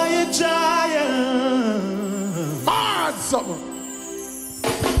 Quiet giant. Hard summer.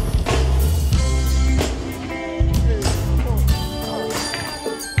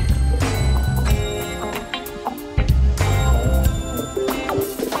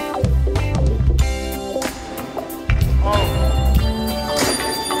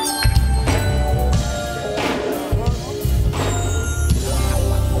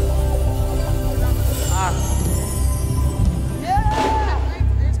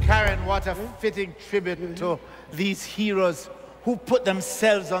 Karen, what a fitting tribute to these heroes who put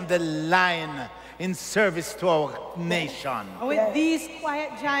themselves on the line in service to our nation. With these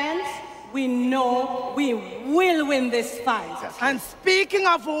quiet giants, we know we will win this fight. And speaking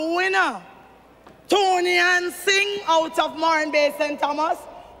of winner, Tony and Singh out of Moran Bay, St. Thomas,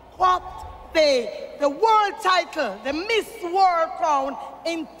 copped the world title, the Miss World crown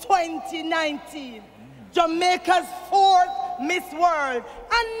in 2019. Jamaica's 4th Miss World,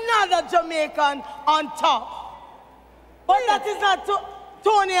 another Jamaican on top. But that is not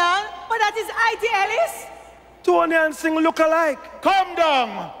Tony Ann, but that is I.T. Ellis. Tony and Singh look alike. Come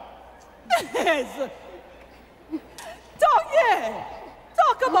down. Yes.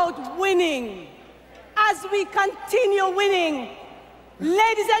 Talk about winning. As we continue winning,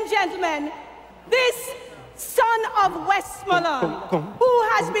 ladies and gentlemen, this son of Westmoreland, who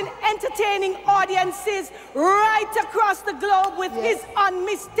has been entertaining audiences right across the globe with his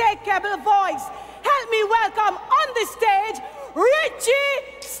unmistakable voice. Help me welcome on the stage, Richie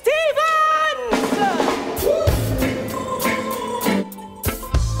Stevens!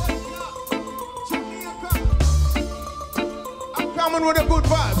 I'm coming with the good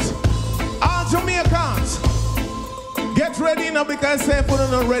vibes. All Jamaicans, get ready now because say for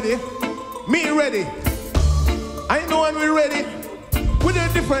not ready. Me ready. I know when we're ready. We do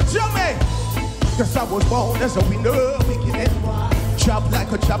different Jamaica. Cause I was born as a winner, wicked and chop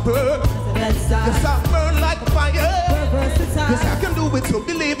like a chopper. Cause I burn like a fire. Cause I can do it to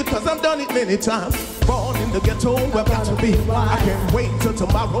believe it, cause I've done it many times. Born in the ghetto, where I've got to be. I can't wait till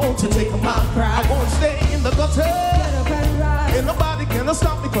tomorrow to take my pride. I won't stay in the gutter. And nobody can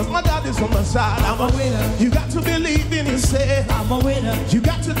stop me cause my God is on my side. I'm a winner. You got to believe in yourself. I'm a winner. You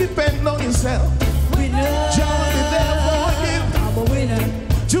got to depend on yourself. Winner. John will be there for you. I'm a winner.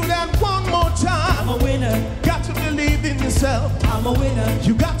 Do that one more time. I'm a winner. Got to believe in I'm a winner.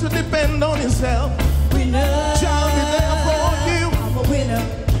 You got to depend on yourself. Winner. Shall be there for you. I'm a winner.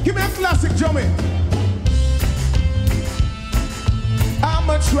 Give me a classic, Jummy.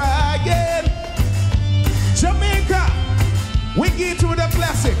 I'ma try again. Jamaica, we get to the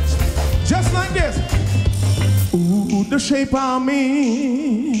classics. Just like this. Ooh, the shape of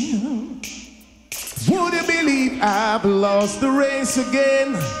me. Would you believe I've lost the race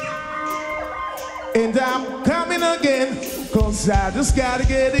again? And I'm coming again, 'cause I just gotta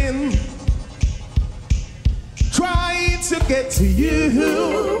get in. Trying to get to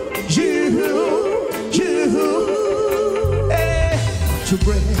you. Hey, to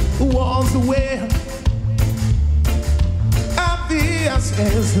break the walls away. Obvious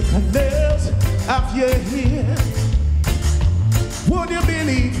as the canals of your hair. Would you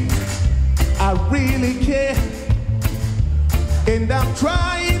believe I really care? And I'm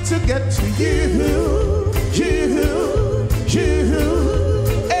trying to get to you.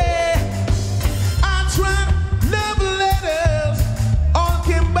 Hey, I tried love letters, all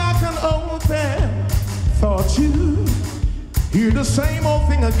came back unopened. Thought you hear the same old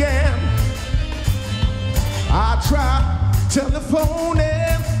thing again. I tried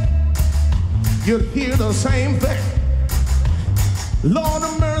telephoning, you hear the same thing. Lord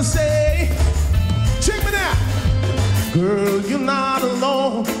of mercy, check me out. Girl, you're not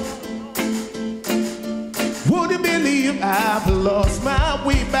alone. Would you believe I've lost my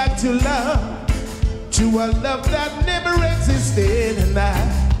way back to love? To a love that never existed, and I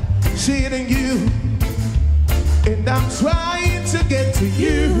see it in you. And I'm trying to get to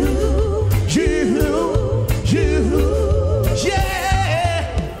you. Yeah.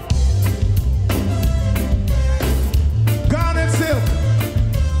 God itself,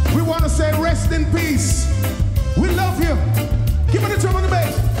 we want to say rest in peace. We love you. Give me the drum and the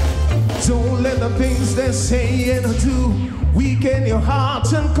bass. Don't let the things they say and do weaken your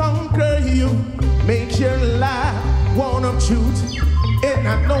heart and conquer you. Make your life one of truth. And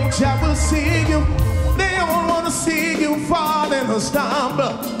I know Jah will see you. They all want to see you fall and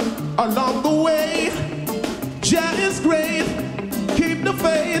stumble along the way. Jah is great. Keep the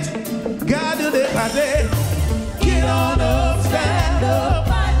faith. God do day by day. Get on up, stand up.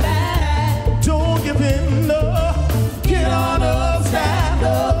 Don't give in, no. Get on up, stand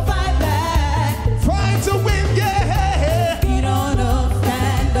up, fight back. Fight to win, yeah. Get on up,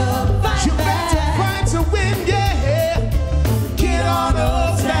 stand up, fight you back. You better fight to win, yeah. Get on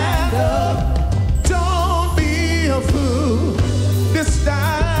up, stand up. Don't be a fool this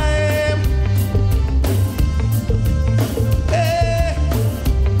time. Hey.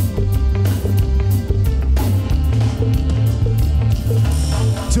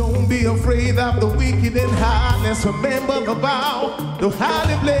 Don't be afraid of the wicked and heartless. Remember the vow, the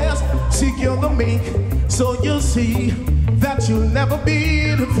highly blessed. Seek your the meek, so you'll see that you'll never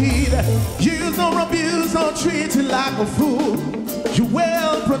be defeated. Use or abuse or treat you like a fool. You're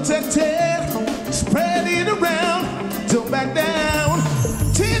well protected. Spread it around. Don't back down.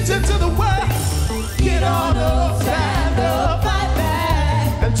 Teach it to the world. Get on up, stand up, fight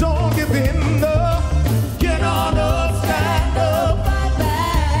back, and don't give in. No. Get on up, stand up.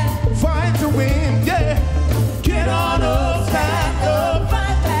 Fight to win, yeah. Get on up, stand up,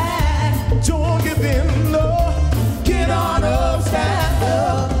 fight back. Don't give in, no. Get on up, stand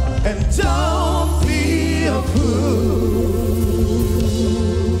up, and don't be a fool.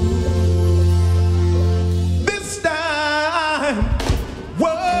 This time,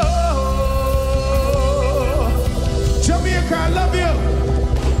 whoa. Jamaica, I love you.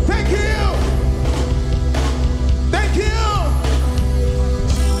 Thank you. Thank you.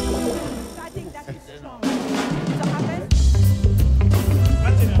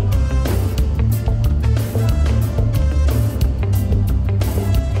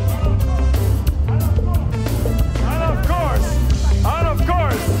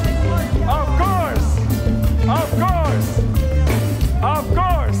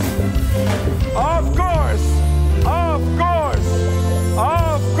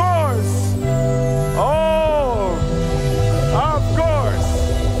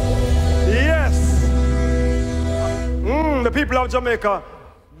 The people of Jamaica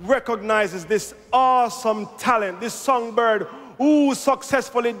recognizes this awesome talent, this songbird who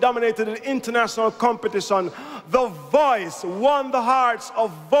successfully dominated the international competition. The Voice won the hearts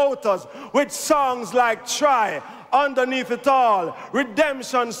of voters with songs like Try, Underneath It All,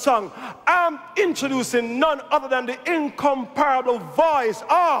 Redemption Song. I'm introducing none other than the incomparable voice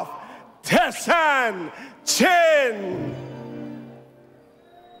of Tessan Chin.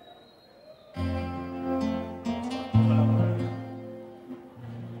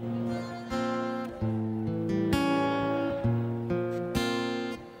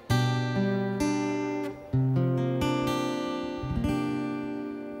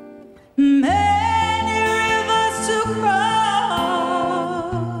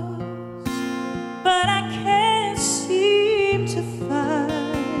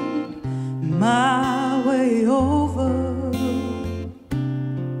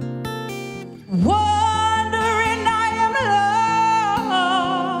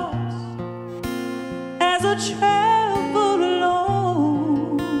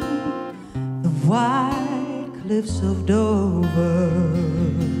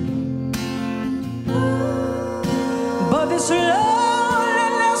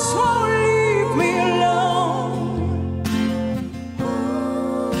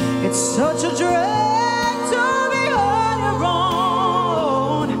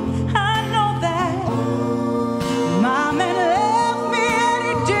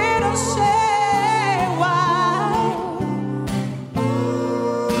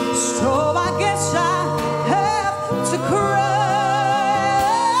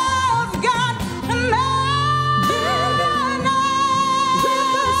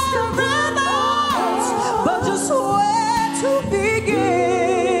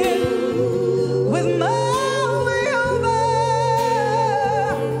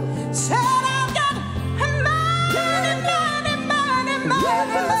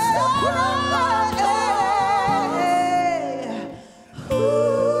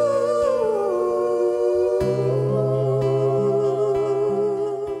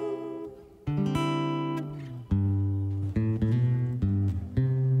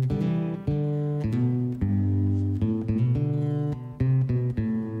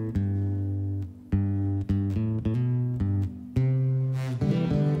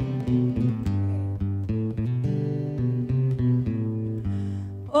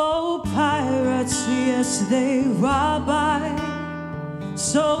 Yes, they robbed I,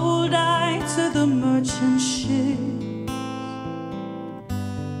 sold I to the merchant ship.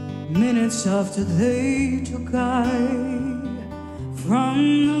 Minutes after they took I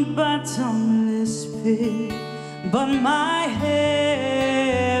from the bottomless pit, but my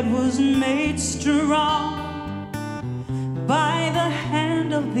head was made strong by the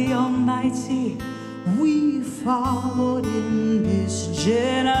hand of the Almighty. We followed in this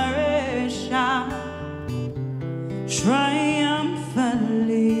generation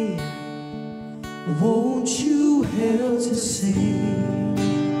triumphantly. Won't you help to sing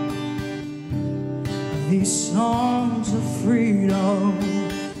these songs of freedom?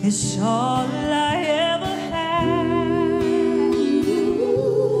 It's all I ever had.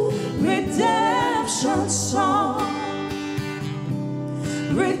 Redemption song,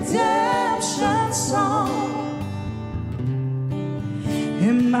 redemption song.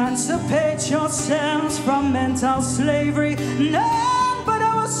 Emancipate yourselves from mental slavery. None but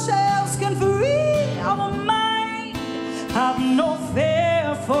ourselves can free our mind. Have no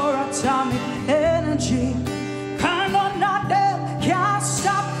fear for atomic energy. Cannot not them can't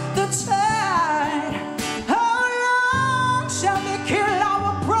stop the tide. How long shall they kill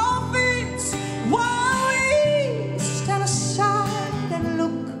our prophets while we stand aside and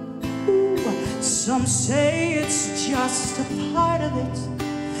look? Ooh, some say it's just a part of it.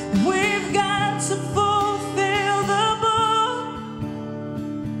 We've got to fulfill the book.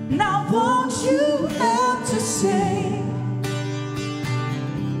 Now won't you help to sing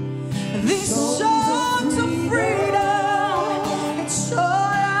these songs of freedom? It's all I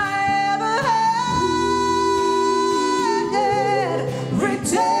ever had.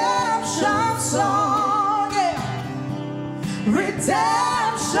 Redemption song, yeah.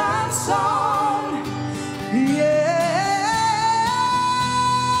 Redemption song, yeah.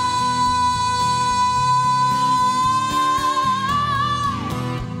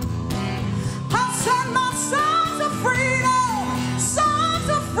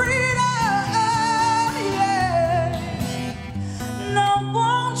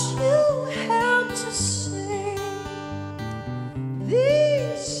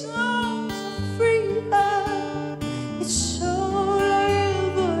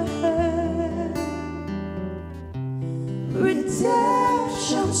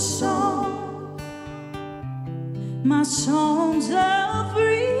 My songs of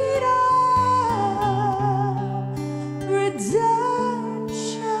freedom, redemption.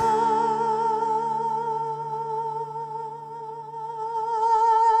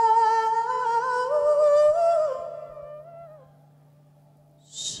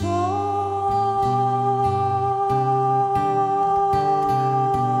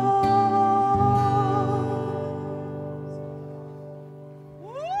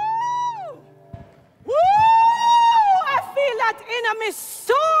 My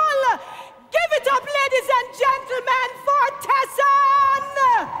soul. Give it up, ladies and gentlemen, for Tesson.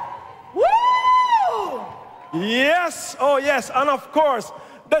 Woo! Yes, oh yes, and of course,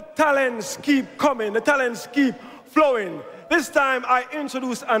 the talents keep coming, the talents keep flowing. This time I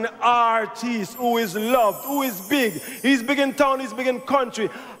introduce an artist who is loved, who is big. He's big in town, he's big in country.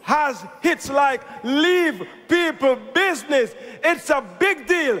 Has hits like Leave People Business. It's a big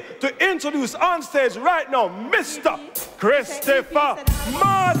deal to introduce on stage right now, Mr. Christopher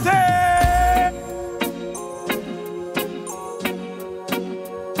Martin.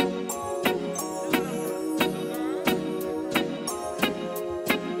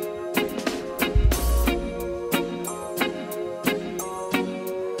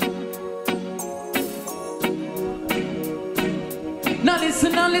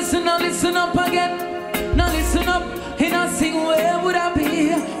 Now listen up again. Now listen up, and I sing, where would I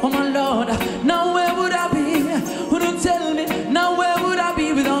be? Oh my Lord, now where would I be? Who don't tell me, now where would I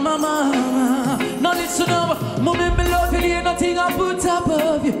be without my mama? Now listen up, mommy, me love you, ain't nothing I put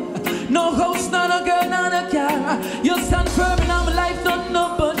above you. No house, not a girl, not a car. You stand firm in my life, not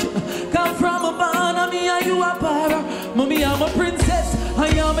no bunch. Come from a barn, and me and you a para. Mommy, I'm a princess, I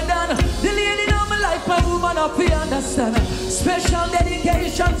am a Dana. The lady of my life, my woman, I feel understand. Special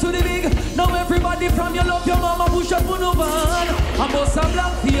dedication to the big. Now everybody from your love your mama, push up on the van. I must have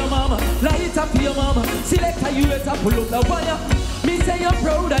black for your mama, light up for your mama. Select a you better pull up the wire. Me say you're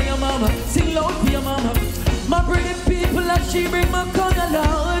proud of your mama, sing loud for your mama. My pretty people and she bring my corner,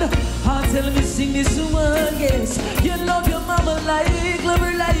 Lord. I tell me sing this one, yes. You love your mama like, love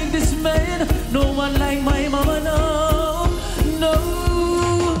her like this man. No one like my mama, no, no.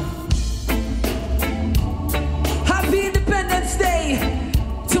 Happy Independence Day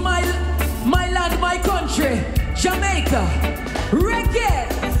to my land, my country, Jamaica. Reggae.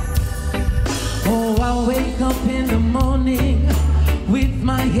 Oh, I wake up in the morning with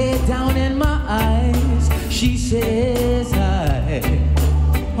my head down and my eyes. She says,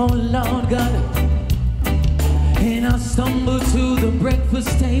 oh Lord God. And I stumble to the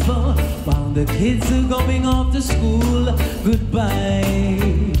breakfast table while the kids are going off to school. Goodbye.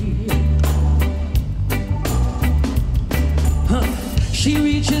 She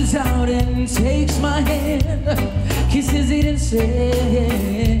reaches out and takes my hand, kisses it and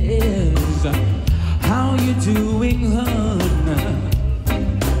says, how you doing, hon?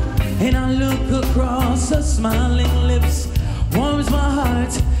 And I look across her smiling lips, warms my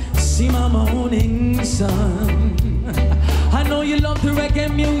heart, see my morning sun. I know you love the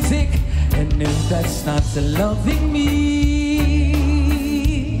reggae music, and if that's not loving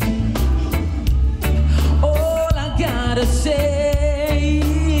me, all I gotta say,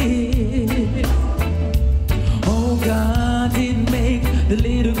 oh God did make the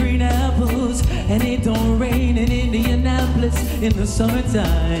little green apples, and it don't rain in Indianapolis in the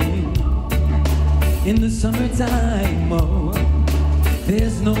summertime. In the summertime, oh,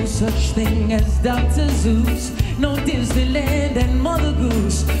 there's no such thing as Dr. Zeus, no Disneyland and Mother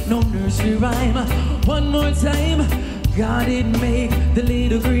Goose, no nursery rhyme. One more time, God did make the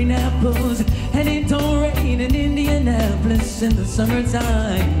little green apples, and it don't rain in Indianapolis in the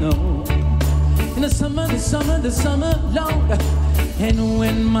summertime, no. In the summer, Lord, and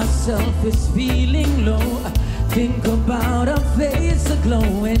when myself is feeling low, think about a face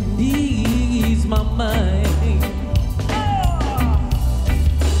aglow and ease my mind.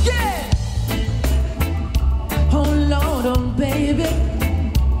 Yeah! Oh Lord, oh baby,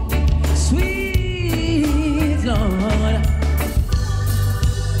 sweet Lord.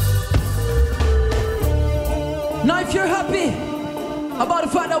 Now if you're happy about the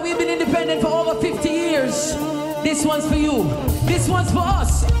fact that we've been independent for over 50 years, this one's for you, this one's for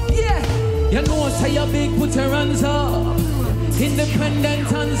us, yeah! You know say you're big, put your hands up, independent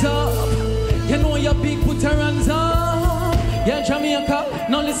hands up. You know you're big, put your hands up. Yeah, Jamaica,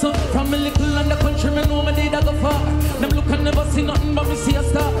 now listen, from a little and the country, me know me did I go far. Them look and never see nothing but me see a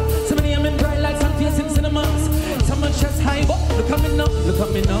star. So many am in bright lights and facing cinemas. Someone chest high, but look at me now,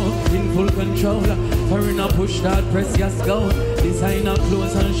 in full control. Foreign a push that press, yes go. Designer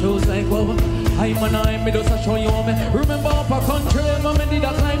clothes and shows like wow. I'm an eye, me just a show you me. Remember up a country, me did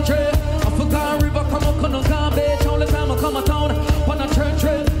a climb tree. I forgot river, come up, come on, beach. All the time I come a town, on a church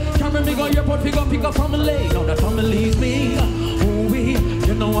trip. Carry me go airport, pick up family. Now that family's me. Oh we,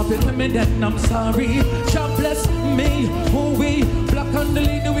 you know I feel me then I'm sorry. God bless me. Oh we, black and the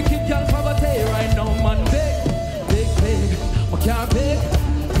lead, the wicked girl poverty. Right now man big, big, big. My car big,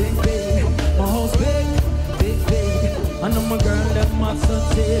 big, big. My house big, big, big. I know my girl them my son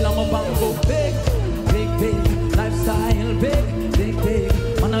tail. I'm a bamboo big, big, big. Lifestyle big, big, big.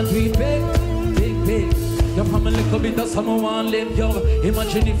 Man I dream big, big, big. Your family little bit of someone want live, yo.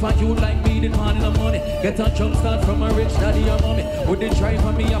 Imagine if I you like me, the man in the money. Get a jump start from a rich daddy or mommy. Would they try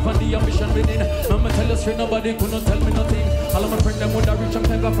for me up on the ambition within? Mama tell you straight, nobody couldn't tell me nothing. All of my friends them would have rich and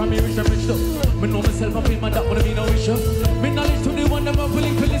clever from me, rich and rich too. Me know myself, I feel my that would be no issue. Me knowledge to the one that I'm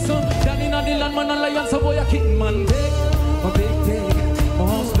willing to listen. Down in the land, man, alliance, so boy, a kitten, man, big. My big, big. My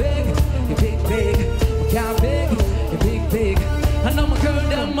house big, big, big. My car big, big, big. And I'm a girl,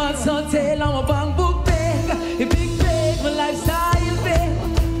 them man, so tail, I'm a bamboo big. You big, big, my lifestyle big.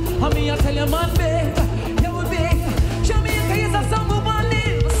 I mean, I tell you, man, big. Yeah, we big. Jamaica is a summer one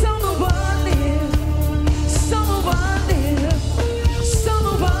live, summer one live, summer one live,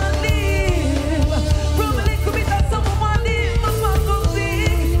 summer one live. From a little bit of summer one live, my man go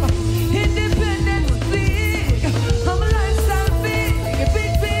big. Independence big. I'm a lifestyle big,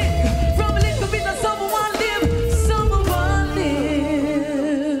 big, big. From a little bit of summer one live, summer one live.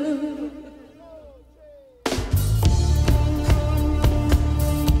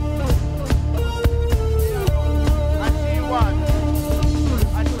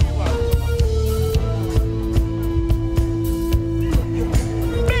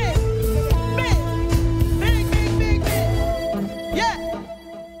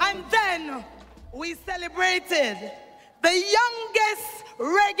 We celebrated the youngest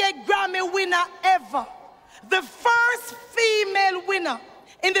reggae Grammy winner ever, the first female winner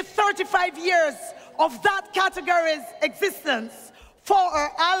in the 35 years of that category's existence for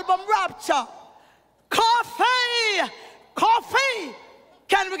her album Rapture. Coffee! Coffee!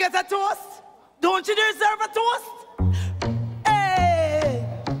 Can we get a toast? Don't you deserve a toast? Hey!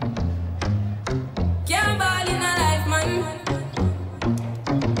 Can't ball in a life, man.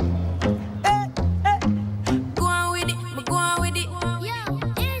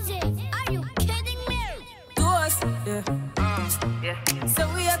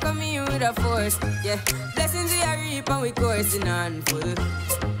 course, yeah. Blessings we are reap and we coursing on full.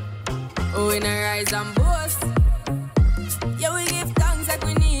 Oh, we not rise and boast. Yeah, we give thanks like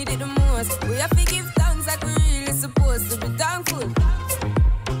we need it the most. We have to give thanks like we really supposed to be thankful.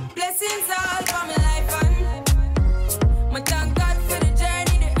 Blessings all for my life and my thank God for the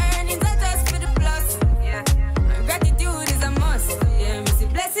journey, the earnings are just for the plus. Yeah, my gratitude is a must. Yeah, me see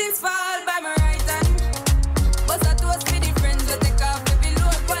blessings fall by my right hand. But I toast for the friends we take off every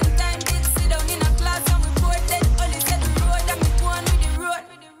load. One time did sit down in a class and we poured that only said the road and me go on with the road.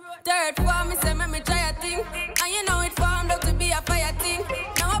 Third form, me say me try a thing, and you know it formed out to be a fire thing.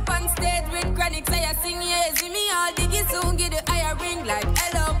 Now up on stage with chronic, say I sing, yeah, see me all diggy soon, get the higher ring like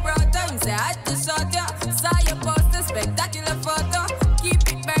hello, brother. Me say I had to shot ya, saw your poster, spectacular photo. Keep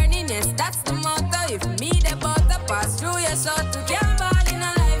it burning, yes, that's the motto. If me the butter pass through your shot to get ball in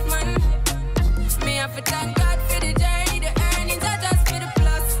a life, man. Me have to thank God for the journey, the earnings are just for the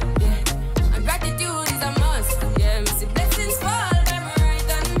plus. Yeah, and gratitude is a must. Yeah, me see blessings fall.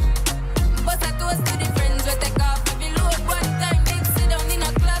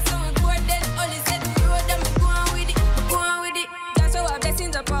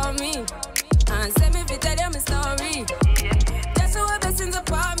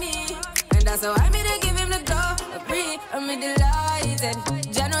 So I made to give him the glory. I'm delighted.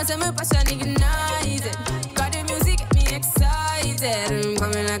 Jano say my passion ignited. Got the music get me excited. I'm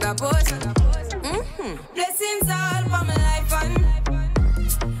coming like a potion. Blessings all for my life and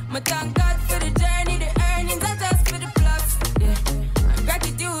my thank God for the journey, the earnings are just for the plus. Yeah, and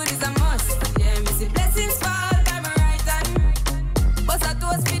gratitude is a must. Yeah, me see blessings fall by my right hand. But I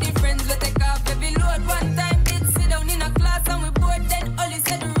toast for the friends we take off every load. One time did sit down in a class and we bored then only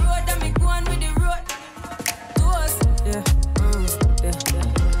said the road and me go on with the road. Toast, yeah, yeah, yeah.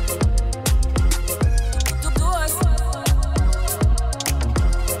 Toast.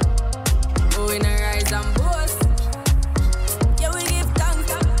 Oh, in a rise and boast. Yeah, we give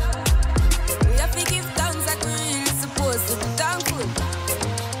thanks. We have to give thanks like we really supposed to be thankful.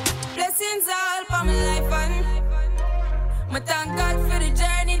 Blessings all for my life and my thank God for the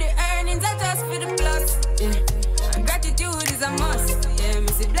journey, the earnings are just for the plus. Yeah, and gratitude is a must. Yeah, me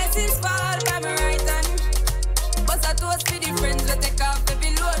see blessings fall by my right hand. But I toast for the friends we take off every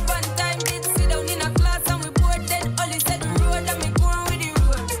load. One time did sit down in a class and we bored then only said the road and me go on with the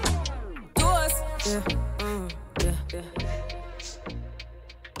road. Toast, yeah, yeah, yeah.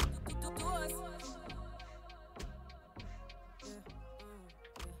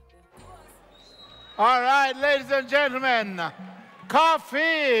 All right, ladies and gentlemen,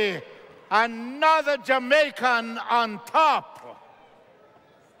 coffee, another Jamaican on top.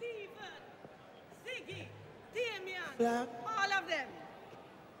 Ziggy, Damien, all of them.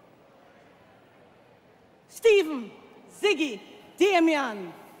 Stephen, Ziggy,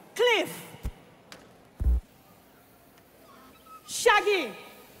 Damien, Cliff, Shaggy,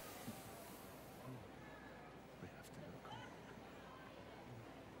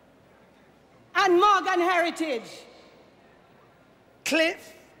 and Morgan Heritage.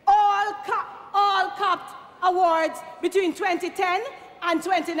 Cliff. All capped awards between 2010 and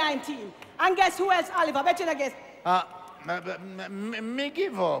 2019. And guess who else, Oliver? Bet you not guess. Me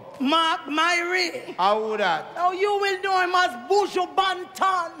give up. Mark Myrie. How would that? Oh, you will know him as Buju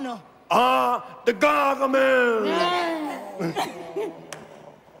Banton. The Gargamel.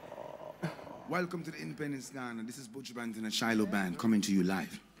 Welcome to the Independence Ghana. This is Buju Banton and a Shiloh Band coming to you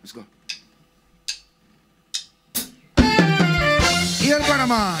live. Let's go. Here, brother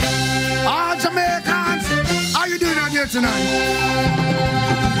man. All Jamaicans, how you doing out here tonight?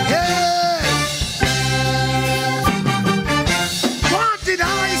 Yeah. What did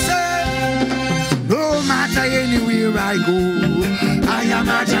I say? No matter anywhere I go, I am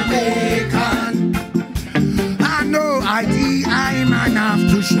a Jamaican. I know ID I might have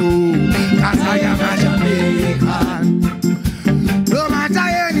to show, cause I am a Jamaican. No matter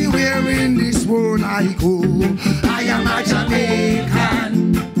anywhere in this world I go, I am a Jamaican.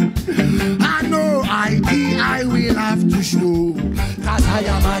 I know ID I will have to show, cause I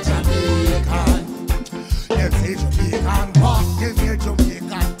am a Jamaican. Them say Jamaican walk, them say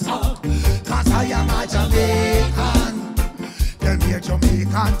Jamaican talk, cause I am a Jamaican. Them hear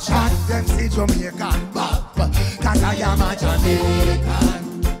Jamaican chat, them say Jamaican bop, cause I am a Jamaican.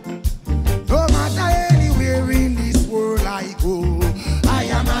 No matter anywhere in this world I go, I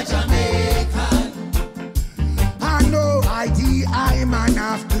am a Jamaican. I know ID I man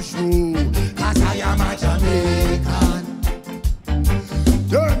have to show, cause I am a Jamaican.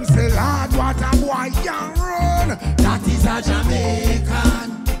 Don't say Lord what a boy can run, that is a Jamaican.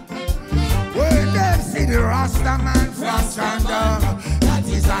 When them see the Rasta man from Strandon, that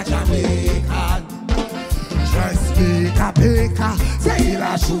is a Jamaican. Jamaica,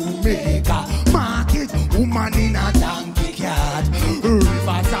 Taylor Shoemaker, market woman in a donkey cart,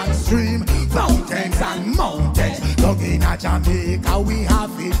 rivers and stream, fountains and mountains. Dug in a Jamaica, we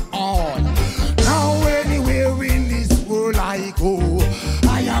have it all. Now anywhere in this world I go,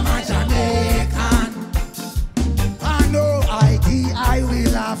 I am a Jamaican. I know ID I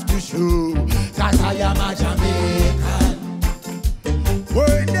will have to show, cause I am a Jamaican.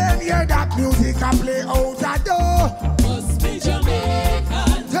 When them hear that music I play out the door, must be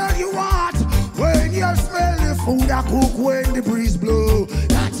Jamaican. Tell you what, when you smell the food I cook when the breeze blow,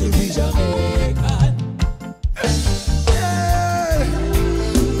 that will be Jamaican. Yeah.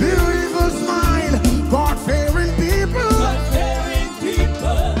 Beautiful smile, God-fearing people. God-fearing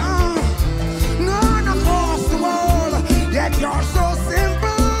people. None across the world, yet you're so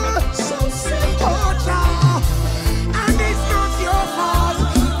simple. So simple. Oh, child. And it's not your fault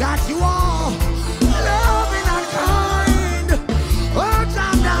that you are loving and kind. Oh,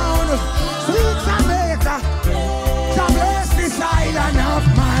 calm down, sweet Jamaica. God bless this island of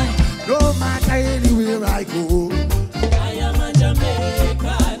mine. No matter anywhere I go, I am a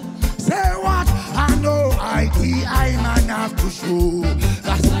Jamaican. Say what? I know ID I man have to show,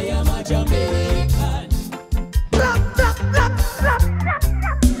 cause I am a Jamaican. Blah, blah, blah, blah, blah.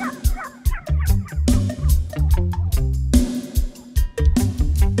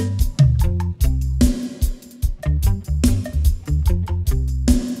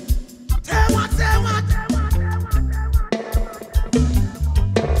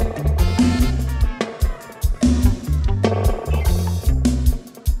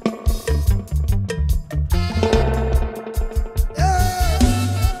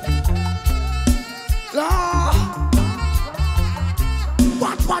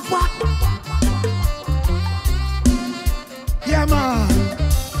 What? Yeah, man.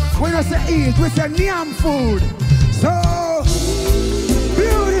 When I say eat, we say nyam food. So,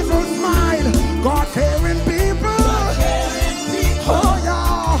 beautiful smile, God-fearing people. Oh,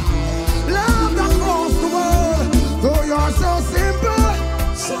 yeah. Love across the world, though you're so simple.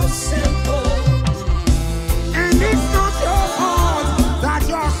 So simple. And it's not your fault that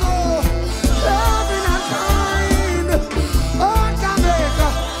you're so loving and kind. Oh, Jamaica,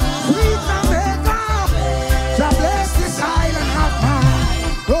 sweet Jamaica, God bless this island of mine.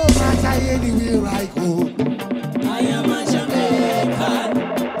 No matter anywhere I go, I am a Jamaican.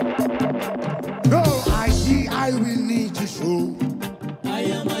 No ID I will need to show, I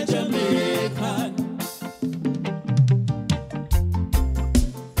am a Jamaican.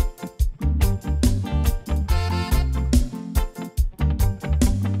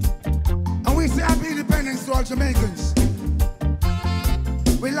 And we say happy independence to all Jamaicans.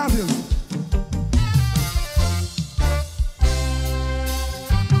 We love you.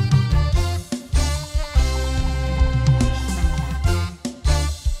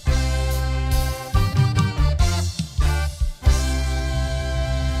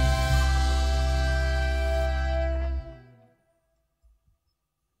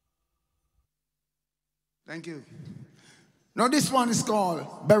 Thank you. Now this one is called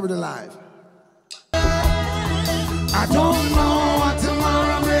Buried Alive. I don't know what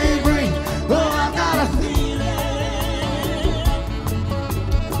tomorrow may bring, but I got a feeling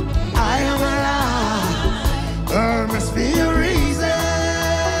I am alive. There must be a reason.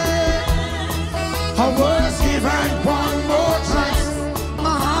 I was given one more chance,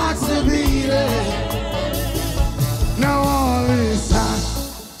 my heart's still beating. Now all this time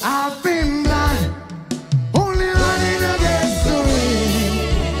I've been blind, only running against the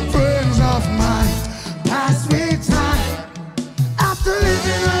wind. Friends of mine pass with time after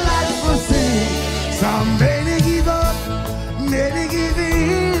living a life for sin. Some many give up, many give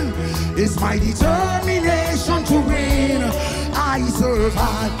in. It's my determination to win. I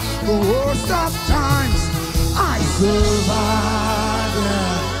survived the worst of times. I survived.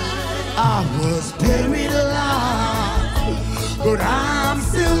 I was buried alive, but I'm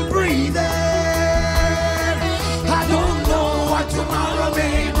still breathing. I don't know what tomorrow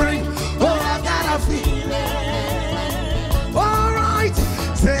may bring, but I got a feeling. All right,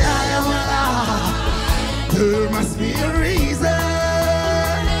 say I am alive. There must be a reason.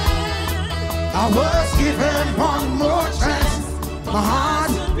 I was given one more chance. My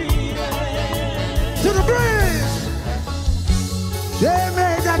heart to the bridge. They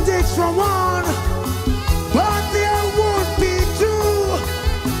made a ditch for one, but there would be two.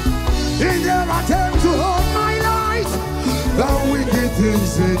 In their attempt to hold my light, the wicked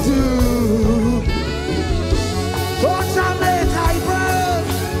things they do. Oh, Jamaica, I brave.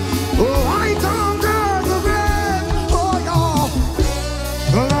 Oh, I conquer the grave. Oh, yeah.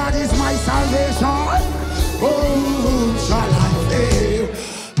 The Lord is my salvation. Oh, shall I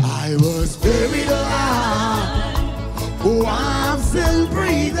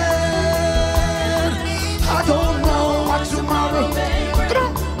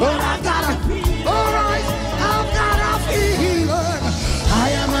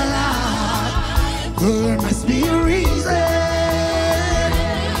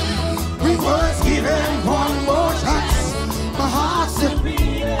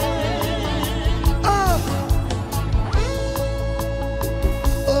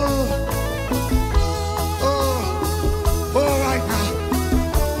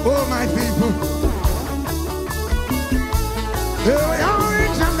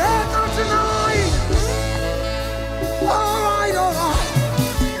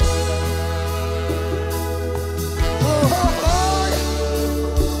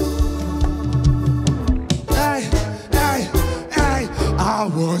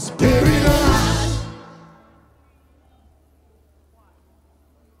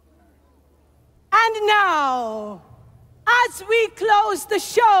as we close the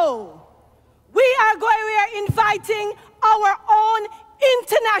show, we are inviting our own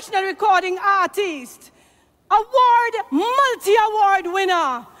international recording artist, multi-award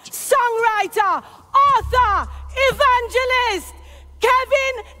winner, songwriter, author, evangelist,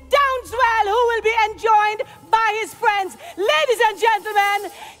 Kevin Downswell, who will be enjoined by his friends. Ladies and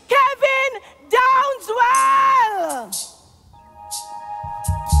gentlemen, Kevin Downswell!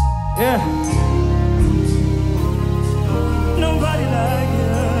 Yeah. Nobody like you.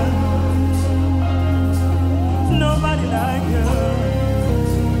 Nobody like you.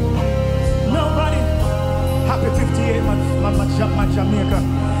 Nobody. Happy 58, my Jamaica.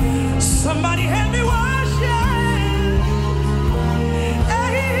 Somebody help me worship.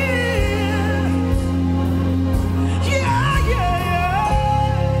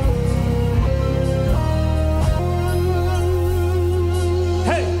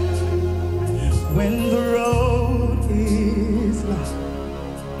 When the road is long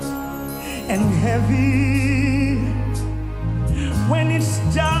and heavy, when it's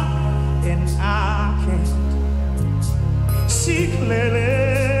dark and I can't see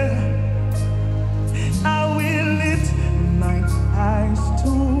clearly, I will lift my eyes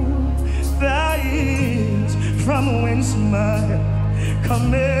to the hills from whence my help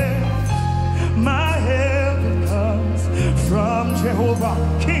cometh. My help comes from Jehovah,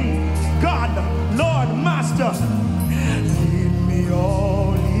 King, God, Lord, Master. Lead me,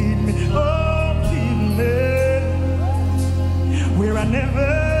 oh, lead me, oh, lead me where I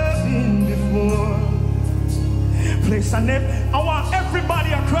never been before. Place I never. I want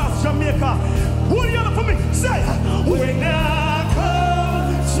everybody across Jamaica. What do you for me? Say, when I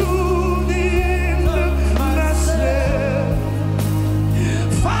come to the end of myself,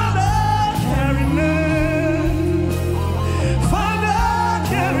 Father, carry me.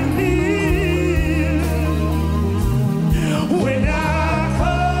 When I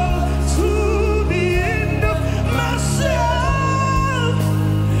come to the end of myself,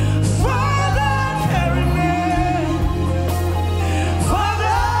 Father, carry me.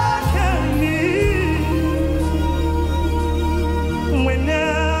 Father, carry me. When I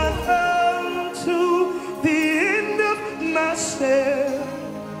come to the end of myself,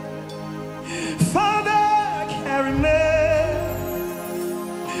 Father, carry me.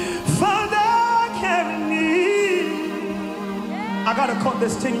 I gotta cut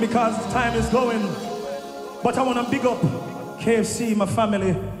this thing because time is going. But I wanna big up KFC, my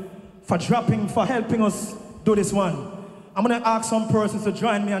family, for helping us do this one. I'm gonna ask some persons to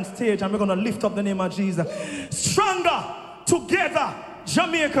join me on stage and we're gonna lift up the name of Jesus. Stronger together,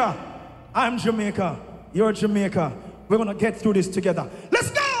 Jamaica. I'm Jamaica, you're Jamaica. We're gonna get through this together.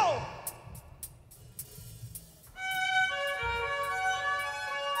 Let's go!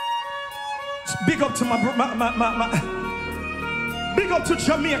 Big up to my big up to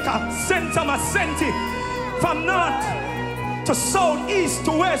Jamaica, center my senti, from north to south, east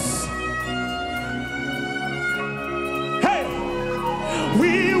to west. Hey,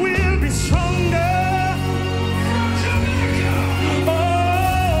 we will be stronger.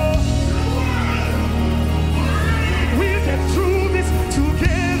 Oh, we'll get through this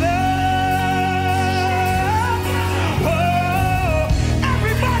together. Oh,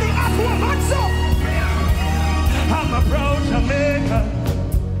 everybody up, hands up. I'm a proud Jamaican.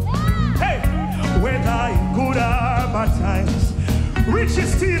 Hey, whether in good or bad times, Richie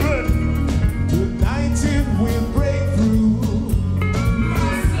Stephen. United we'll break through.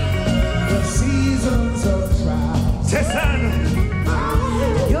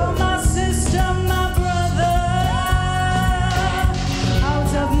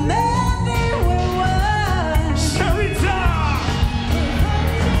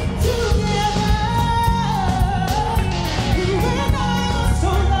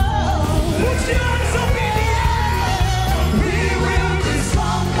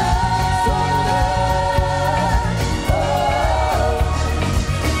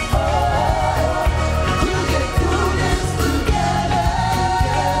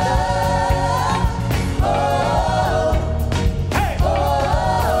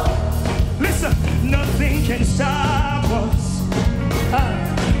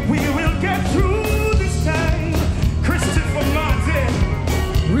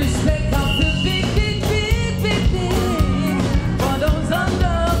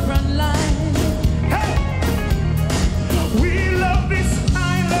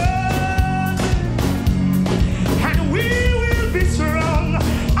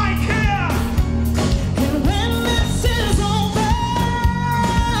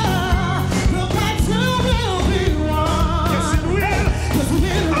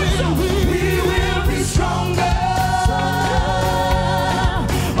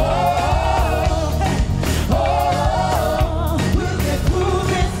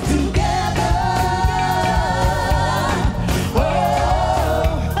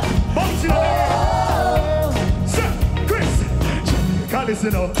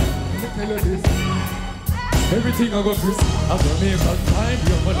 tell you this. Everything I go Chris, I'm gonna make a time,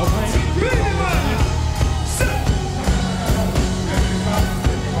 you're gonna find.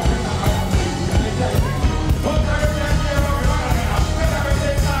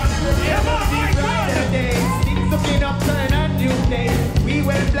 Things looking up, turn a new day. We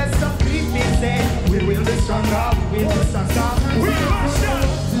will bless some people, say. We will be stronger, we will be stronger. We will be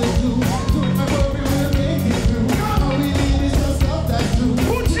stronger.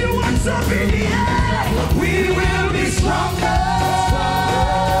 Put your hands up in the air. We will be stronger.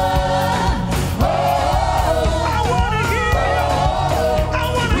 Oh, I wanna hear you. I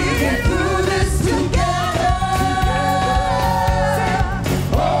wanna hear you. We get through this together.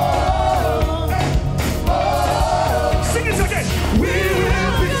 Sing it again. We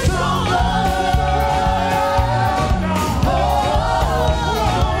will be stronger.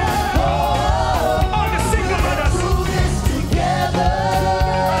 All the single brothers. Through this together.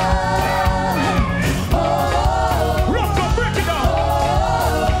 Rock up, break it down.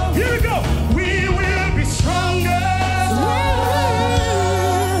 Here we go. We will be stronger.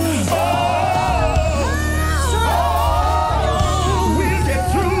 We'll get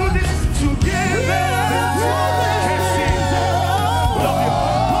through this together. Love you.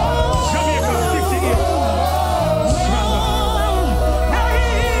 Jamaica, 50 years.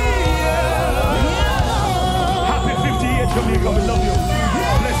 Happy 50 years, Jamaica. We love you.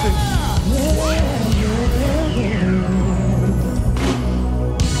 Blessings.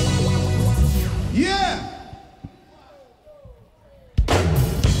 Yeah.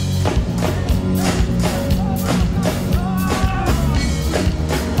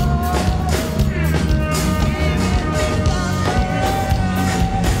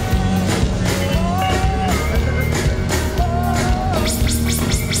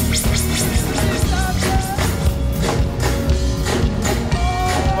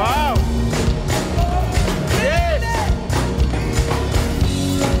 Wow. Yes.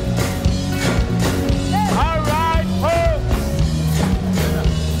 All right, folks.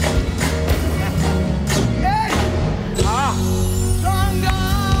 Hey. Stronger.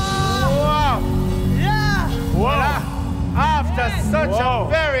 Wow. Yeah. Well, after such a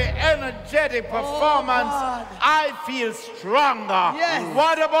very energetic performance, I feel stronger. Yes.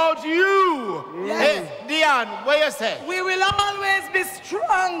 What about you? Yes. Hey, Dion, what you say? We will always be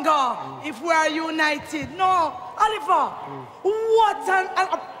stronger if we are united. No, Oliver, what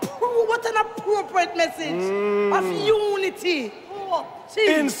an appropriate message of unity. Oh, geez.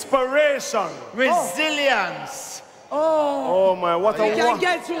 Inspiration. Resilience. Oh my, what we a can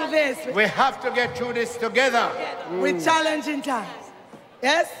get through this. We have to get through this together. With challenging times.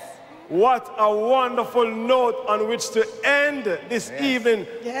 Yes? What a wonderful note on which to end this evening.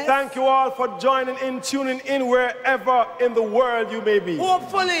 Yes. Thank you all for joining in, tuning in wherever in the world you may be.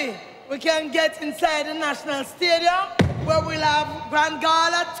 Hopefully, we can get inside the National Stadium where we'll have Grand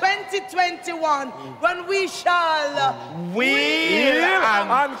Gala 2021 when we shall Wheel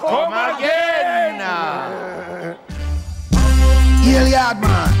and come again. Hail yard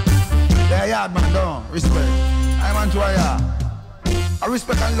man. There yard man down. Respect. I want to hire. I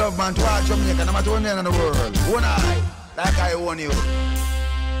respect and love man to all Jamaica, no matter where in the world. One eye, like I own you.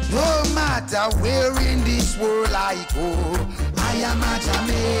 No matter where in this world I go, I am a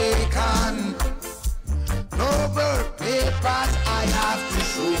Jamaican. No birth papers I have to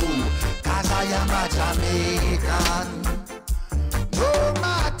show, cause I am a Jamaican. No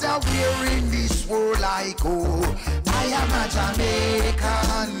matter where in this world I go, I am a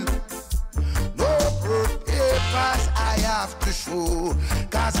Jamaican. No birth papers I have to show,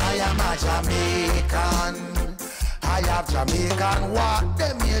 cause I am a Jamaican. I have Jamaican walk,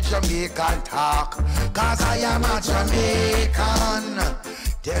 them here Jamaican talk, cause I am a Jamaican.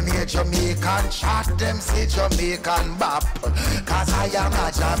 Them here Jamaican chat, them say Jamaican bop, cause I am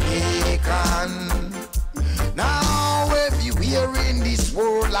a Jamaican. Now everywhere in this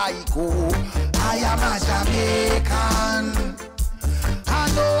world I go, I am a Jamaican.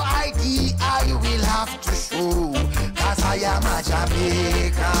 And no ID I will have to show, cause I am a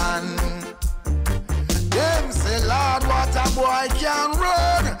Jamaican. Them say, Lord, what a boy can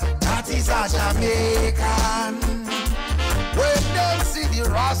run, that is a Jamaican. When them see the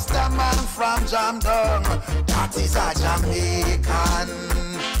Rasta man from Jamdong, that is a Jamaican.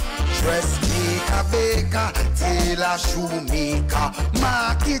 Dressmaker, baker, tailor, shoemaker,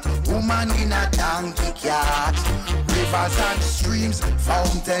 market, woman in a donkey cart. Rivers and streams,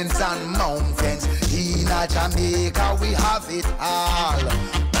 fountains and mountains. In a Jamaica we have it all.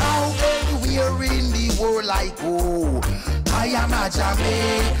 Now anywhere in the world I go, I am a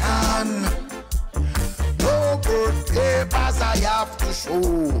Jamaican. No birth papers I have to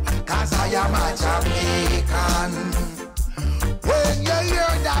show, cause I am a Jamaican. When you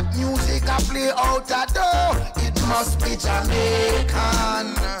hear that music I play out a door, it must be Jamaican.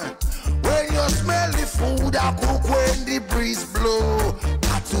 When you smell the food I cook when the breeze blow,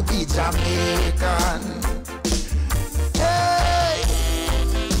 got to be Jamaican.